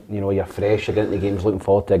player, you're fresh. You get into games looking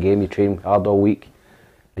forward to a game. You train hard all week,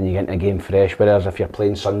 and you get into a game fresh. Whereas if you're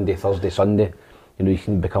playing Sunday, Thursday, Sunday, you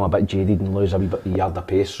can become a bit jaded and lose a wee bit of yard of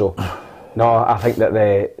pace. So, no, I think that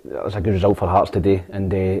was a good result for Hearts today, and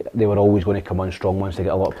they were always going to come on strong once they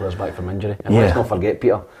get a lot of players back from injury. And let's not forget,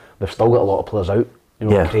 Peter, they've still got a lot of players out.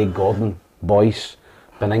 Craig Gordon, Boyce,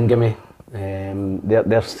 Beningame.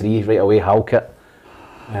 There's 3 right away. Halkett.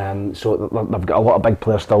 So they've got a lot of big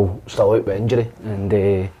players still out with injury,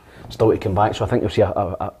 and still to come back. So I think you'll see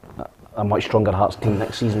a much stronger Hearts team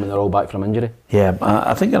next season when they're all back from injury. Yeah,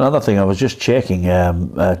 I think another thing, I was just checking,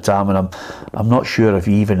 Tam, and I'm not sure if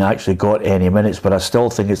he even actually got any minutes, but I still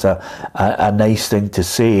think it's a nice thing to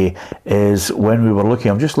say, is when we were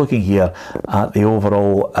looking, I'm just looking here at the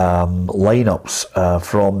overall lineups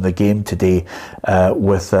from the game today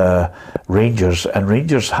with Rangers, and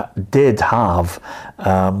Rangers did have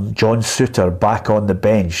John Souttar back on the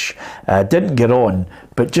bench. Didn't get on,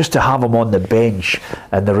 but just to have him on the bench,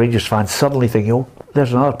 and the Rangers fans suddenly thinking, oh,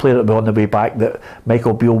 there's another player that'll be on the way back that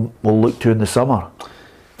Michael Beale will look to in the summer.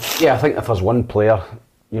 Yeah, I think if there's one player,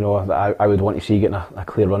 that I would want to see getting a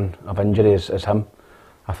clear run of injury is him.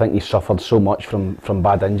 I think he's suffered so much from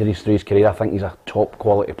bad injuries through his career. I think he's a top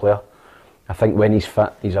quality player. I think when he's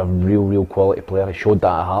fit, he's a real quality player. He showed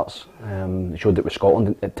that at Hearts. He showed it with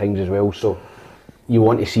Scotland at times as well. So you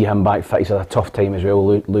want to see him back fit. He's had a tough time as well,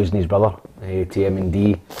 losing his brother to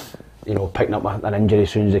M&D. Picking up an injury as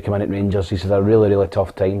soon as he came in at Rangers. He's had a really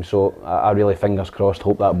tough time. So I really, fingers crossed,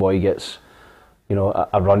 hope that boy gets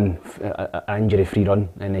a run, an injury-free run,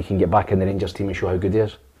 and he can get back in the Rangers team and show how good he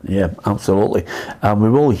is. Yeah, absolutely. We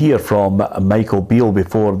will hear from Michael Beale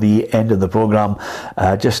before the end of the programme,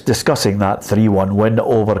 just discussing that 3-1 win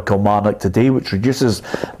over Kilmarnock today, which reduces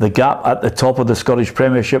the gap at the top of the Scottish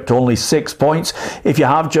Premiership to only 6 points. If you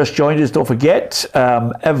have just joined us, don't forget,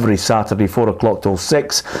 every Saturday 4 o'clock till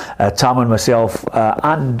 6, Tam and myself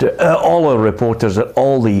and all our reporters at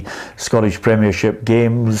all the Scottish Premiership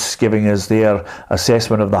games, giving us their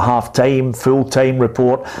assessment of the half-time, full-time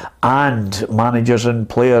report, and managers and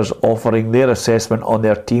players offering their assessment on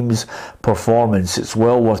their team's performance. It's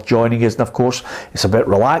well worth joining us, and of course it's a bit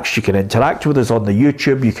relaxed. You can interact with us on the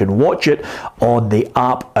YouTube, you can watch it on the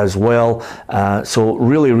app as well, so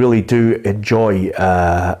really do enjoy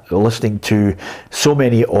listening to so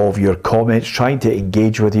many of your comments, trying to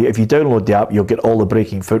engage with you. If you download the app, you'll get all the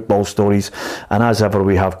breaking football stories, and as ever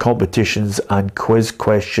we have competitions and quiz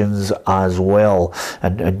questions as well.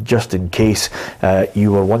 And just in case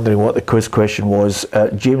you were wondering what the quiz question was,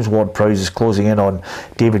 James Ward-Prowse is closing in on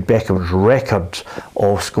David Beckham's record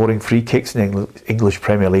of scoring free kicks in the English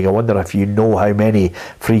Premier League. I wonder if you know how many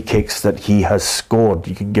free kicks that he has scored.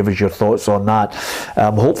 You can give us your thoughts on that.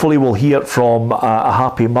 Hopefully we'll hear from a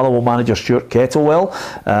happy Motherwell manager Stuart Kettlewell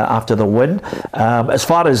after the win. As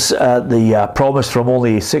far as the promise from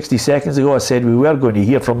only 60 seconds ago, I said we were going to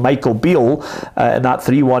hear from Michael Beale in that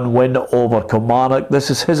 3-1 win over Kilmarnock.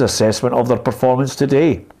 This is his assessment of their performance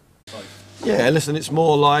today. Yeah, listen, it's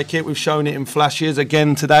more like it. We've shown it in flashes.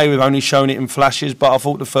 Again, today we've only shown it in flashes, but I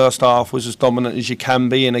thought the first half was as dominant as you can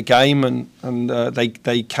be in a game, and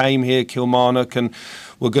they came here, Kilmarnock, and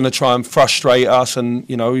were going to try and frustrate us, and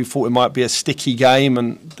we thought it might be a sticky game,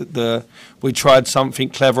 and we tried something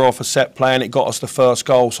clever off a set play, and it got us the first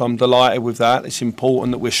goal, so I'm delighted with that. It's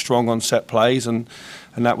important that we're strong on set plays, and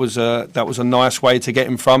that was a nice way to get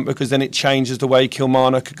in front, because then it changes the way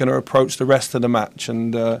Kilmarnock are going to approach the rest of the match.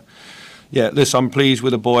 And yeah, listen, I'm pleased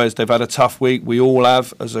with the boys. They've had a tough week. We all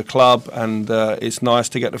have as a club, and it's nice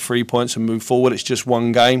to get the 3 points and move forward. It's just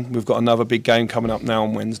one game. We've got another big game coming up now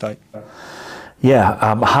on Wednesday.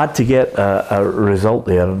 Yeah, had to get a result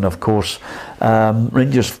there, and of course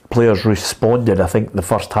Rangers players responded. I think the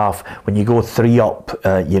first half, when you go 3 up,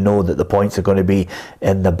 you know that the points are going to be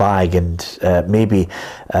in the bag, and maybe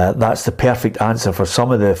that's the perfect answer for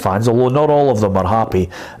some of the fans, although not all of them are happy,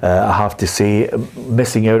 I have to say,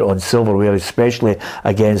 missing out on silverware, especially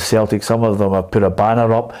against Celtic. Some of them have put a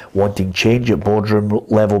banner up wanting change at boardroom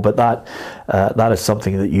level, but that is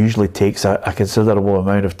something that usually takes a considerable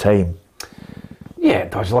amount of time. Yeah,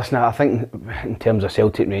 it does. Listen, I think in terms of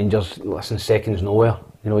Celtic Rangers, listen, second's nowhere.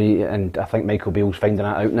 And I think Michael Beale's finding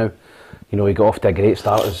that out now. He got off to a great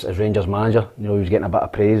start as Rangers manager. He was getting a bit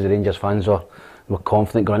of praise. The Rangers fans were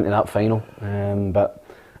confident going into that final. But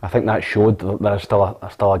I think that showed that there is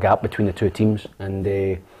still a gap between the two teams. And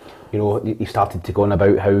he started to go on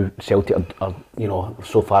about how Celtic are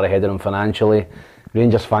so far ahead of them financially.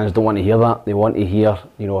 Rangers fans don't want to hear that. They want to hear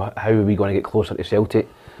how are we going to get closer to Celtic.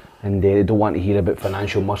 And they don't want to hear about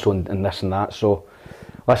financial muscle and this and that. So,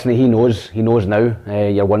 listen, he knows now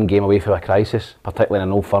you're one game away from a crisis, particularly in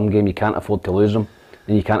an Old Firm game. You can't afford to lose them,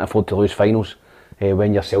 and you can't afford to lose finals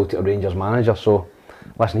when you're Celtic or Rangers manager. So,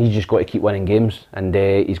 listen, he's just got to keep winning games, and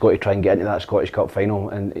he's got to try and get into that Scottish Cup final,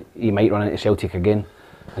 and he might run into Celtic again.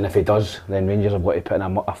 And if he does, then Rangers have got to put in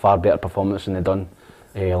a far better performance than they done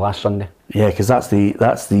last Sunday. Yeah, because that's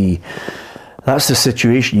the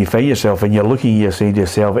situation you find yourself in. You're looking, you're saying to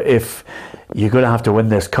yourself, if you're going to have to win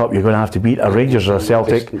this cup, you're going to have to beat a Rangers or a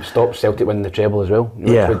Celtic. Stop Celtic winning the treble as well,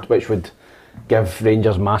 which would give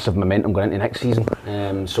Rangers massive momentum going into next season.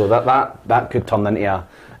 So that could turn into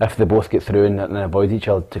if they both get through and avoid each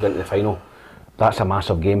other to get into the final, that's a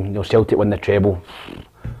massive game. Celtic win the treble.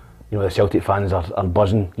 The Celtic fans are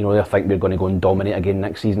buzzing. They think we're going to go and dominate again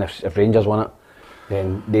next season if Rangers win it.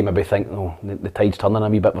 Then they maybe think, the tide's turning a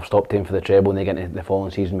wee bit, we've stopped aiming for the treble, and they get into the following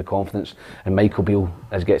season with confidence. And Michael Beale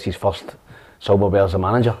gets his first silverware as a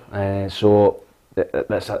manager. So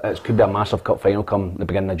it could be a massive cup final come the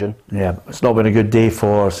beginning of June. Yeah, it's not been a good day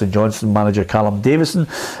for St Johnstone manager Callum Davison,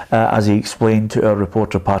 as he explained to our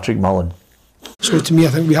reporter Patrick Mullen. So to me, I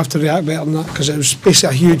think we have to react better than that, because it was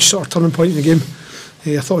basically a huge sort of turning point in the game.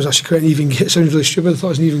 I thought it was actually quite an even game. It sounds really stupid, I thought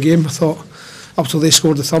it was an even game. I thought up till they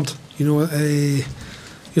scored the third,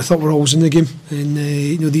 I thought we're always in the game, and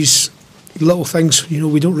these little things,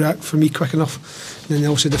 we don't react for me quick enough, and then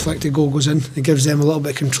obviously the deflected goal goes in. It gives them a little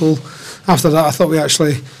bit of control. After that, I thought we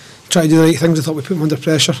actually tried to do the right things. I thought we put them under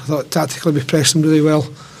pressure. I thought tactically we pressed them really well.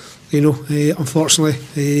 Unfortunately,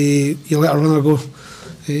 you let a runner go,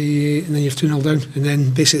 and then you're 2-0 down, and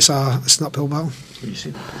then basically it's an uphill battle.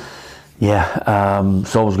 Yeah,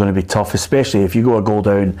 it's always going to be tough, especially if you go a goal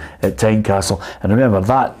down at Tynecastle. And remember,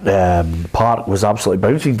 that park was absolutely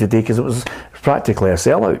bouncing today because it was practically a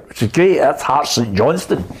sellout, which is great. That's Hearts St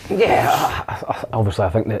Johnstone. Yeah, obviously I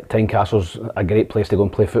think that Tynecastle's a great place to go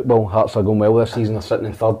and play football. Hearts are going well this season, they're sitting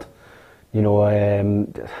in third.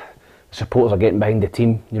 Supporters are getting behind the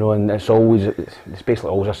team, and it's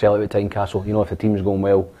basically always a sellout at Tynecastle. If the team's going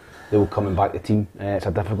well, they will come and back the team. It's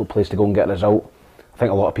a difficult place to go and get a result. I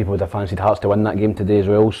think a lot of people would have fancied Hearts to win that game today as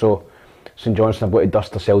well, so St Johnstone have got to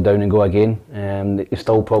dust themselves down and go again. They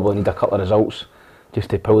still probably need a couple of results just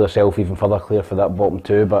to pull themselves even further clear for that bottom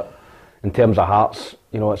two, but in terms of Hearts,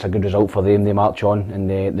 it's a good result for them. They march on and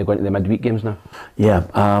they're going to the midweek games now. Yeah,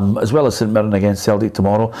 as well as St Mirren against Celtic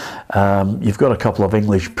tomorrow, you've got a couple of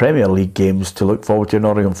English Premier League games to look forward to.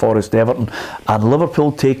 Nottingham Forest, Everton, and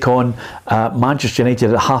Liverpool take on Manchester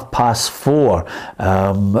United at 4:30.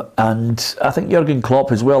 And I think Jurgen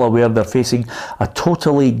Klopp is well aware they're facing a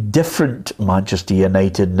totally different Manchester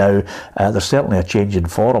United now. There's certainly a change in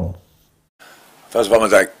form. First of all,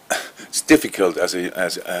 it's difficult,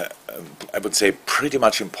 I would say pretty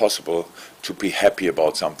much impossible to be happy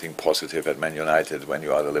about something positive at Man United when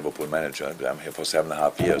you are the Liverpool manager. I'm here for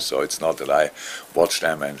 7.5 years, so it's not that I watch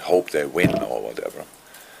them and hope they win or whatever.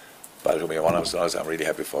 But to be honest, I'm really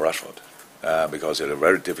happy for Rashford, because he had a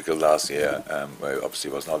very difficult last year, where he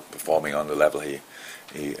obviously was not performing on the level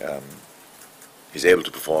he's able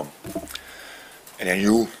to perform. And I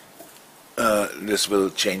knew this will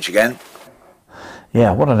change again.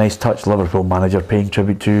 Yeah, what a nice touch, Liverpool manager paying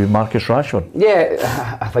tribute to Marcus Rashford.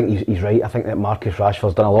 Yeah, I think he's right. I think that Marcus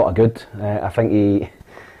Rashford's done a lot of good. I think he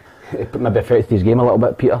maybe affected his game a little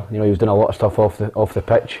bit, Peter. You know, he was doing a lot of stuff off the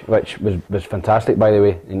pitch, which was fantastic, by the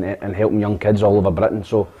way, in helping young kids all over Britain.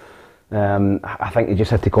 So I think he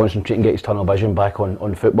just had to concentrate and get his tunnel vision back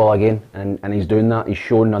on football again, and he's doing that. He's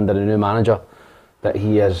shown under the new manager that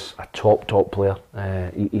he is a top player.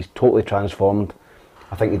 He's totally transformed.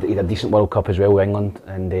 I think he had a decent World Cup as well with England,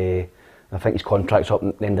 and I think his contract's up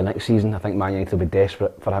at the end of next season. I think Man United will be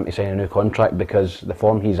desperate for him to sign a new contract because the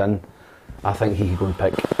form he's in, I think he could go and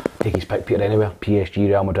take his pick, Peter, anywhere. PSG,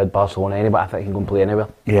 Real Madrid, Barcelona, anywhere. I think he can go and play anywhere.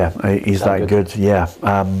 Yeah, he's that good. Yeah.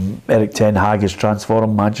 Eric Ten Hag has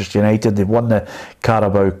transformed Manchester United. They've won the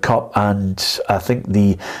Carabao Cup, and I think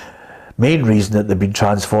the main reason that they've been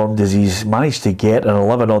transformed is he's managed to get and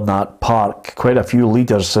 11 on that park, quite a few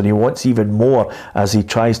leaders, and he wants even more as he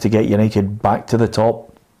tries to get United back to the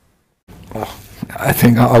top. I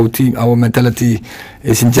think our team, our mentality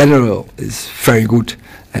is in general is very good,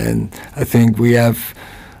 and I think we have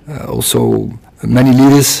also many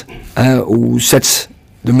leaders who sets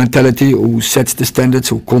the mentality, who sets the standards,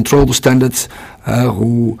 who control the standards,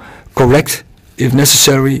 who correct if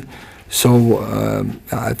necessary. So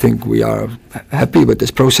I think we are happy with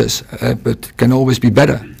this process, but can always be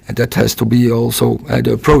better, and that has to be also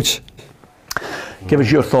the approach. Give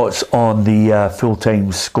us your thoughts on the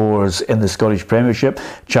full-time scores in the Scottish Premiership,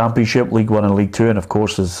 Championship, League One and League Two, and of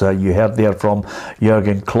course, as you heard there from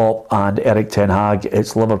Jurgen Klopp and Eric Ten Hag,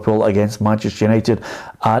 it's Liverpool against Manchester United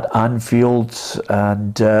at Anfield,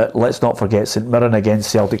 and let's not forget St Mirren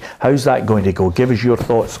against Celtic. How's that going to go? Give us your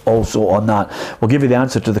thoughts also on that. We'll give you the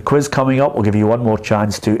answer to the quiz coming up. We'll give you one more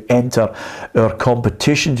chance to enter our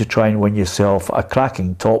competition to try and win yourself a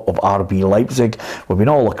cracking top of RB Leipzig. We've been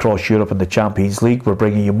all across Europe in the Champions League. We're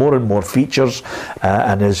bringing you more and more features,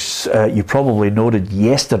 and as you probably noted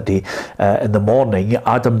yesterday in the morning,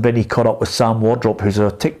 Adam Binney caught up with Sam Wardrop, who's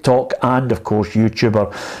a TikTok and of course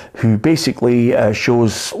YouTuber, who basically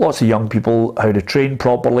shows lots of young people how to train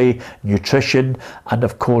properly, nutrition, and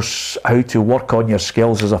of course how to work on your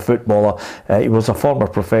skills as a footballer. He was a former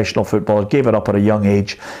professional footballer, gave it up at a young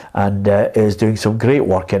age, and is doing some great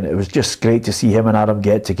work, and it was just great to see him and Adam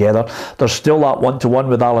get together. There's still that one-to-one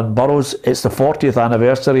with Alan Burrows. It's the 40th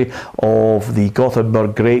anniversary of the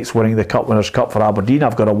Gothenburg Greats winning the Cup Winners' Cup for Aberdeen.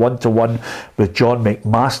 I've got a one-to-one with John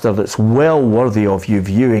McMaster that's well worthy of you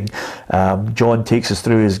viewing. John takes us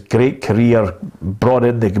through his great career, brought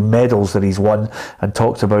in the medals that he's won, and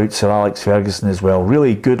talks about Sir Alex Ferguson as well.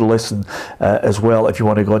 Really good listen as well if you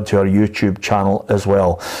want to go onto our YouTube channel as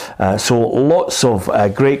well. So lots of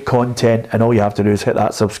great content, and all you have to do is hit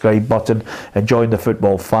that subscribe button and join the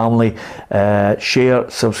football family. Share,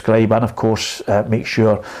 subscribe, and of course make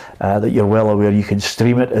sure that you're well aware you can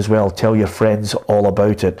stream it as well. Tell your friends all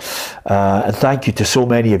about it. And thank you to so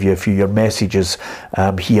many of you for your messages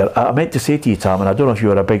here. I meant to say to you, Tam, and I don't know if you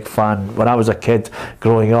were a big fan, when I was a kid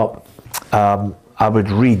growing up, I would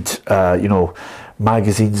read, you know,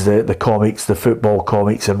 magazines, the comics, the football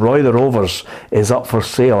comics, and Roy the Rovers is up for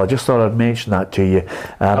sale. I just thought I'd mention that to you.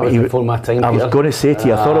 That was before my time, I was going to say to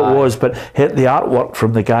you, I thought it was, but hit the artwork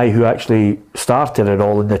from the guy who actually started it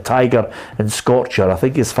all in the Tiger and Scorcher. I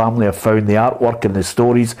think his family have found the artwork and the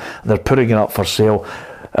stories, and they're putting it up for sale.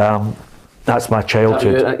 That's my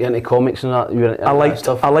childhood. You into comics and that? I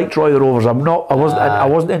liked Roy the Rovers. I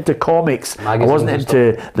wasn't into comics. I wasn't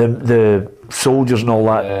into the soldiers and all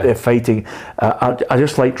that fighting. I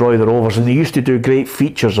just liked Roy the Rovers, and they used to do great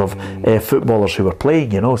features of footballers who were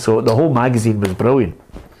playing, you know, so the whole magazine was brilliant.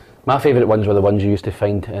 My favourite ones were the ones you used to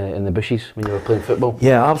find in the bushes when you were playing football.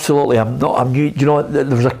 Yeah, absolutely. You know, there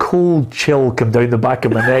was a cold chill come down the back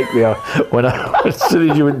of my neck there when as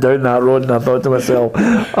soon as you went down that road, and I thought to myself,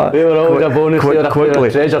 we were always a bonus,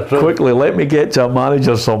 quickly, let me get to a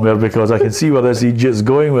manager somewhere, because I can see where this Egypt's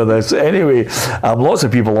going with this. Anyway, lots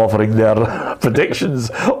of people offering their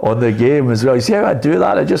predictions on the game as well. You see how I do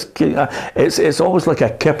that? I just it's almost like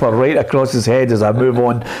a kipper right across his head as I move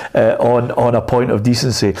on a point of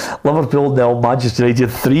decency. Liverpool 0, Manchester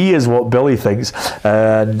United 3 is what Billy thinks,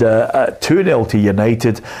 and 2-0 to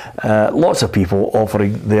United. Lots of people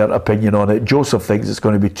offering their opinion on it. Joseph thinks it's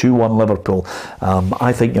going to be 2-1 Liverpool.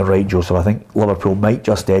 I think you're right, Joseph. I think Liverpool might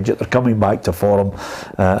just edge it. They're coming back to form,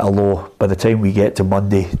 although by the time we get to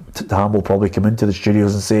Monday, Tam will probably come into the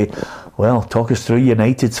studios and say, well, talk us through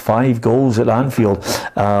United's 5 goals at Anfield.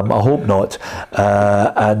 I hope not.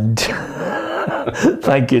 And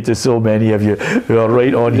Thank you to so many of you who are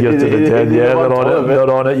right on here to the 10. Yeah, they're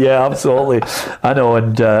on it. Yeah, absolutely. I know,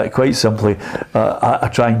 and quite simply, I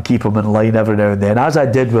try and keep them in line every now and then, as I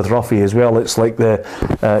did with Ruffy as well. It's like the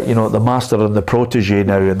the master and the protege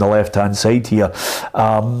now on the left-hand side here.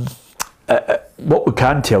 What we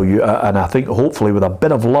can tell you, and I think hopefully with a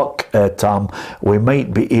bit of luck, Tam, we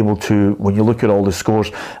might be able to, when you look at all the scores,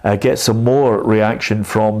 get some more reaction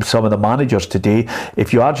from some of the managers today.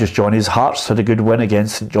 If you are just joining us, Hearts had a good win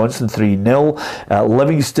against St Johnstone 3-0.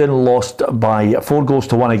 Livingston lost by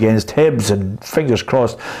 4-1 against Hibs, and fingers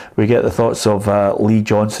crossed we get the thoughts of Lee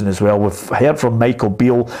Johnson as well. We've heard from Michael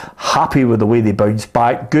Beale, happy with the way they bounced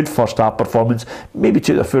back. Good first half performance, maybe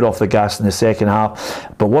took the foot off the gas in the second half.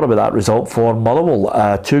 But what about that result for Motherwell?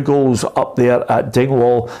 2 goals up there at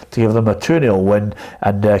Dingwall to give them a 2-0 win,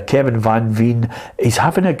 and Kevin Van Veen, he's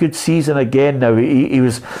having a good season again now. He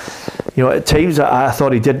was, at times I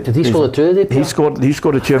thought he didn't. Did he score the 2 today? He scored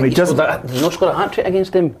the 2. He doesn't. Did he not score a hat-trick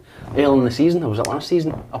against him early in the season, or was it last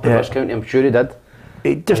season up at Ross County? I'm sure he did.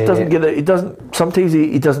 He just doesn't get it. He doesn't. Sometimes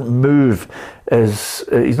he doesn't move as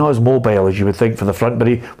he's not as mobile as you would think for the front. But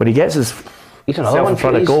when he gets his he's another one. In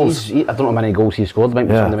front of goals. I don't know how many goals he scored. Maybe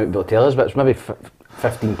somebody might be able to tell us, but it's maybe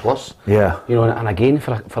 15 plus. Yeah. And again,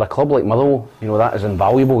 for a club like Motherwell, that is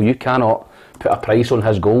invaluable. You cannot put a price on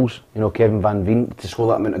his goals. Kevin Van Veen, to score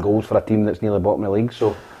that amount of goals for a team that's near the bottom of the league.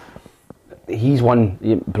 So he's one.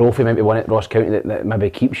 Brophy might be one at Ross County that maybe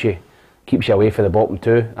keeps you away for the bottom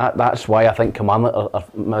 2. That's why I think Kilmarnock are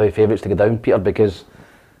maybe favourites to go down, Peter, because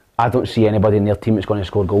I don't see anybody in their team that's going to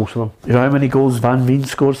score goals for them. You know how many goals Van Veen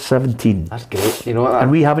scores? 17. That's great.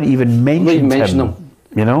 And we haven't even mentioned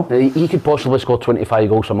him. He could possibly score 25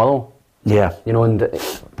 goals for Motherwell. Yeah. And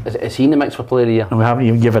is he in the mix for Player of the Year? And we haven't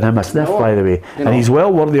even given him a sniff, by the way. And he's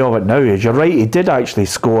well worthy of it now. As you're right, he did actually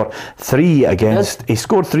score 3 against. He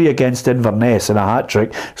scored 3 against Inverness in a hat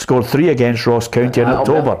trick. Scored 3 against Ross County in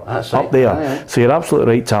October. Up there. Aye. So you're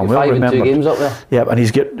absolutely right, Tom. Well remembered. 5 in 2 games up there. Yeah, and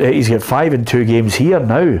he's got 5 in 2 games here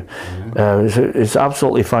now. It's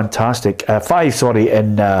absolutely fantastic. 5,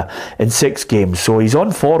 in 6 games. So he's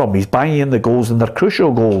on form. He's banging in the goals, and they're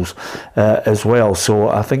crucial goals as well. So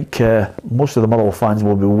I think most of the Motherwell fans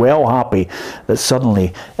will be well happy that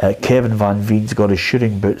suddenly Kevin Van Veen's got his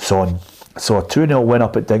shooting boots on. So a 2-0 win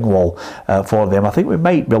up at Dingwall for them. I think we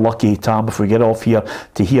might be lucky, Tam, if we get off here,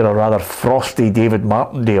 to hear a rather frosty David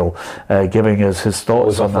Martindale giving us his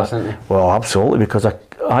thoughts on that. Well, absolutely, because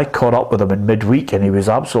I caught up with him in midweek, and he was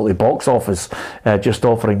absolutely box office, just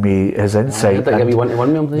offering me his insight. Did I give you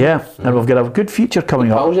 1-to-1 with him? Yeah, and we've got a good feature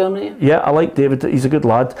coming up. Yeah, I like David. He's a good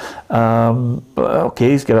lad.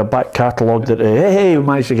 Okay, he's got a back catalogue that we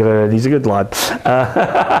managed to get it in. He's a good lad.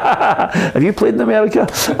 Have you played in America?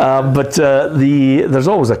 But there's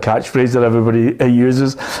always a catchphrase that everybody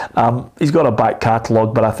uses. He's got a back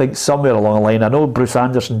catalogue, but I think somewhere along the line, I know Bruce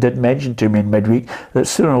Anderson did mention to me in midweek that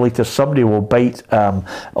sooner or later somebody will bite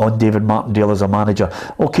on David Martindale as a manager.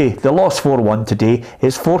 Okay, they lost 4-1 today.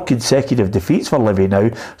 It's 4 consecutive defeats for Livy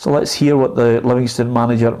now. So let's hear what the Livingston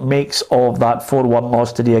manager makes of that 4-1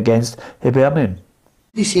 loss today against Hibernian.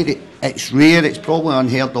 They say that it's rare, it's probably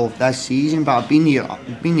unheard of this season, but I've been here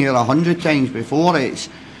 100 times before. It's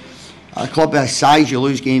at a club of this size, you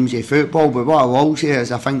lose games of football, but what I will say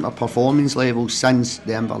is I think my performance level since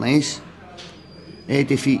the Inverness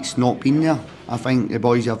defeat's not been there. I think the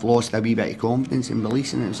boys have lost a wee bit of confidence and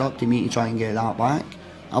belief, and it's up to me to try and get that back.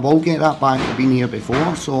 I will get that back. I've been here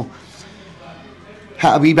before, so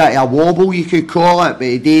hit a wee bit of a wobble, you could call it, but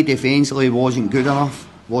today defensively wasn't good enough,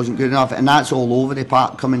 and that's all over the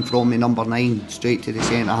park, coming from the number 9 straight to the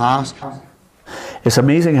centre half. It's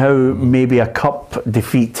amazing how maybe a cup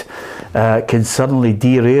defeat can suddenly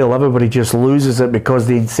derail. Everybody just loses it because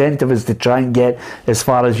the incentive is to try and get as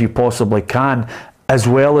far as you possibly can, as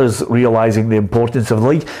well as realising the importance of the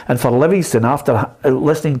league. And for Livingston, after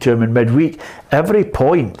listening to him in midweek, every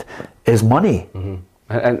point is money.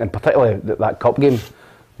 And particularly that cup game,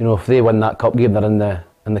 if they win that cup game, they're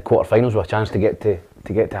in the quarter-finals with a chance to get to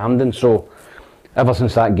Hampden. So ever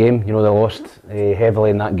since that game, they lost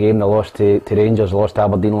heavily in that game. They lost to Rangers, they lost to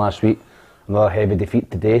Aberdeen last week. Another heavy defeat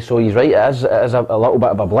today. So he's right, it is a little bit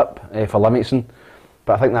of a blip for Livingston.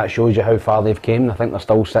 But I think that shows you how far they've came. I think they're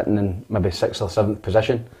still sitting in maybe 6th or 7th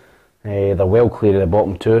position. They're well clear of the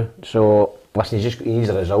bottom 2. So listen, he needs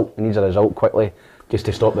a result. He needs a result quickly just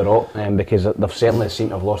to stop the rot, because they've certainly seemed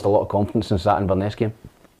to have lost a lot of confidence since that Inverness game.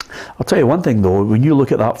 I'll tell you one thing though, when you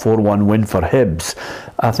look at that 4-1 win for Hibs,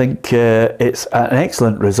 I think it's an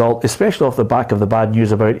excellent result, especially off the back of the bad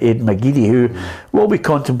news about Aidan McGeady, who will be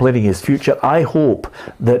contemplating his future. I hope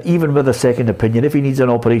that even with a second opinion, if he needs an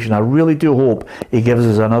operation, I really do hope he gives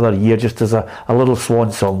us another year just as a little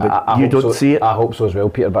swan song. But you don't see it? I hope so as well,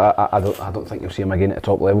 Peter, but I don't think you'll see him again at the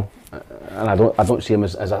top level. And I don't see him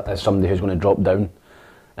as somebody who's going to drop down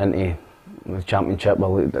into the Championship,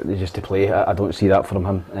 just to play. I don't see that from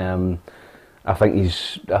him. I think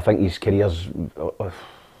his career's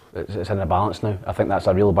it's in a balance now. I think that's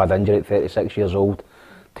a real bad injury at 36 years old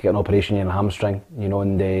to get an operation in a hamstring,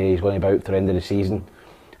 and he's going to be out to the end of the season.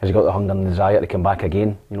 Has he got the hunger and desire to come back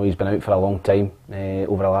again? He's been out for a long time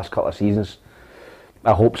over the last couple of seasons.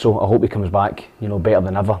 I hope so. I hope he comes back, better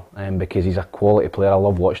than ever, because he's a quality player. I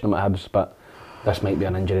love watching him at Hibs, but this might be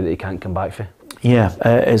an injury that he can't come back for. Yeah,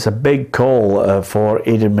 it's a big call for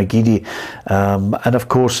Aidan McGeady, and of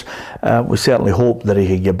course we certainly hope that he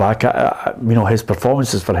can get back. His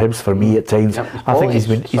performances for Hibs, for me at times, I think he's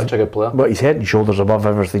such a good player. But he's head and shoulders above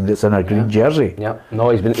everything that's in a green jersey. Yeah, no,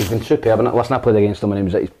 he's been superb. Listen, I played against him when he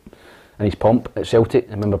was in his pomp at Celtic.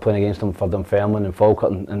 I remember playing against him for Dunfermline and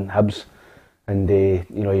Falkirk and Hibs, and he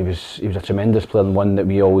was a tremendous player and one that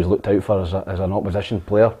we always looked out for as an opposition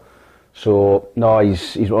player. So no,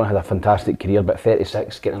 he's had a fantastic career, but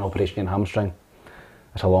 36, getting an operation in hamstring,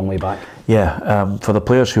 that's a long way back. Yeah, for the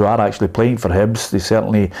players who are actually playing for Hibs, they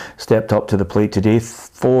certainly stepped up to the plate today.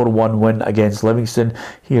 4-1 win against Livingston.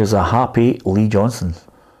 Here's a happy Lee Johnson.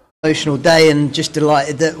 Emotional day, and just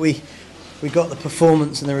delighted that we got the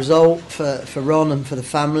performance and the result for Ron and for the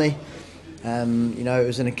family. It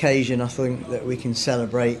was an occasion I think that we can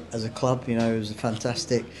celebrate as a club. It was a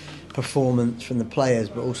fantastic performance from the players,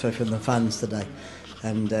 but also from the fans today,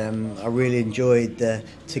 and I really enjoyed the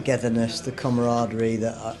togetherness, the camaraderie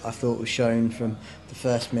that I thought was shown from the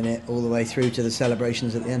first minute all the way through to the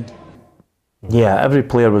celebrations at the end. Yeah, every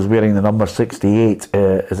player was wearing the number 68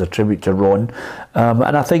 as a tribute to Ron,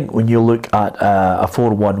 and I think when you look at a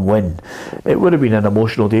 4-1 win, it would have been an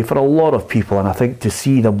emotional day for a lot of people, and I think to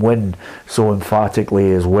see them win so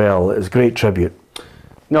emphatically as well is great tribute.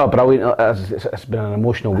 No, brilliant. It's been an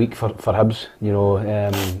emotional week for Hibs.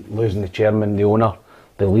 Losing the chairman, the owner,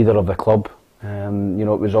 the leader of the club. It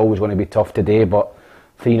was always going to be tough today, but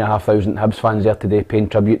 3,500 Hibs fans there today paying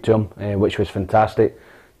tribute to him, which was fantastic.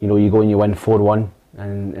 You go and you win 4-1,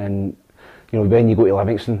 and when you go to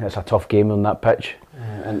Livingston, it's a tough game on that pitch,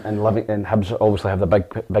 and Hibs obviously have the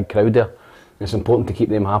big crowd there. It's important to keep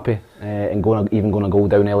them happy, and even going to go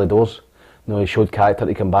down early doors. He showed character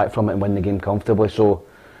to come back from it and win the game comfortably. So,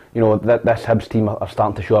 this Hibs team are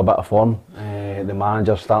starting to show a bit of form. The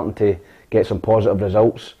manager's starting to get some positive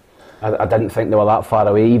results. I didn't think they were that far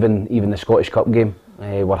away. Even the Scottish Cup game,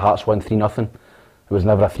 where Hearts won 3-0. It was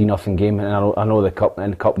never a 3-0 game, and I know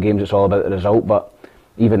in cup games it's all about the result. But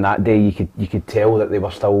even that day, you could tell that they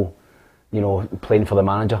were still, playing for the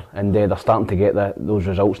manager, and they're starting to get those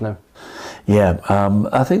results now. Yeah,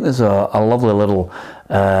 I think there's a lovely little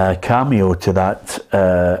cameo to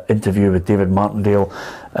that interview with David Martindale.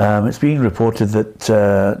 It's being reported that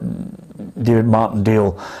David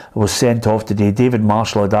Martindale was sent off today. David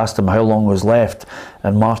Marshall had asked him how long was left,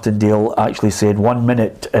 and Martindale actually said 1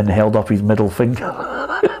 minute and held up his middle finger.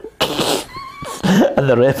 And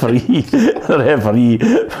the referee,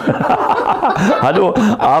 I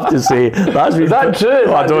have to say, that's been... Is that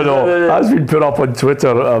true? I don't know. That's been put up on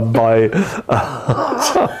Twitter by...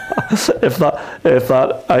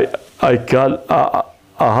 I can't...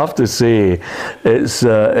 I have to say,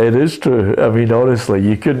 it is true. I mean, honestly,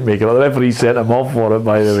 you couldn't make it. The referee sent him off for it,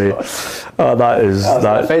 by the way. That's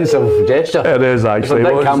an offensive gesture. It is, actually. It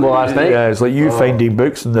was like Nick Campbell last night. Yeah, it's like you finding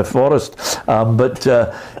books in the forest. But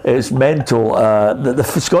it's mental. The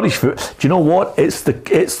Scottish foot. Do you know what? It's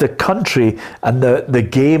the country and the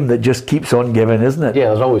game that just keeps on giving, isn't it? Yeah,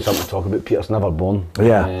 there's always something to talk about. Peter's never born.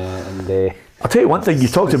 Yeah. I'll tell you one thing, you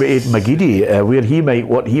talked about Aidan McGeady,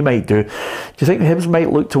 what he might do. Do you think Hibs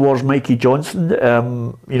might look towards Mikey Johnson?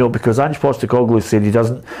 Because Ange Postecoglou said he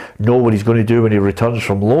doesn't know what he's going to do when he returns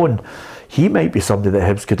from loan. He might be somebody that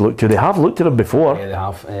Hibs could look to. They have looked at him before. Yeah, they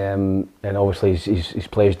have. And obviously he's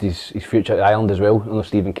pledged his future at Ireland as well. I know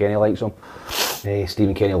Stephen Kenny likes him.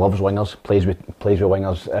 Stephen Kenny loves wingers, plays with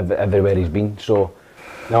wingers everywhere he's been. So,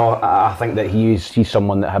 no, I think that he's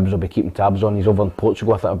someone that Hibs will be keeping tabs on. He's over in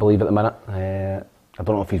Portugal, I believe, at the minute. I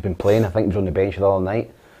don't know if he's been playing. I think he was on the bench the other night.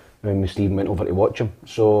 when Stephen went over to watch him.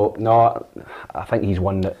 So no, I think he's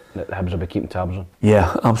one that Hibs will be keeping tabs on.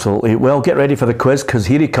 Yeah, absolutely. Well, get ready for the quiz, because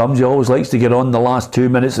here he comes. He always likes to get on the last 2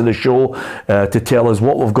 minutes of the show to tell us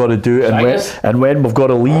what we've got to do and when we've got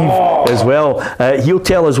to leave as well. He'll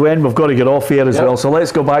tell us when we've got to get off here as well. So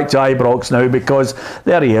let's go back to Ibrox now, because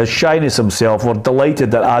there he is, shyness himself. We're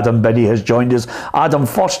delighted that Adam Biddy has joined us. Adam,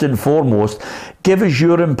 first and foremost, give us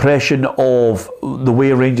your impression of the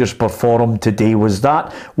way Rangers performed today. Was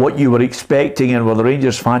that what you were expecting, and were the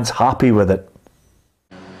Rangers fans happy with it?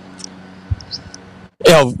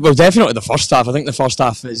 Yeah, well, definitely the first half. I think the first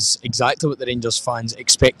half is exactly what the Rangers fans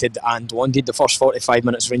expected and wanted. The first 45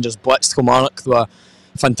 minutes, Rangers blitzed Kilmarnock. They were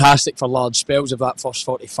fantastic for large spells of that first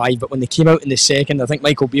 45, but when they came out in the second, I think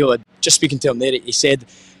Michael Beale, just speaking to him there, he said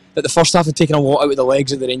that the first half had taken a lot out of the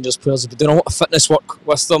legs of the Rangers players. They've been doing a lot of fitness work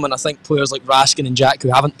with them, and I think players like Raskin and Jack,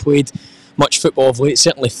 who haven't played much football of late,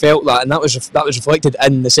 certainly felt that, and that was reflected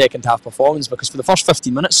in the second half performance, because for the first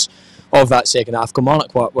 15 minutes of that second half,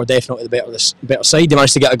 Kilmarnock were definitely the better side. They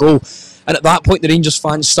managed to get a goal, and at that point the Rangers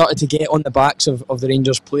fans started to get on the backs of the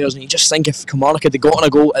Rangers players, and you just think if Kilmarnock had gotten a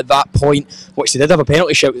goal at that point, which they did have a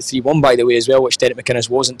penalty shout at 3-1 by the way as well, which Derek McInnes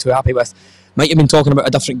wasn't too happy with, might have been talking about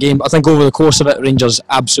a different game. But I think over the course of it, Rangers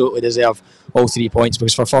absolutely deserve all 3 points,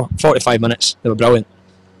 because for 45 minutes they were brilliant.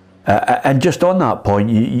 And just on that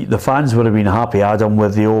point, the fans would have been happy, Adam,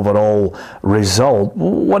 with the overall result.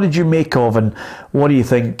 What did you make of, and what do you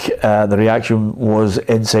think the reaction was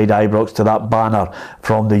inside Ibrox to that banner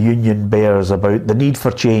from the Union Bears about the need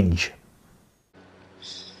for change?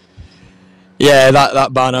 Yeah,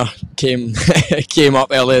 that banner came up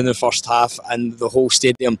early in the first half, and the whole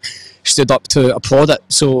stadium stood up to applaud it.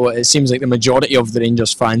 So it seems like the majority of the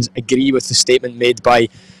Rangers fans agree with the statement made by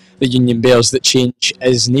the Union Bears that change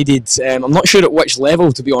is needed. I'm not sure at which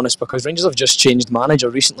level, to be honest, because Rangers have just changed manager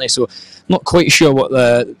recently, so I'm not quite sure what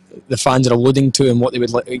the fans are alluding to and what they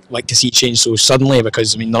would like to see change so suddenly,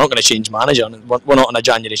 because I mean they're not going to change manager, and we're not in a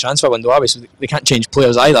January transfer window, are we? So they can't change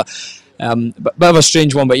players either. But bit of a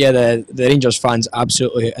strange one, but yeah, the Rangers fans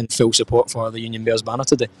absolutely in full support for the Union Bears banner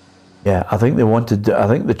today. Yeah, I think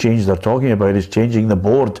the change they're talking about is changing the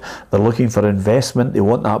board. They're looking for investment. They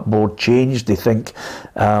want that board changed. They think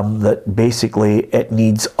that basically it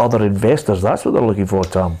needs other investors. That's what they're looking for,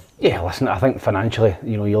 Tom. Yeah, listen, I think financially,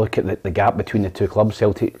 you look at the gap between the two clubs.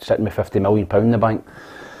 Celtic sitting with £50 million in the bank,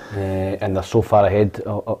 and they're so far ahead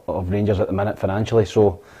of Rangers at the minute financially.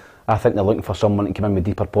 So I think they're looking for someone to come in with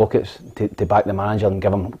deeper pockets to back the manager and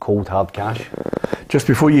give him cold hard cash. Just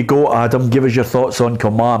before you go, Adam, give us your thoughts on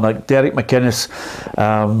Kilmarnock. Derek McInnes,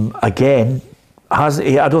 again,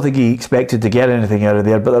 I don't think he expected to get anything out of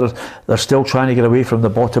there, but they're still trying to get away from the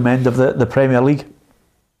bottom end of the Premier League.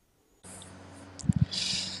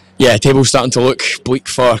 Yeah, table's starting to look bleak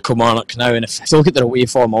for Kilmarnock now, and if you look at their away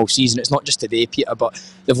form all season, it's not just today, Peter, but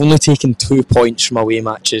they've only taken 2 points from away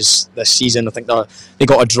matches this season. I think they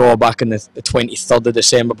got a draw back on the 23rd of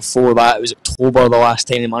December. Before that, it was October the last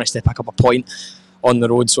time they managed to pick up a point on the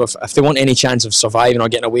road. So if they want any chance of surviving or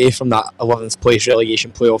getting away from that 11th place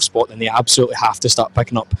relegation playoff spot, then they absolutely have to start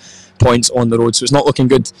picking up points on the road. So it's not looking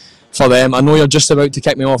good for them. I know you're just about to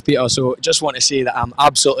kick me off, Peter, so just want to say that I'm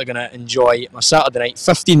absolutely going to enjoy my Saturday night.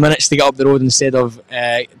 15 minutes to get up the road instead of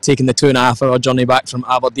taking the 2.5 hour journey back from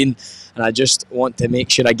Aberdeen, and I just want to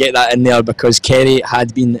make sure I get that in there, because Kerry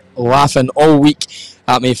had been laughing all week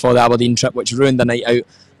at me for the Aberdeen trip, which ruined the night out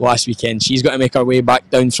last weekend. She's got to make her way back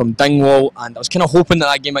down from Dingwall, and I was kind of hoping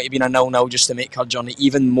that game might have been a 0-0 just to make her journey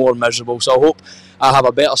even more miserable. So I hope I have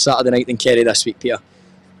a better Saturday night than Kerry this week, Peter.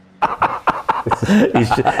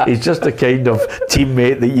 He's just a kind of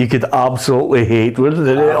teammate that you could absolutely hate, wouldn't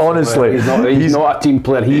it? Honestly, he's not a team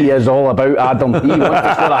player. He is all about Adam. He wants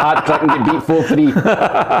to score a hat-trick and get beat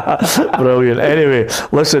 4-3. Brilliant. Anyway,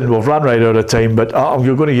 listen, we've run right out of time, but I'm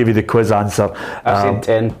going to give you the quiz answer. I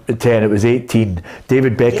said 10. 10. It was 18.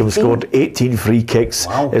 David Beckham scored 18 free kicks.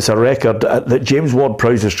 Wow. It's a record that James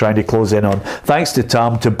Ward-Prowse is trying to close in on. Thanks to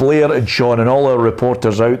Tam, to Blair and Sean and all our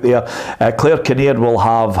reporters out there. Claire Kinnaird will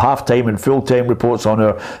have half-time and full-time reports on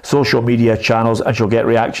our social media channels, and she'll get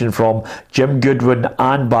reaction from Jim Goodwin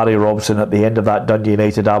and Barry Robson at the end of that Dundee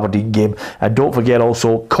United Aberdeen game. And don't forget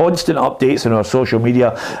also constant updates on our social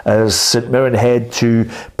media as St Mirren head to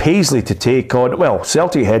Paisley to take on, well,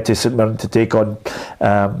 Celtic head to St Mirren to take on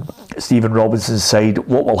Stephen Robinson's side.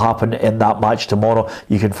 What will happen in that match tomorrow?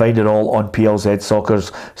 You can find it all on PLZ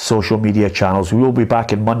Soccer's social media channels. We will be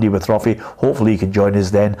back on Monday with Ruffy. Hopefully you can join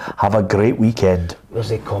us then. Have a great weekend. Where's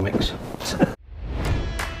the comics?